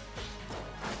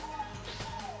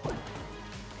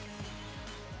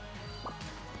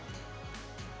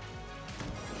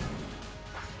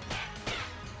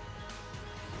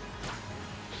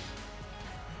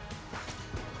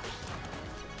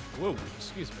 Whoa,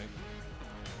 excuse me.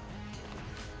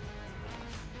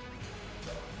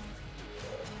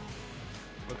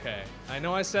 Okay, I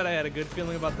know I said I had a good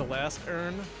feeling about the last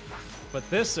urn, but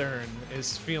this urn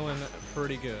is feeling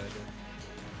pretty good.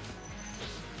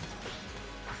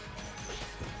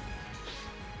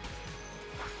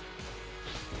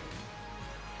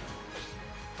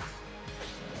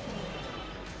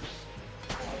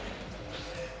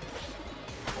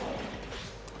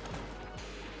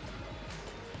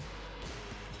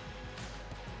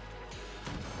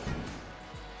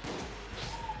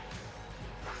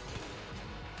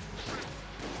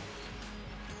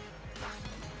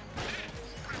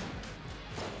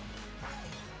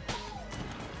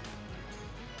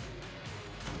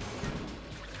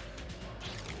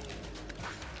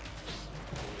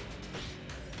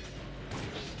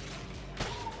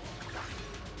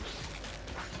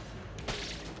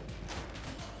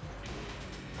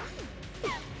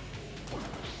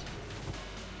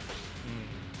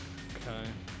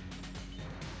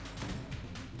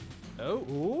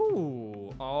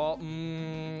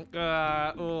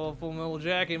 Full metal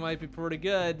jacket might be pretty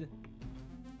good.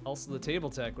 Also, the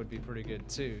table tech would be pretty good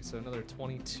too. So another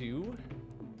 22.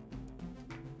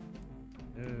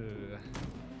 Ugh.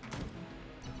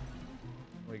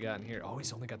 What we got in here? Oh,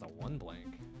 he's only got the one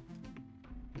blank.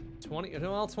 20.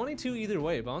 Well, 22 either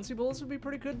way. Bouncy bullets would be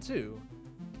pretty good too.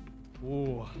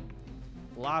 Ooh,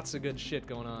 lots of good shit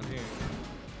going on here.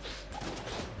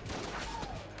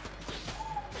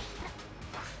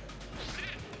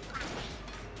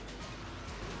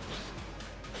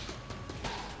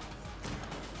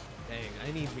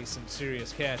 I need me some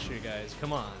serious cash here, guys.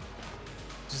 Come on.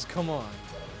 Just come on.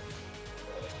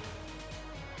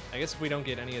 I guess if we don't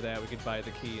get any of that, we could buy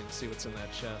the key and see what's in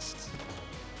that chest.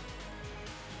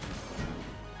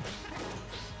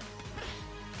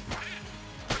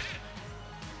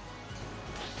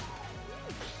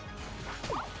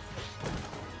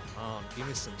 Give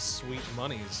me some sweet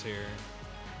monies here.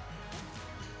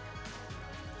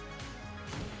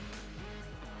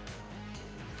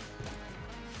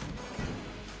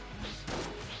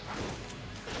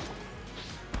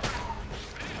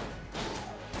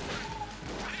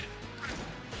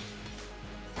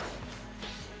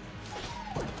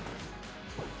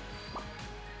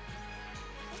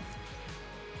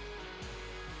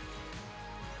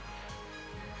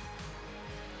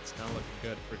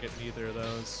 Either of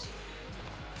those.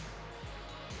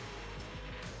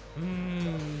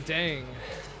 Dang.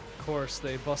 Of course,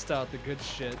 they bust out the good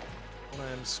shit when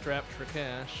I'm strapped for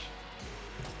cash.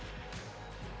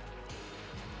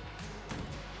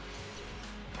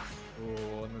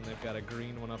 Ooh, and then they've got a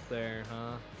green one up there,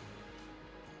 huh?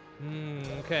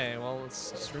 Okay, well,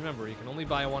 let's just remember, you can only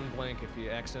buy one blank if you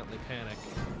accidentally panic.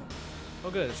 Oh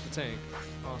good, it's the tank.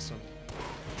 Awesome.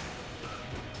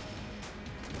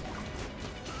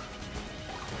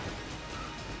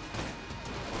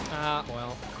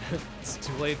 Well, it's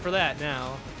too late for that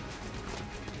now.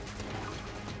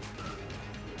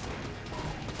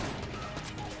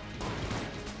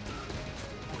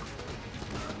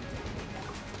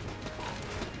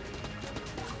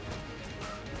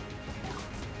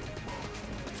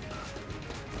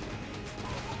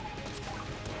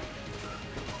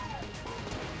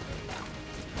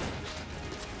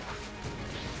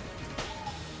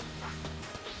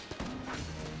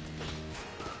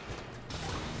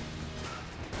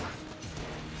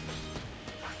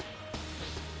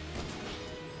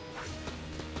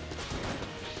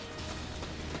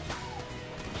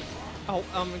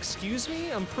 Oh, excuse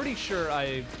me? I'm pretty sure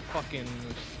I fucking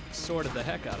sorted the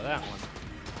heck out of that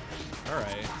one.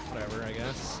 Alright, whatever, I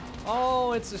guess.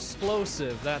 Oh, it's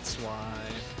explosive, that's why.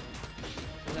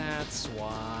 That's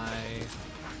why.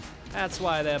 That's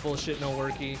why that bullshit no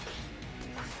worky.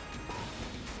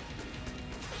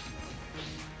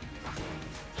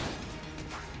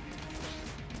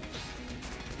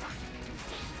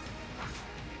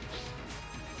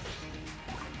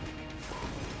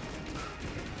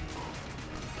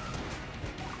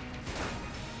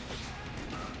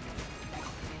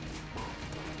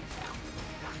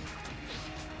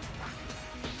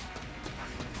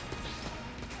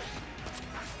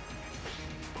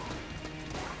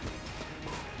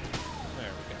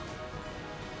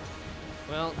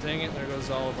 Well, dang it, there goes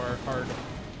all of our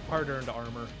hard-earned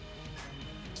armor.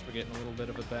 Guess we're getting a little bit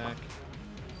of it back.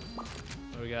 What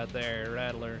do we got there?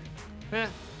 Rattler. Heh.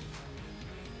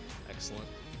 Excellent.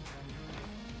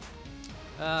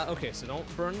 Okay, so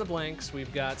don't burn the blanks.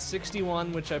 We've got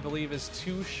 61, which I believe is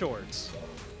too short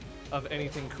of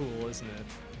anything cool, isn't it?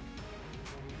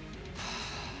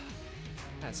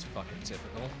 That's fucking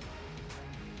typical.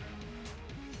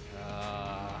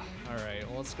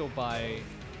 Alright, well, let's go buy...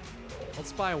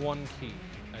 Let's buy one key,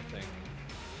 I think.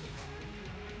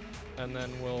 And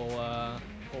then we'll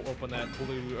open that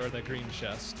blue or the green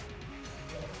chest.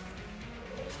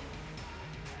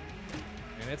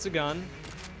 And it's a gun.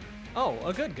 Oh,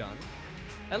 a good gun.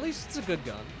 At least it's a good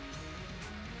gun.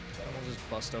 And we'll just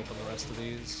bust open the rest of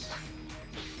these.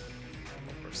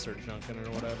 Or Sir Junkin or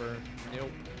whatever.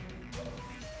 Nope.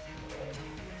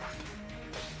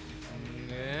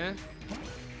 Yeah.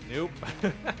 Nope.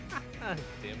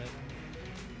 Damn it.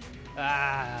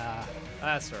 Ah,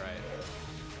 that's alright.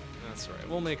 That's alright.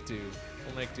 We'll make do.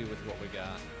 We'll make do with what we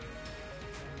got.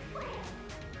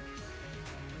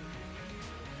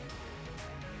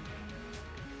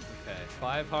 Okay,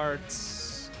 5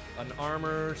 hearts, an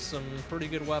armor, some pretty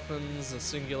good weapons, a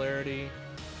singularity.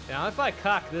 Now, if I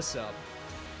cock this up,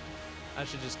 I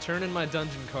should just turn in my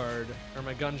dungeon card, or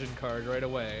my Gungeon card right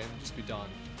away and just be done.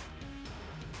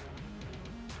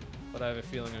 But I have a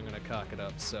feeling I'm gonna cock it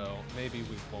up, so maybe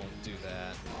we won't do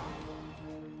that.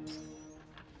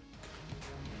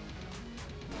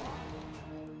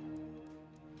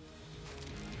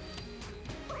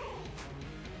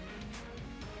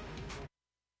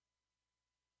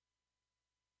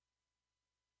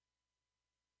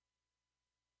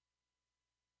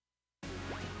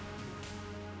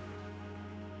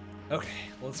 Okay,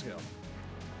 let's go.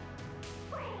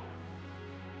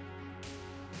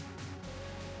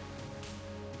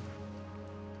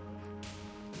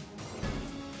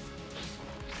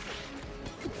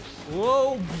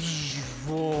 Whoa!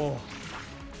 Whoa.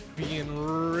 Being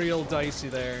real dicey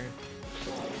there.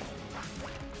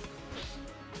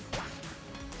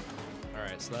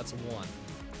 Alright, so that's 1.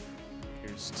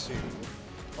 Here's 2.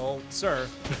 Oh, sir.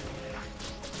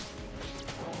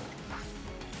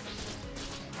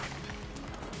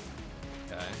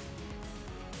 Okay.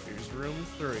 Here's room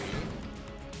 3.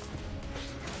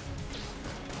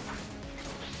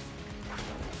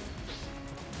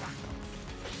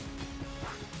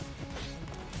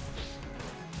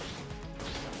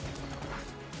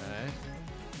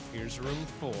 Here's room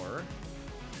 4.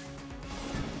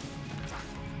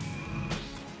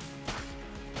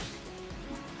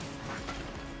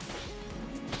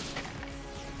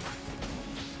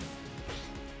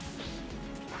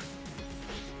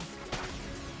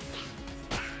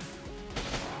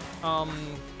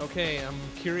 Okay, I'm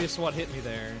curious what hit me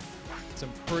there. So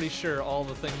I'm pretty sure all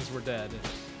the things were dead.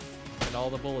 And all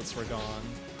the bullets were gone.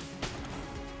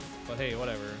 But hey,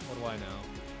 whatever. What do I know?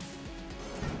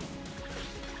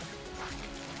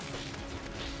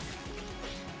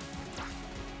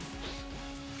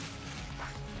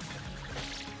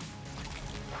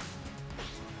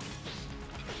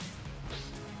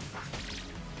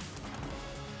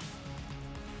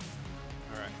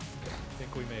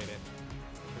 We made it.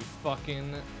 We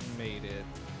fucking made it.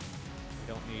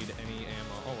 We don't need any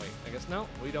ammo. Oh wait, I guess no,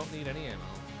 we don't need any ammo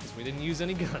because we didn't use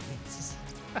any guns.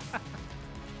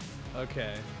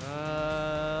 Okay.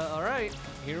 All right.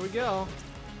 Here we go.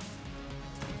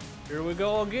 Here we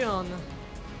go again.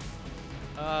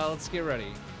 Let's get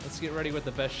ready. Let's get ready with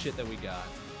the best shit that we got.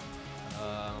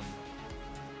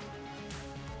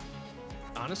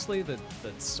 Honestly, the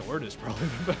sword is probably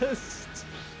the best.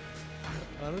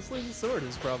 Honestly, the sword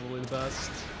is probably the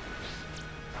best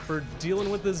for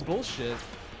dealing with this bullshit.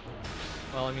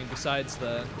 Well, I mean, besides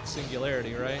the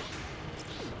singularity, right?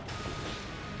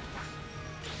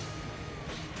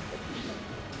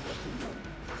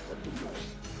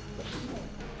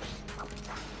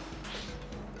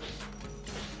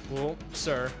 Whoa,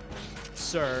 sir.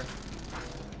 Sir.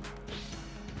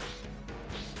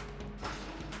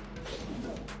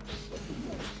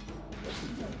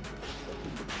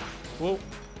 Whoa.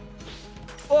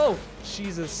 Oh,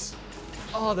 Jesus.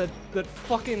 Oh, that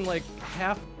fucking, like,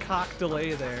 half-cock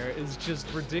delay there is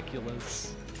just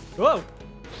ridiculous. Whoa.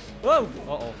 Whoa.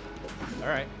 Uh-oh. All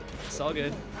right. It's all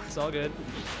good. It's all good.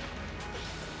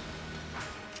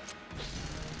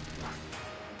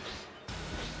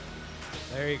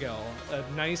 There you go. A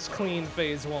nice, clean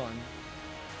phase 1.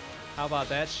 How about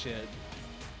that shit?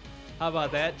 How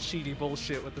about that cheaty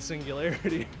bullshit with the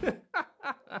singularity?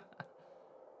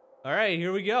 All right,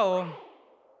 here we go.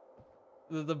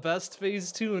 The best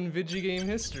phase 2 in video game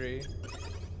history.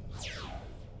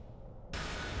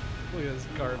 Look at this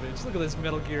garbage. Look at this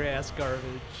Metal Gear ass garbage.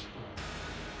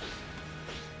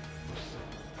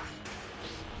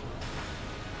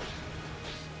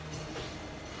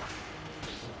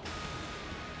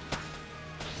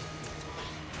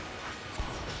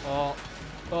 Oh,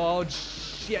 oh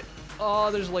shit.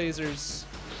 Oh, there's lasers.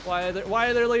 Why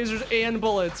are there lasers and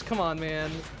bullets? Come on,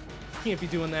 man. Can't be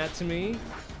doing that to me.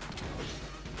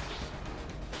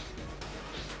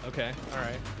 Okay,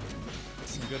 alright.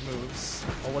 Some good moves.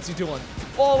 Oh, what's he doing?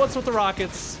 Oh, what's with the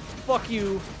rockets? Fuck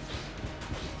you.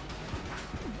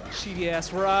 Cheaty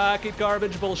ass rocket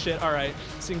garbage bullshit. Alright,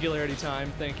 singularity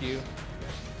time. Thank you.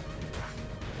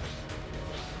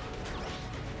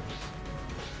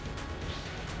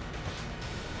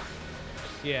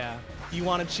 Yeah, you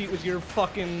want to cheat with your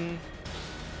fucking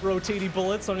rotating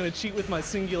bullets? I'm gonna cheat with my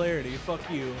singularity.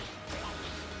 Fuck you.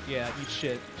 Yeah, eat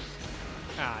shit.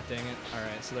 Ah, dang it.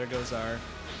 Alright, so there goes our...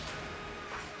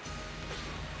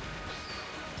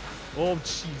 Oh,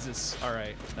 Jesus.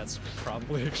 Alright, that's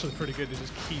probably actually pretty good to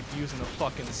just keep using the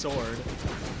fucking sword.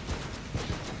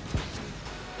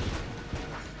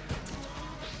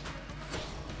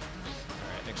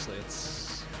 Alright, actually,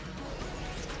 let's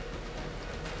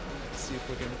see if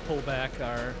we can pull back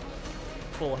our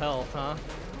full health, huh?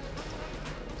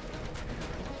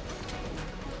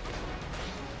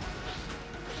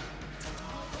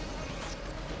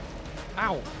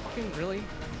 Ow! Fucking really?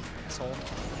 Asshole.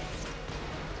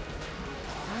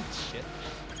 Ah, shit.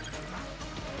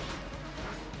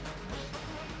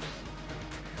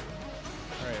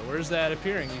 Alright, where's that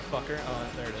appearing, you fucker? Oh,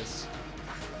 there it is.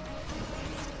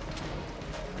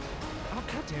 Oh,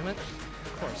 god damn it.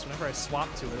 Of course, whenever I swap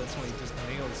to it, that's when he just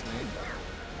nails me.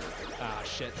 Ah,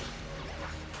 shit.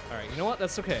 Alright, you know what?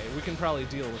 That's okay. We can probably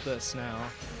deal with this now.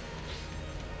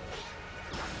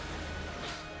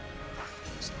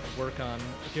 Just work on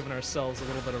giving ourselves a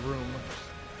little bit of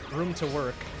room to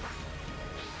work.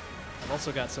 I've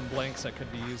also got some blanks I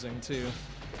could be using too.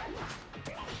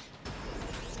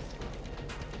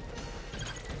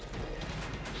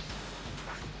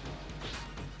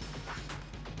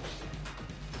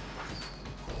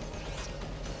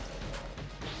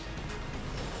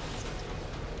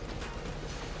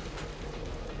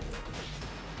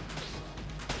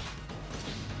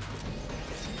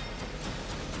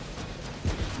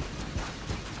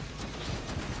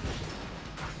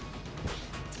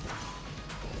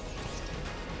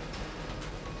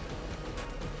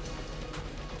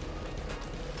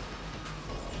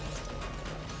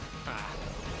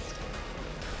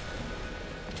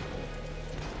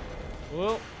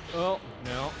 Whoa, oh,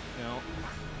 no, no.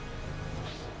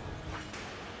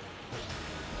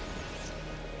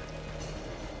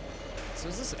 So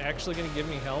is this actually gonna give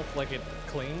me health like it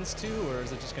claims to, or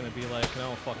is it just gonna be like,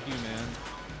 no, fuck you, man?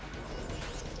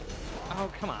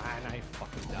 Oh, come on, I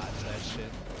fucking dodged that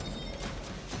shit.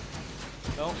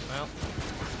 Oh, well,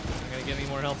 I'm gonna get any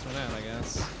more health from that, I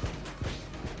guess.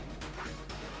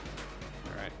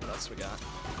 Alright, what else we got?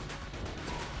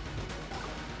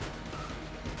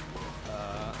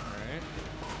 Alright.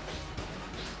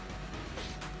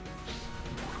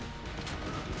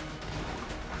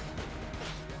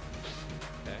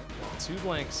 Okay, got 2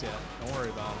 blanks yet. Don't worry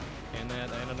about them. And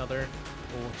that, and another.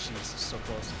 Oh, jeez, so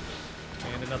close.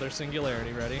 And another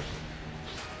singularity. Ready?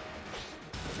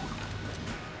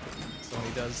 So when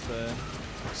he does the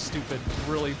stupid,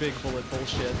 really big bullet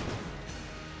bullshit.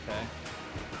 Okay.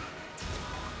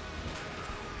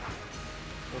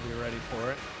 We'll be ready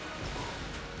for it.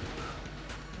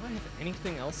 Do I have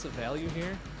anything else of value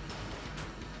here?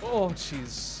 Oh,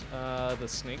 jeez. The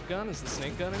snake gun? Is the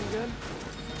snake gun any good?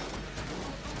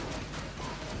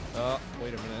 Oh,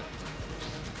 wait a minute.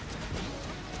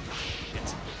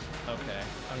 Shit. Okay,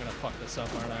 I'm gonna fuck this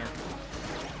up, aren't I?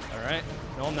 Alright.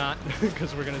 No, I'm not,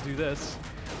 because we're gonna do this.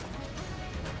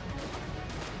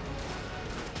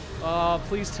 Oh,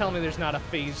 please tell me there's not a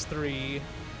phase 3.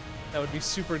 That would be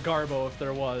super garbo if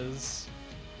there was.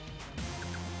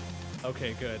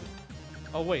 Okay, good.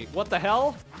 Oh, wait, what the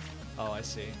hell? Oh, I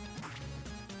see.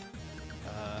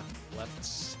 Left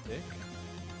stick?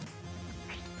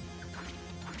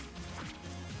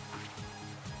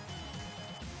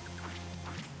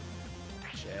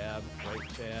 Jab,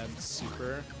 right jab,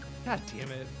 super. God damn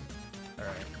it.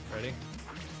 Alright, ready?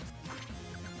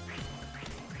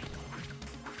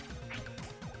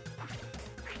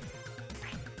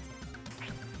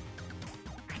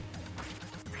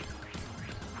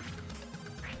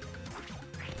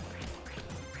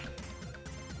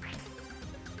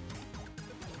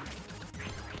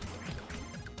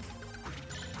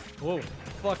 Whoa,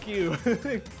 fuck you.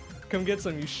 Come get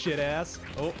some, you shit ass.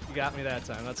 Oh, you got me that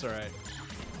time, that's alright.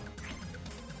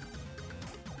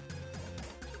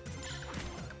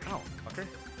 Ow, fucker.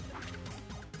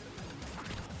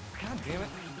 God damn it.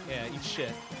 Yeah, eat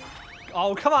shit.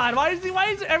 Oh, come on, why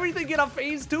does everything get a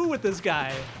phase 2 with this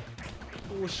guy?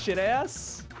 Little shit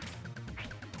ass.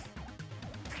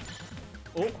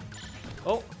 Oh,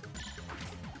 oh.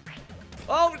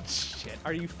 Oh, shit,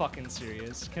 are you fucking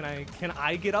serious? Can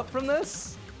I get up from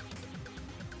this?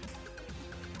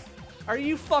 Are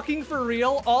you fucking for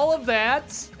real? All of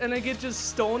that? And I get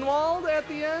just stonewalled at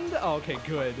the end? Oh, okay,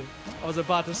 good. I was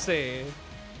about to say,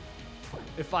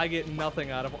 if I get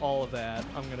nothing out of all of that,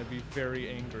 I'm gonna be very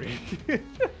angry.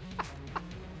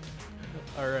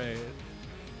 Alright.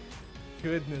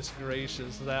 Goodness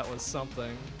gracious, that was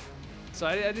something. So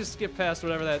I just skipped past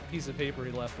whatever that piece of paper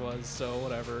he left was, so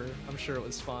whatever. I'm sure it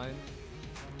was fine.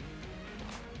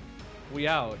 We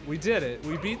out. We did it.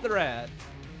 We beat the rat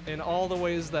in all the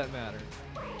ways that matter.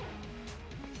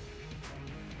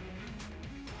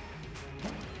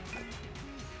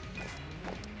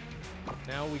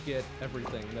 Now we get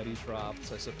everything that he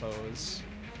dropped, I suppose.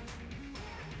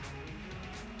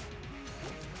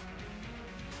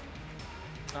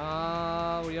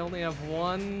 We only have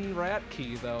one rat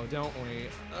key though, don't we?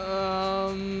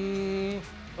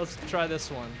 Let's try this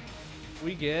one.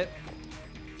 We get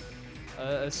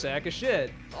a sack of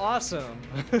shit. Awesome.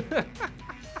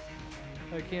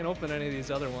 I can't open any of these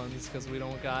other ones because we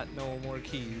don't got no more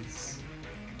keys.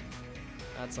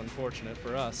 That's unfortunate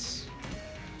for us.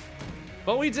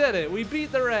 But we did it! We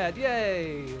beat the rat!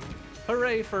 Yay!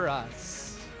 Hooray for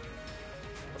us!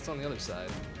 What's on the other side?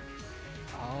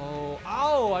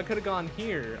 Oh, I could have gone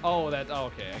here. Oh, okay,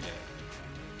 I get it.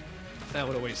 That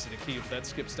would have wasted a key, but that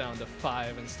skips down to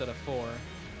 5 instead of 4.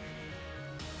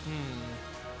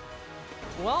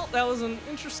 Well, that was an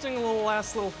interesting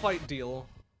last little fight deal.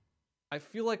 I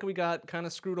feel like we got kind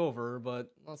of screwed over,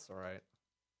 but that's alright.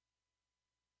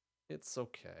 It's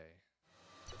okay.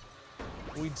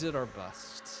 We did our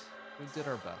best. We did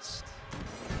our best.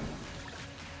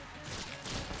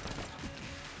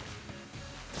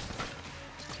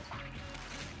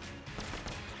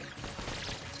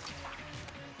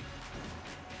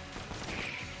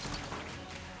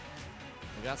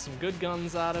 We got some good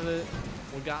guns out of it.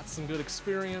 We got some good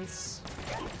experience.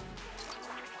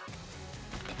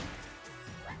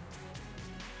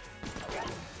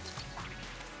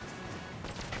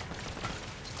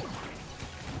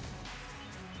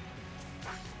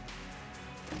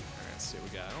 Let's see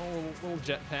what we got. Oh, a little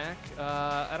jetpack.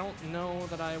 I don't know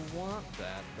that I want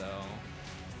that though.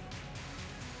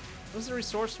 What does the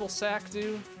resourceful sack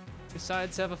do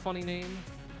besides have a funny name?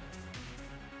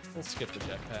 We'll skip the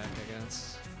jetpack, I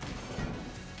guess.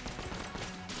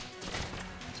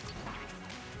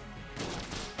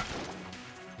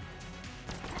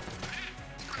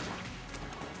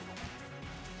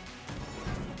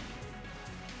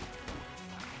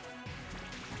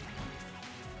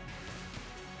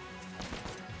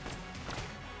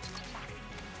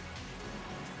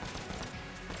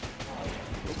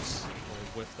 Oops,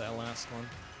 we'll whiff that last one.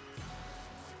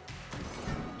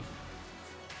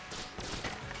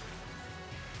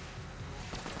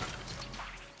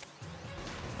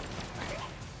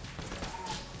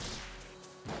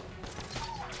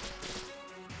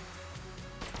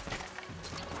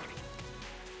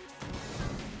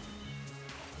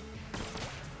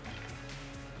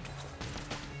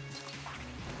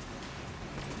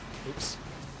 Oops.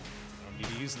 I don't need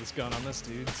to use this gun on this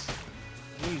dudes.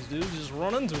 These dudes just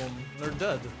run into them. They're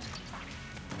dead.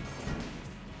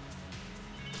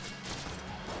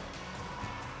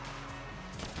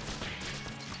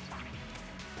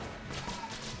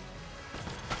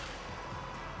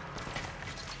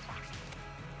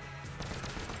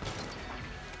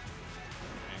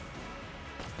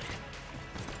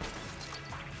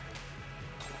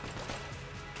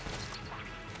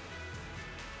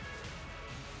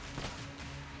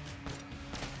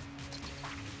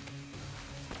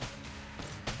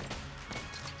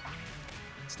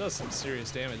 Does some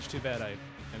serious damage. Too bad I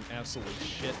am absolutely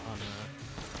shit on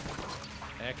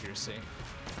accuracy.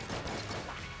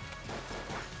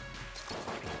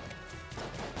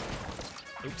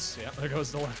 Oops, yeah, there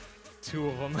goes the left. 2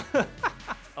 of them.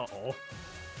 Uh-oh.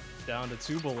 Down to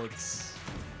 2 bullets.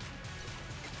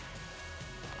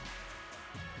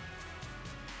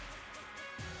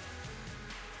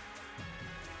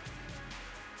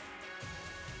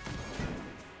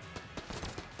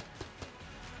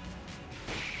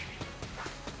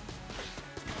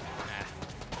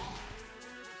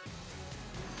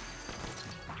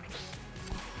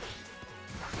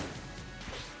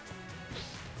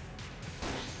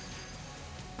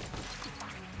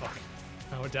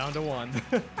 Down to 1.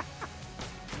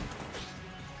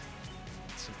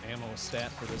 Some ammo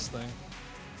stat for this thing.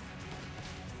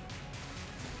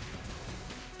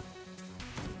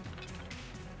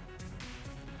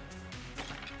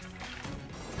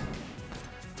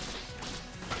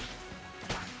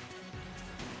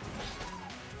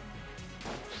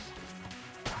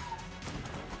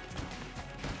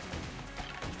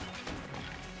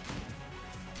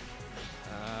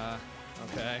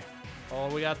 Okay. Oh,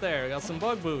 what we got there? We got some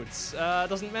bug boots.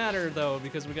 Doesn't matter, though,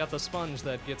 because we got the sponge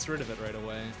that gets rid of it right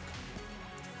away.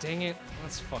 Dang it.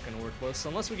 That's fucking worthless.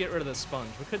 Unless we get rid of the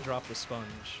sponge. We could drop the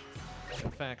sponge.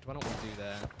 In fact, why don't we do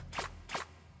that?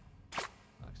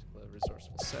 Toxic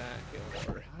resourceful sack.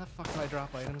 Over. How the fuck do I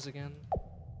drop items again?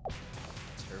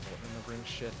 Terrible at remembering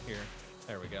shit. Here.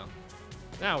 There we go.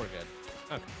 Now we're good.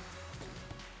 Okay.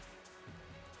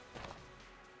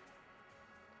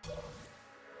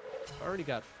 Already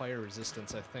got fire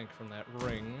resistance, I think, from that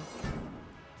ring.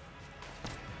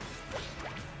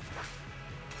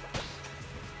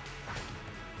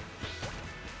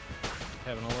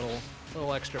 Having a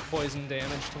little extra poison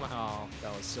damage to my. Oh,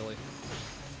 that was silly.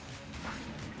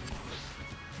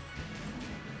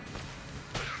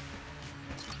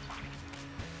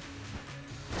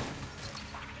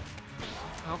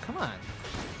 Oh, come on.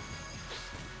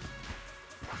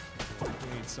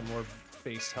 We need some more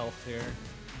base health here.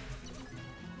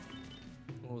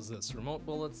 What was this? Remote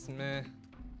bullets? Meh. I'm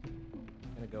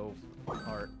gonna go for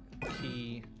heart,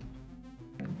 key,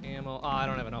 ammo. Oh, I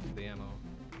don't have enough of the ammo.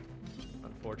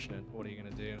 Unfortunate. What are you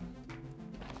gonna do?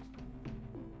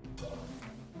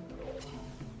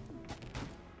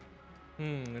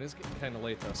 It is getting kind of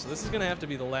late though, so this is gonna have to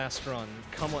be the last run,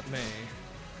 come what may.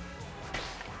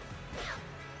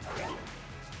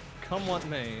 Come what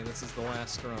may, this is the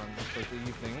last run for the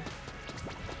evening.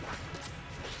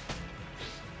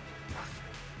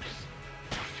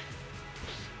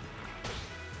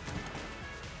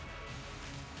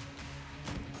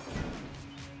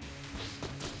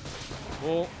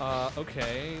 Well,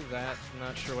 okay, that, I'm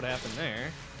not sure what happened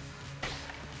there.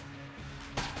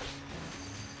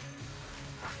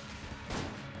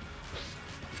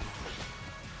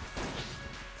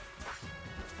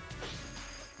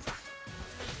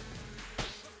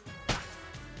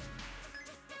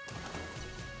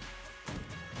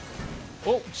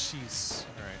 Oh, jeez.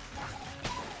 All right.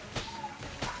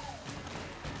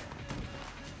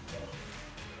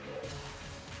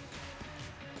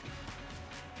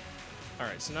 All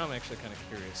right, so now I'm actually kind of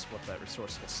curious what that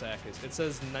resourceful sack is. It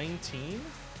says 19?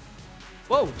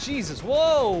 Whoa, Jesus,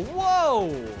 whoa,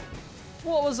 whoa!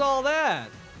 What was all that?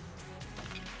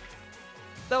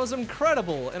 That was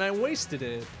incredible, and I wasted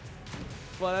it.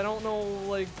 But I don't know,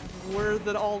 like, where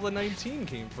all the 19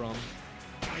 came from.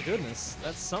 My goodness,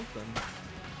 that's something.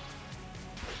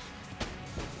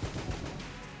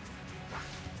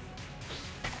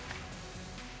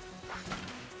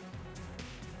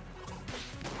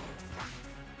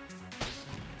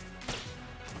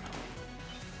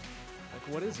 Like,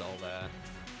 what is all that?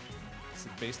 Is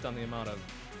it based on the amount of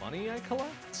money I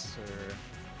collect, or?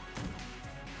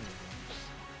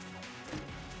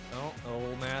 Oh,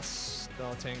 old mass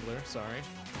tangler, sorry.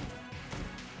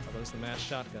 Oh, there's the mass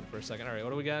shotgun for a second. All right, what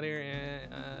do we got here?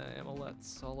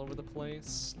 Amulets all over the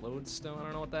place. Lodestone, I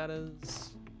don't know what that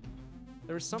is.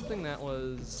 There was something that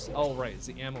was, oh right,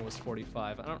 the ammo was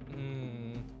 45. I don't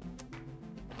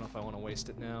know if I want to waste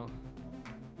it now.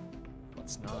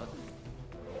 Let's not.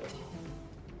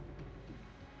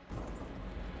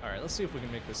 All right, let's see if we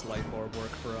can make this life orb work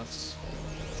for us.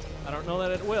 I don't know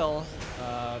that it will.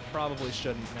 Probably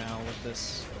shouldn't now with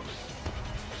this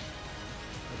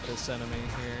enemy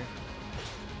here.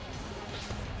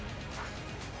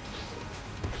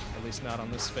 At least not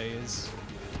on this phase.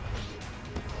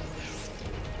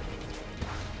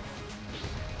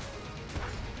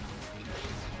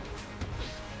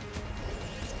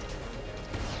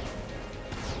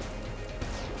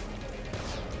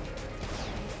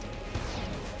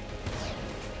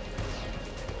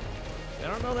 I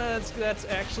don't know that that's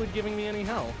actually giving me any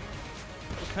health.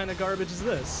 What kind of garbage is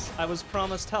this? I was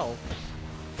promised health.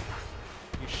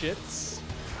 You shits.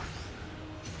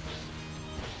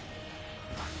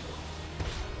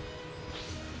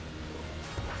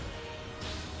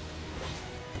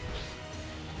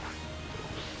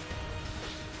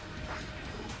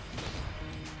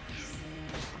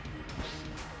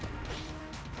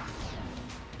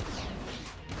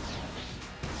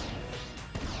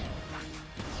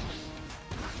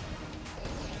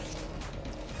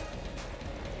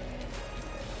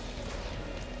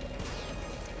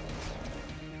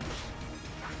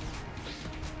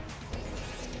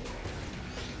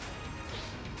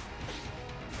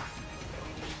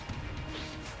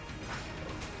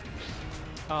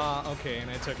 Okay,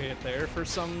 and I took a hit there for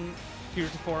some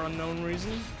heretofore unknown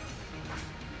reason.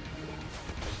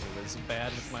 It was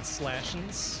bad with my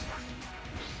slashings.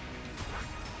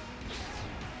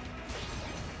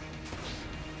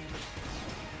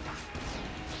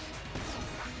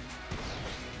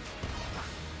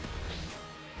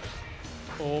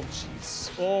 Oh,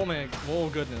 jeez. Oh, man. Oh,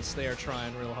 goodness. They are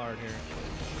trying real hard here.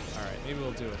 Alright, maybe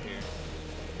we'll do it here.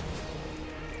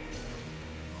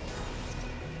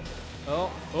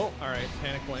 Oh, alright,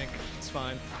 panic blank. It's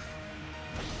fine.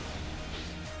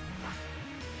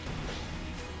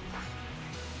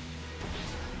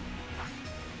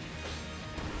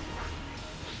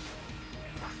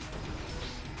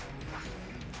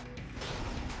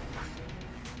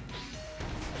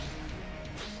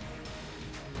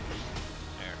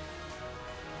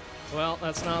 Well,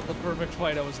 that's not the perfect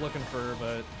fight I was looking for,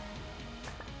 but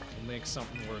we'll make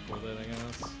something work with it, I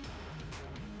guess.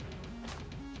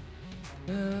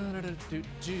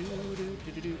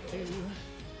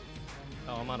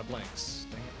 Oh, I'm out of blanks.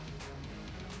 Dang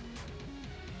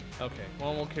it. Okay,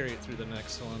 well, we'll carry it through the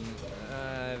next one.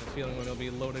 I have a feeling we're going to be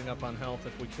loading up on health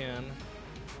if we can.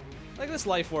 Like, this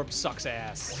life warp sucks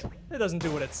ass. It doesn't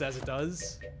do what it says it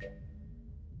does.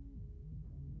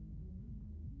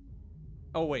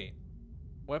 Oh, wait.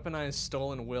 Weaponized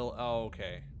stolen will. Oh,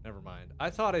 okay. Never mind. I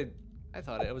thought it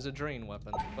was a drain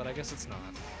weapon, but I guess it's not.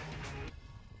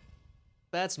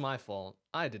 That's my fault.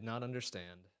 I did not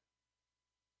understand.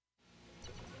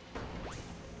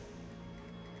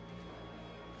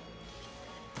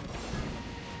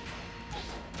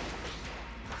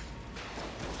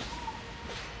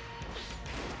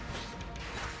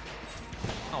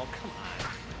 Oh, come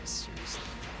on. Seriously.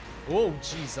 Oh,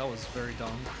 jeez, that was very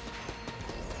dumb.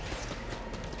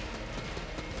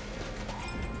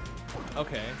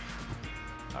 Okay.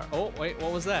 Right. Oh, wait,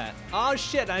 what was that? Oh,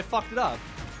 shit, I fucked it up.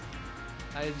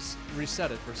 I just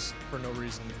reset it for no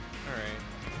reason. Alright.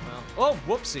 Well,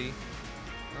 oh, whoopsie.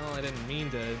 Well, I didn't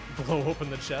mean to blow open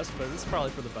the chest, but it's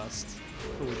probably for the best.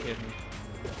 Who are we kidding?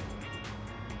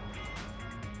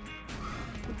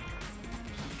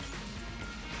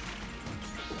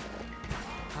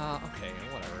 Okay,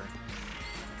 whatever.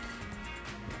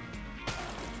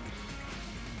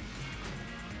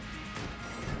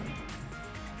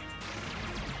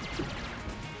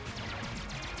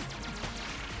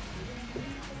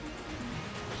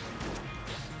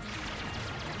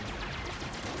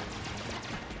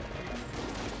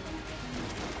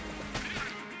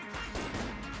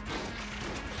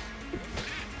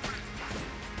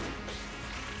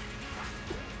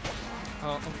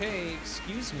 Okay,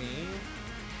 excuse me.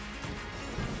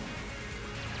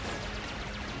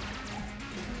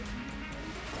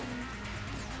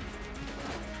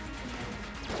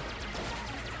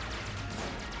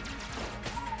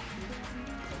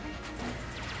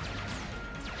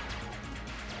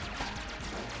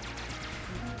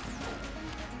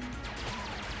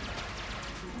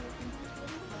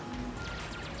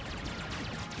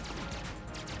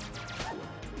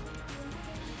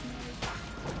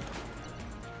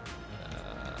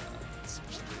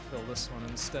 This one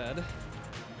instead. And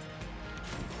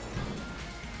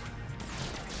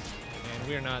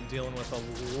we're not dealing with a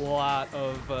lot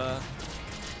of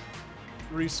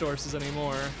resources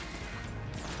anymore.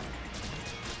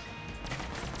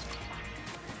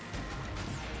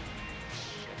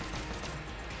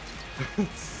 Shit.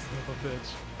 Son of a bitch.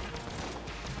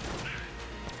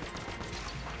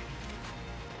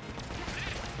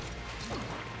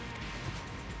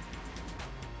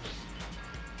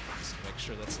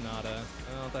 Sure that's not a...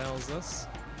 Oh, what the hell is this?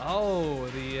 Oh,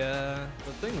 the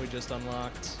thing we just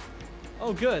unlocked.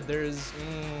 Oh, good. There's...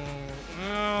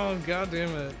 oh, god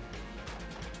damn it.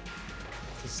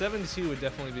 So 72 would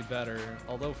definitely be better.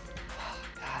 Although...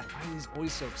 God, why are these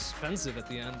always so expensive at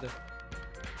the end? God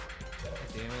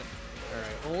damn it.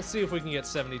 Alright, well, we'll see if we can get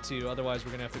 72. Otherwise,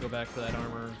 we're gonna have to go back for that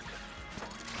armor.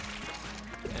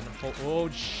 And... oh,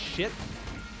 shit.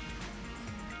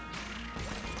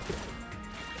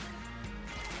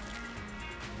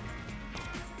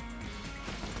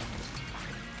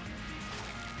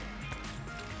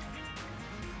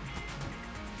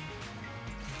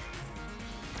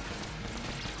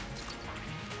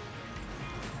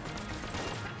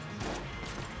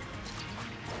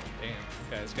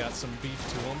 Guy's got some beef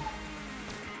to him.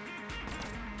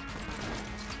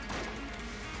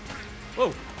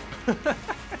 Whoa!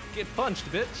 Get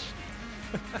punched, bitch!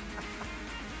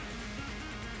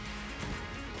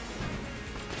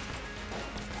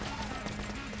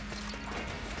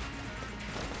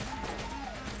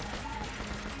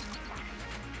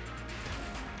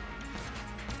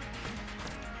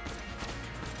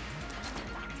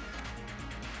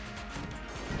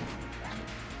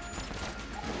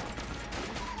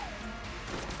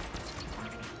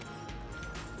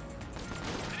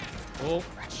 Oh,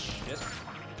 shit.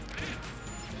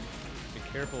 Be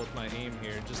careful with my aim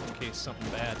here, just in case something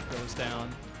bad goes down.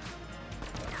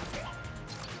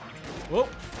 Whoa!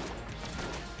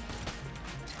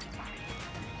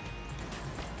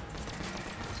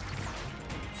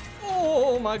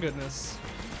 my goodness.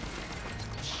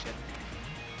 Shit.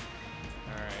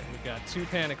 Alright, we got 2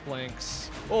 panic blanks.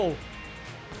 Oh!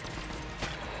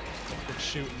 Good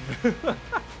shooting.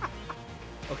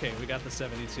 Okay, we got the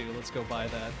 72. Let's go buy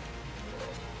that.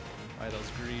 Buy those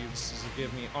greaves. This will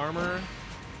give me armor,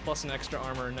 plus an extra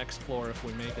armor next floor if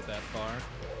we make it that far.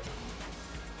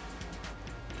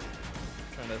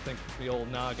 Trying to think the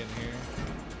old noggin here.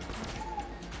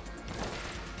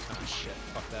 Ah, shit.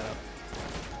 Fuck that up.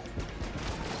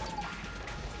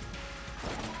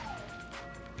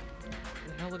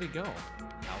 Where the hell did he go?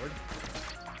 Coward.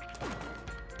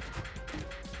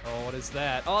 Oh, what is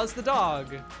that? Oh, it's the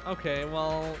dog! Okay,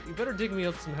 well, you better dig me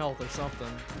up some health or something.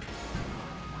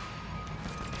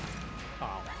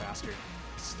 Oh, bastard.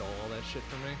 Stole all that shit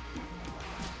from me.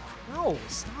 No,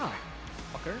 stop,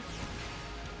 fucker.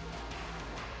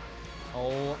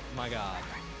 Oh my god.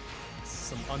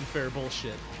 Some unfair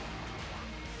bullshit.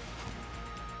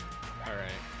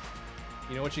 Alright.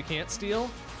 You know what you can't steal?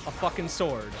 A fucking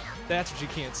sword. That's what you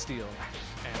can't steal,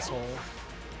 asshole.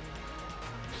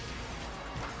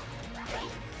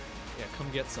 Yeah, come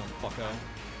get some, fucko.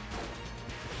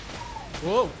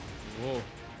 Whoa! Whoa.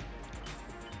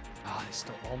 Ah, I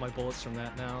stole all my bullets from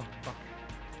that now. Fuck.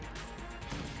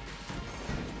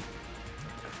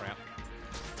 Crap.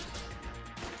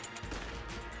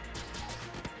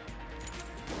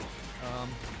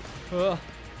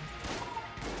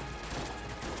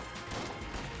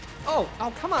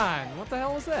 Oh, come on! What the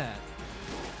hell was that?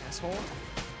 Asshole.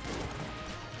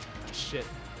 Shit.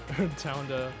 Down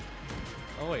to...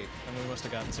 Oh wait, I mean, we must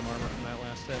have gotten some armor from that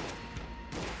last hit.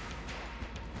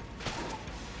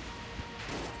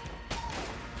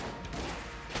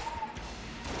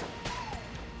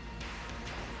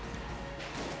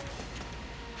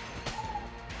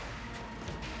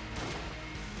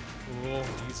 Oh,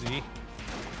 easy.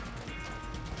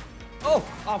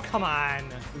 Oh, come on!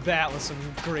 That was some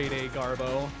grade A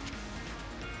garbo.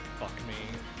 Fuck me.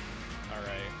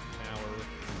 Alright,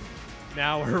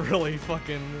 now we're really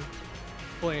fucking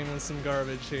playing with some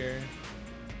garbage here.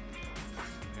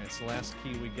 Okay, it's the last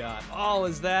key we got. Oh,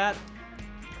 is that?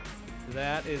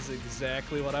 That is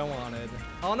exactly what I wanted.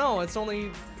 Oh no, it's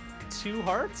only 2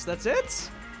 hearts? That's it?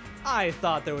 I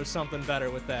thought there was something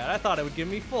better with that. I thought it would give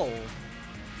me full.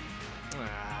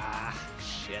 Ah,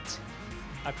 shit.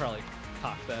 I probably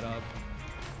cocked that up.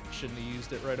 Shouldn't have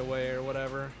used it right away or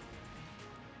whatever.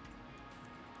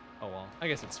 Oh well, I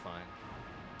guess it's fine.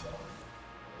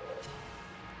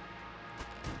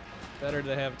 Better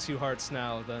to have 2 hearts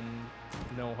now than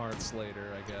no hearts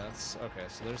later, I guess. Okay,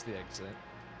 so there's the exit.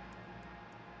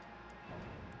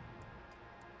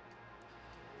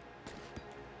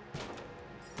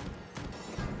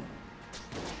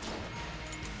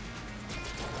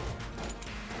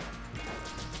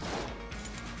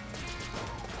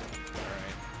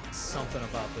 Alright, something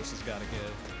about this has got to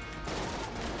give.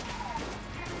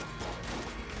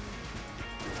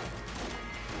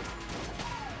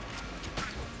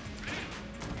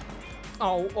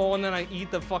 Oh, and then I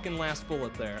eat the fucking last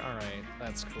bullet there. All right,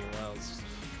 that's cool.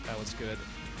 That was good.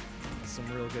 That's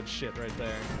some real good shit right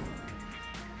there.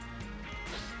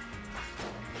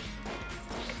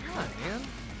 Come on, man.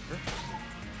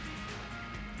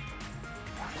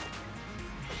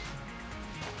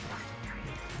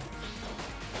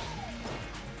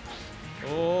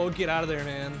 Oh, get out of there,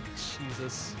 man.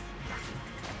 Jesus.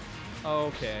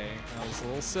 Okay, that was a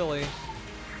little silly.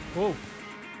 Whoa.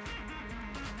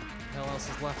 What else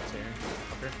is left here,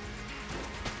 fucker?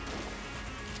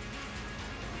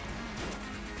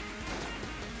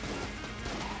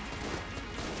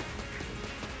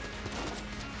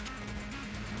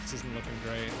 This isn't looking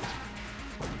great.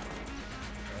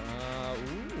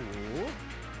 Ooh.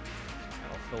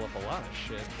 That'll fill up a lot of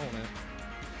shit, won't it?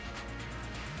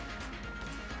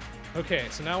 Okay,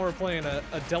 so now we're playing a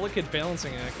delicate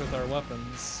balancing act with our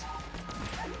weapons.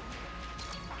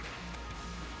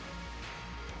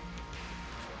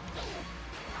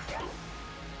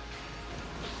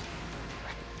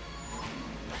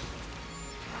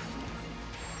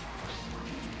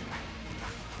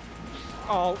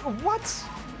 Oh, what?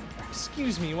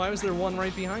 Excuse me, why was there one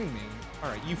right behind me?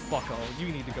 Alright, you fucko. You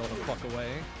need to go the fuck away.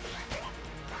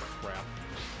 Crap.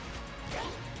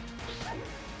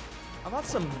 How about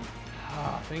some...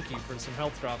 Ah, thank you for some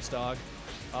health drops, dog.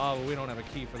 Oh, but we don't have a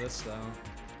key for this, though.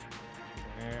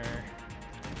 There.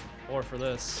 Or for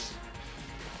this.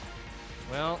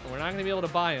 Well, we're not gonna be able to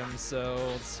buy them, so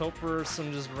let's hope for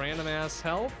some just random-ass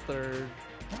health, or...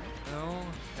 No?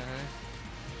 Okay.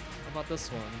 How about this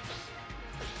one?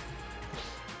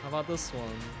 How about this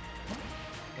one?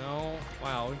 No?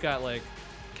 Wow, we've got like...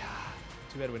 God,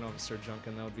 too bad we don't have Sir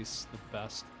Junkin. That would be the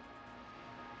best.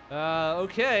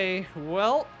 Okay.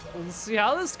 Well, we'll see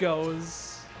how this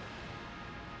goes.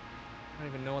 I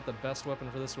don't even know what the best weapon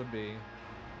for this would be.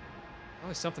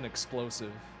 Probably something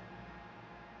explosive.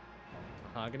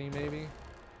 Mahogany, maybe?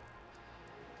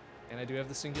 And I do have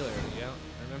the singularity, yeah.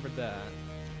 I remembered that.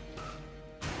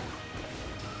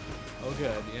 Oh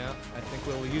good, yeah. I think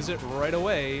we'll use it right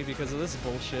away because of this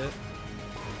bullshit.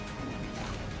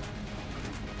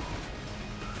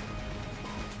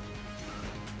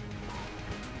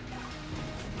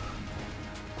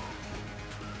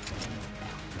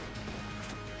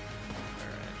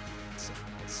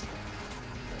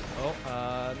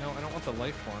 No, I don't want the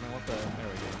life one. I want the... There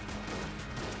we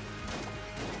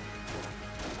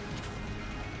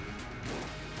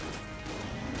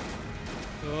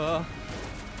go.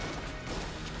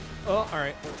 Oh,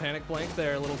 alright. We'll panic blank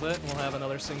there a little bit. We'll have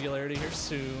another singularity here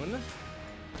soon. A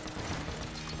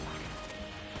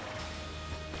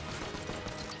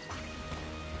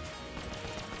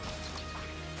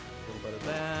little bit of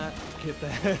that. Get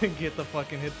that. Get the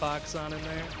fucking hitbox on in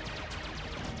there.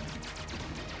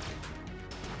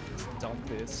 Dump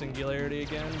the singularity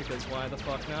again, because why the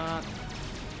fuck not?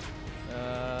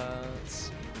 Let's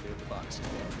see what we do with the boxing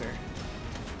glove here.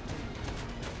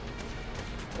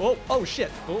 Oh, oh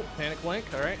shit! Oh, panic blank,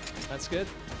 alright, that's good.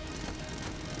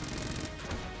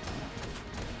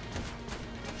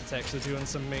 It's actually doing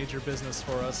some major business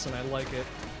for us, and I like it.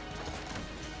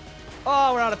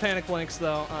 Oh, we're out of panic blanks,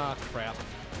 though. Ah, oh, crap.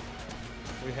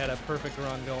 We had a perfect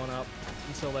run going up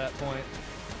until that point.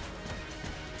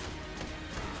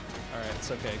 Alright,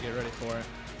 it's okay. Get ready for it.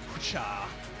 Cha.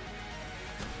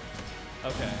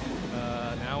 Okay.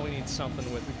 Now we need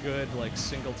something with good, like,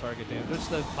 single target damage. Which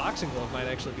the boxing glove might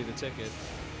actually be the ticket.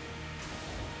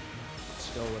 Let's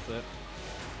go with it.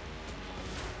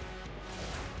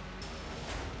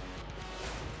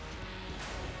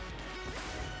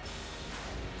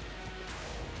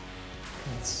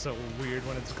 It's so weird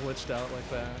when it's glitched out like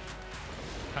that.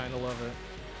 Kinda love it.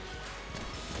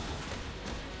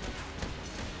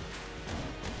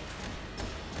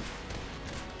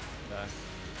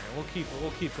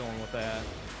 We'll keep going with that.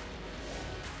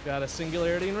 Got a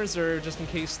singularity in reserve just in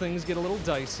case things get a little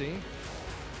dicey.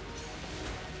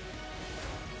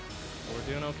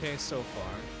 We're doing okay so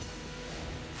far.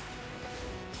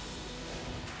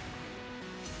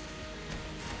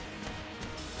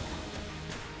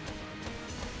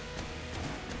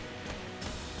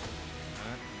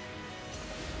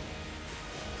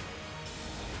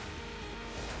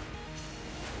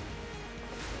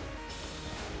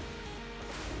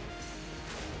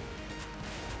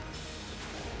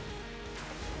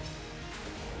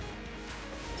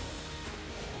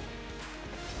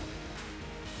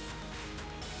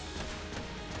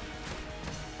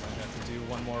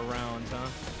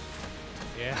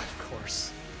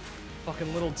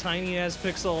 Fucking little tiny ass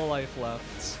pixel of life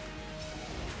left.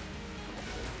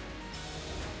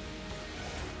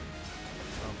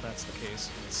 Well, if that's the case,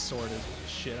 we sorted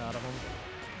shit out of them.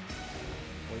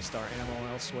 Waste our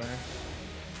ammo elsewhere.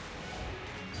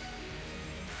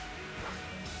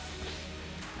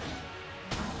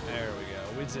 There we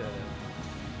go. We did it.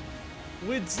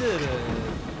 We did it.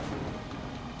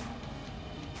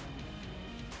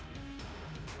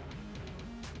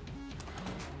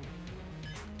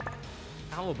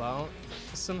 How about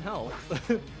some health?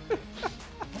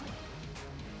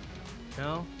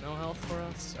 No? No health for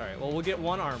us? Alright, well, we'll get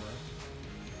one armor.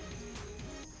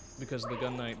 Because of the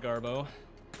Gun Knight Garbo.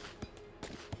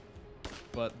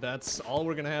 But that's all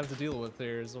we're gonna have to deal with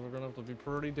here, so we're gonna have to be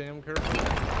pretty damn careful.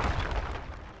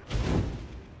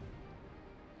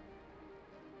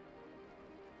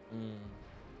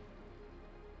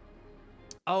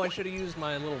 Oh, I should have used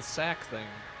my little sack thing.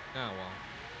 Oh, well.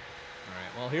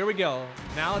 Alright, well, here we go.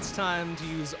 Now it's time to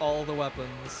use all the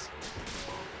weapons.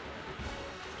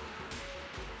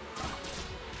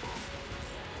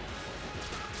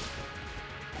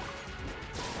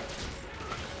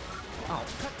 Oh,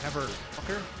 whatever,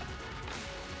 fucker.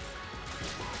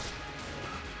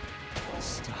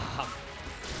 Stop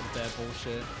with that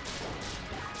bullshit.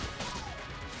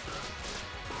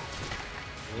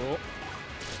 Whoa.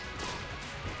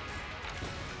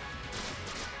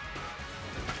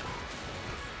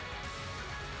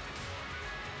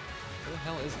 Where the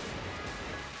hell is it?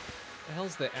 The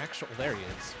hell's the actual... There he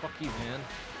is. Fuck you, man.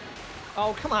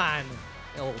 Oh, come on!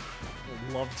 Little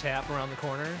love tap around the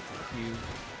corner. Fuck you.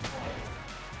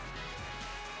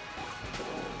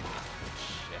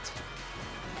 Shit.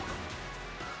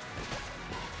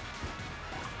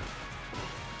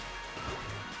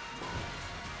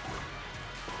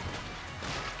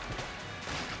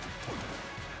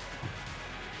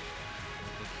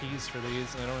 The keys keys for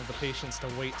these, and I don't have the patience to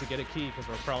wait to get a key because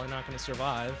we're probably not going to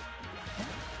survive.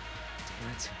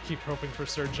 Damn it. Keep hoping for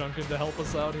Sir Junkin to help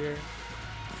us out here.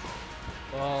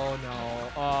 Oh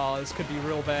no. Oh, this could be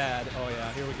real bad. Oh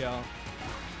yeah, here we go.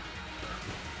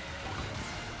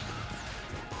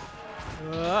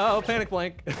 Oh, panic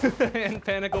blank. And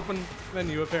panic open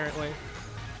menu, apparently.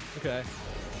 Okay.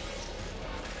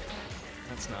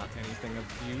 That's not anything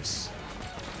of use.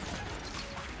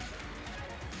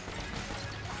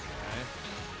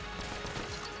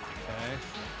 Okay.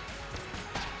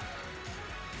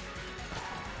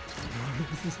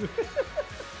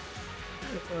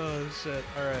 Oh shit,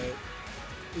 alright.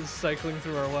 Just cycling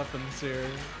through our weapons here,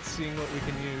 seeing what we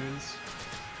can use.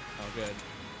 Oh, good.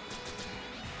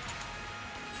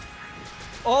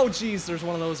 Oh jeez, there's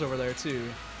one of those over there too.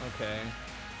 Okay.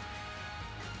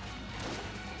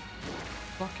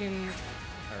 Fucking...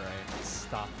 Alright,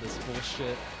 stop this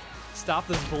bullshit. Stop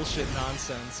this bullshit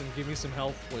nonsense and give me some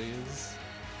health, please.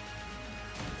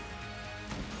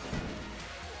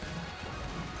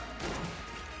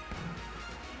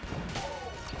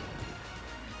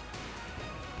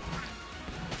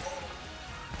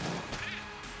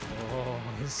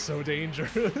 So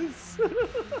dangerous.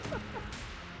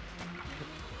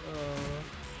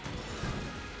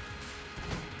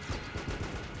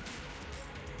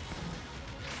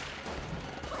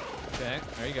 Okay,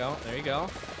 there you go, there you go.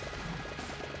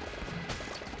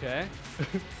 Okay,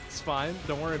 it's fine,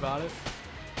 don't worry about it.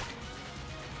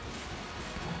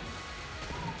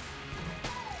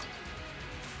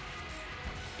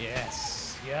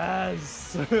 Yes,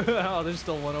 yes. Oh, there's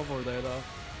still one over there though.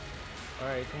 All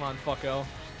right, come on, fucko.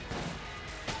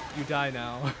 You die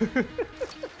now. Okay.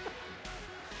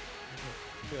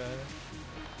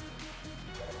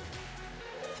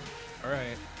 All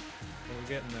right, we're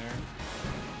getting there.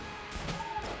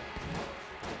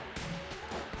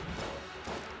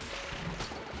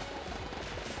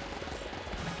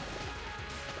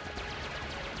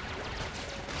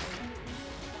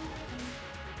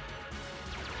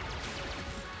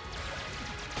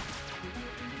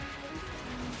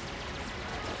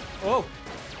 Oh!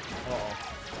 Uh-oh.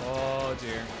 Oh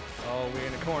dear. Oh, we're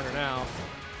in a corner now.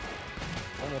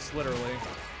 Almost literally.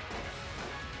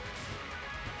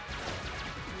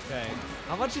 Okay.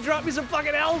 How about you drop me some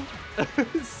fucking health?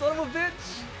 Son of a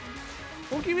bitch!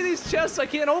 Don't give me these chests, I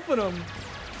can't open them!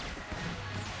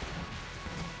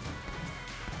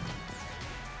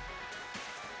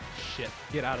 Shit.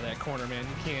 Get out of that corner, man.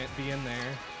 You can't be in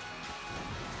there.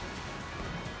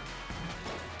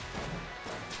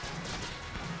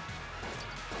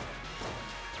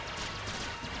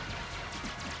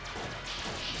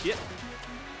 Shit.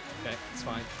 Okay, it's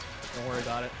fine. Don't worry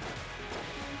about it.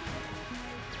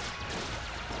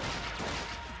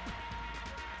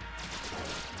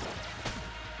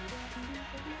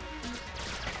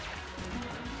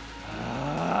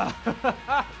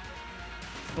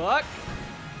 Fuck.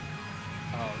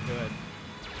 Oh, good.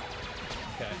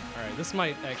 Okay, alright. This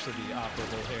might actually be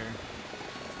operable here.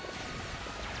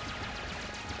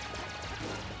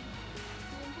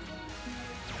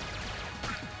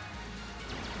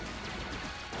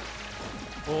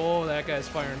 Oh, that guy's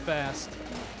firing fast.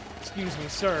 Excuse me,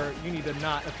 sir. You need to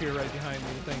not appear right behind me.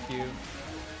 Thank you.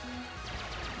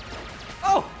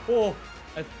 Oh! Oh!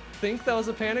 I think that was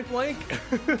a panic blank.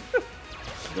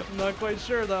 I'm not quite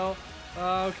sure, though.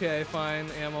 Okay, fine.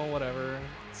 Ammo, whatever.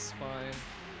 It's fine.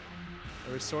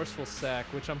 A resourceful sack,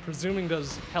 which I'm presuming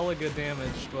does hella good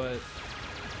damage, but...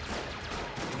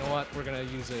 You know what? We're gonna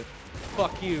use it.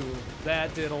 Fuck you.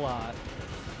 That did a lot.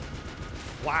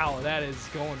 Wow, that is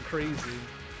going crazy.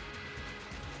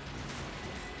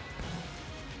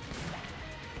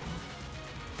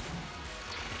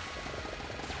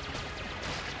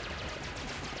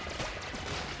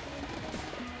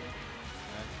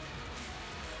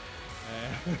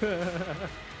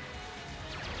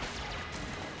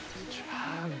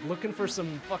 I'm looking for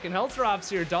some fucking health drops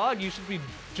here, dog. You should be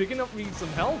jigging up me some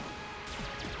health.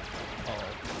 Oh.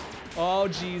 Oh,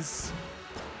 jeez.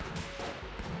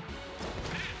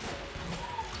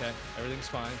 Okay, everything's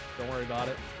fine. Don't worry about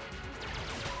it.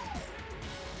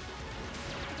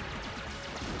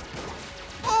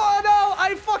 Oh no!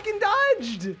 I fucking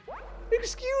dodged!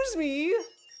 Excuse me!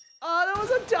 That was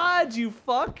a dodge, you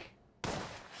fuck!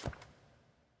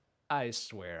 I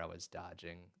swear I was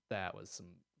dodging. That was some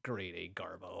grade A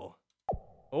garbo.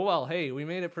 Oh well, hey, we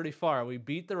made it pretty far. We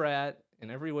beat the rat in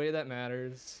every way that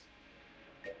matters.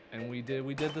 And we did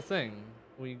the thing.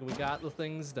 We got the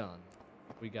things done.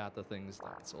 We got the things done.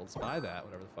 So let's buy that,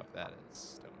 whatever the fuck that is.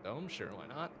 Stone Dome, sure, why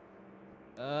not?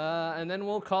 And then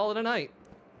we'll call it a night.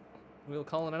 We'll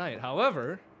call it a night.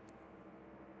 However,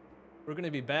 we're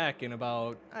gonna be back in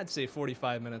about, I'd say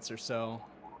 45 minutes or so.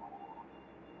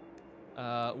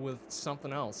 With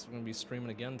something else. We're gonna be streaming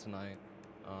again tonight.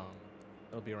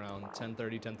 It'll be around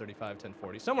 10:30, 10:35,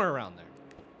 10:40, somewhere around there.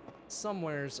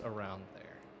 Somewhere's around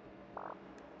there.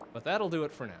 But that'll do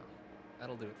it for now.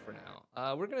 That'll do it for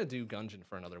now. We're gonna do Gungeon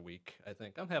for another week, I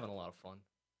think. I'm having a lot of fun.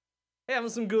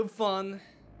 Having some good fun.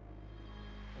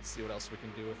 Let's see what else we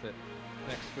can do with it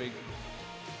next week.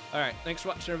 Alright, thanks for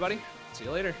watching, everybody. See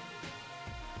you later.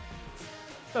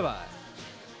 Bye-bye.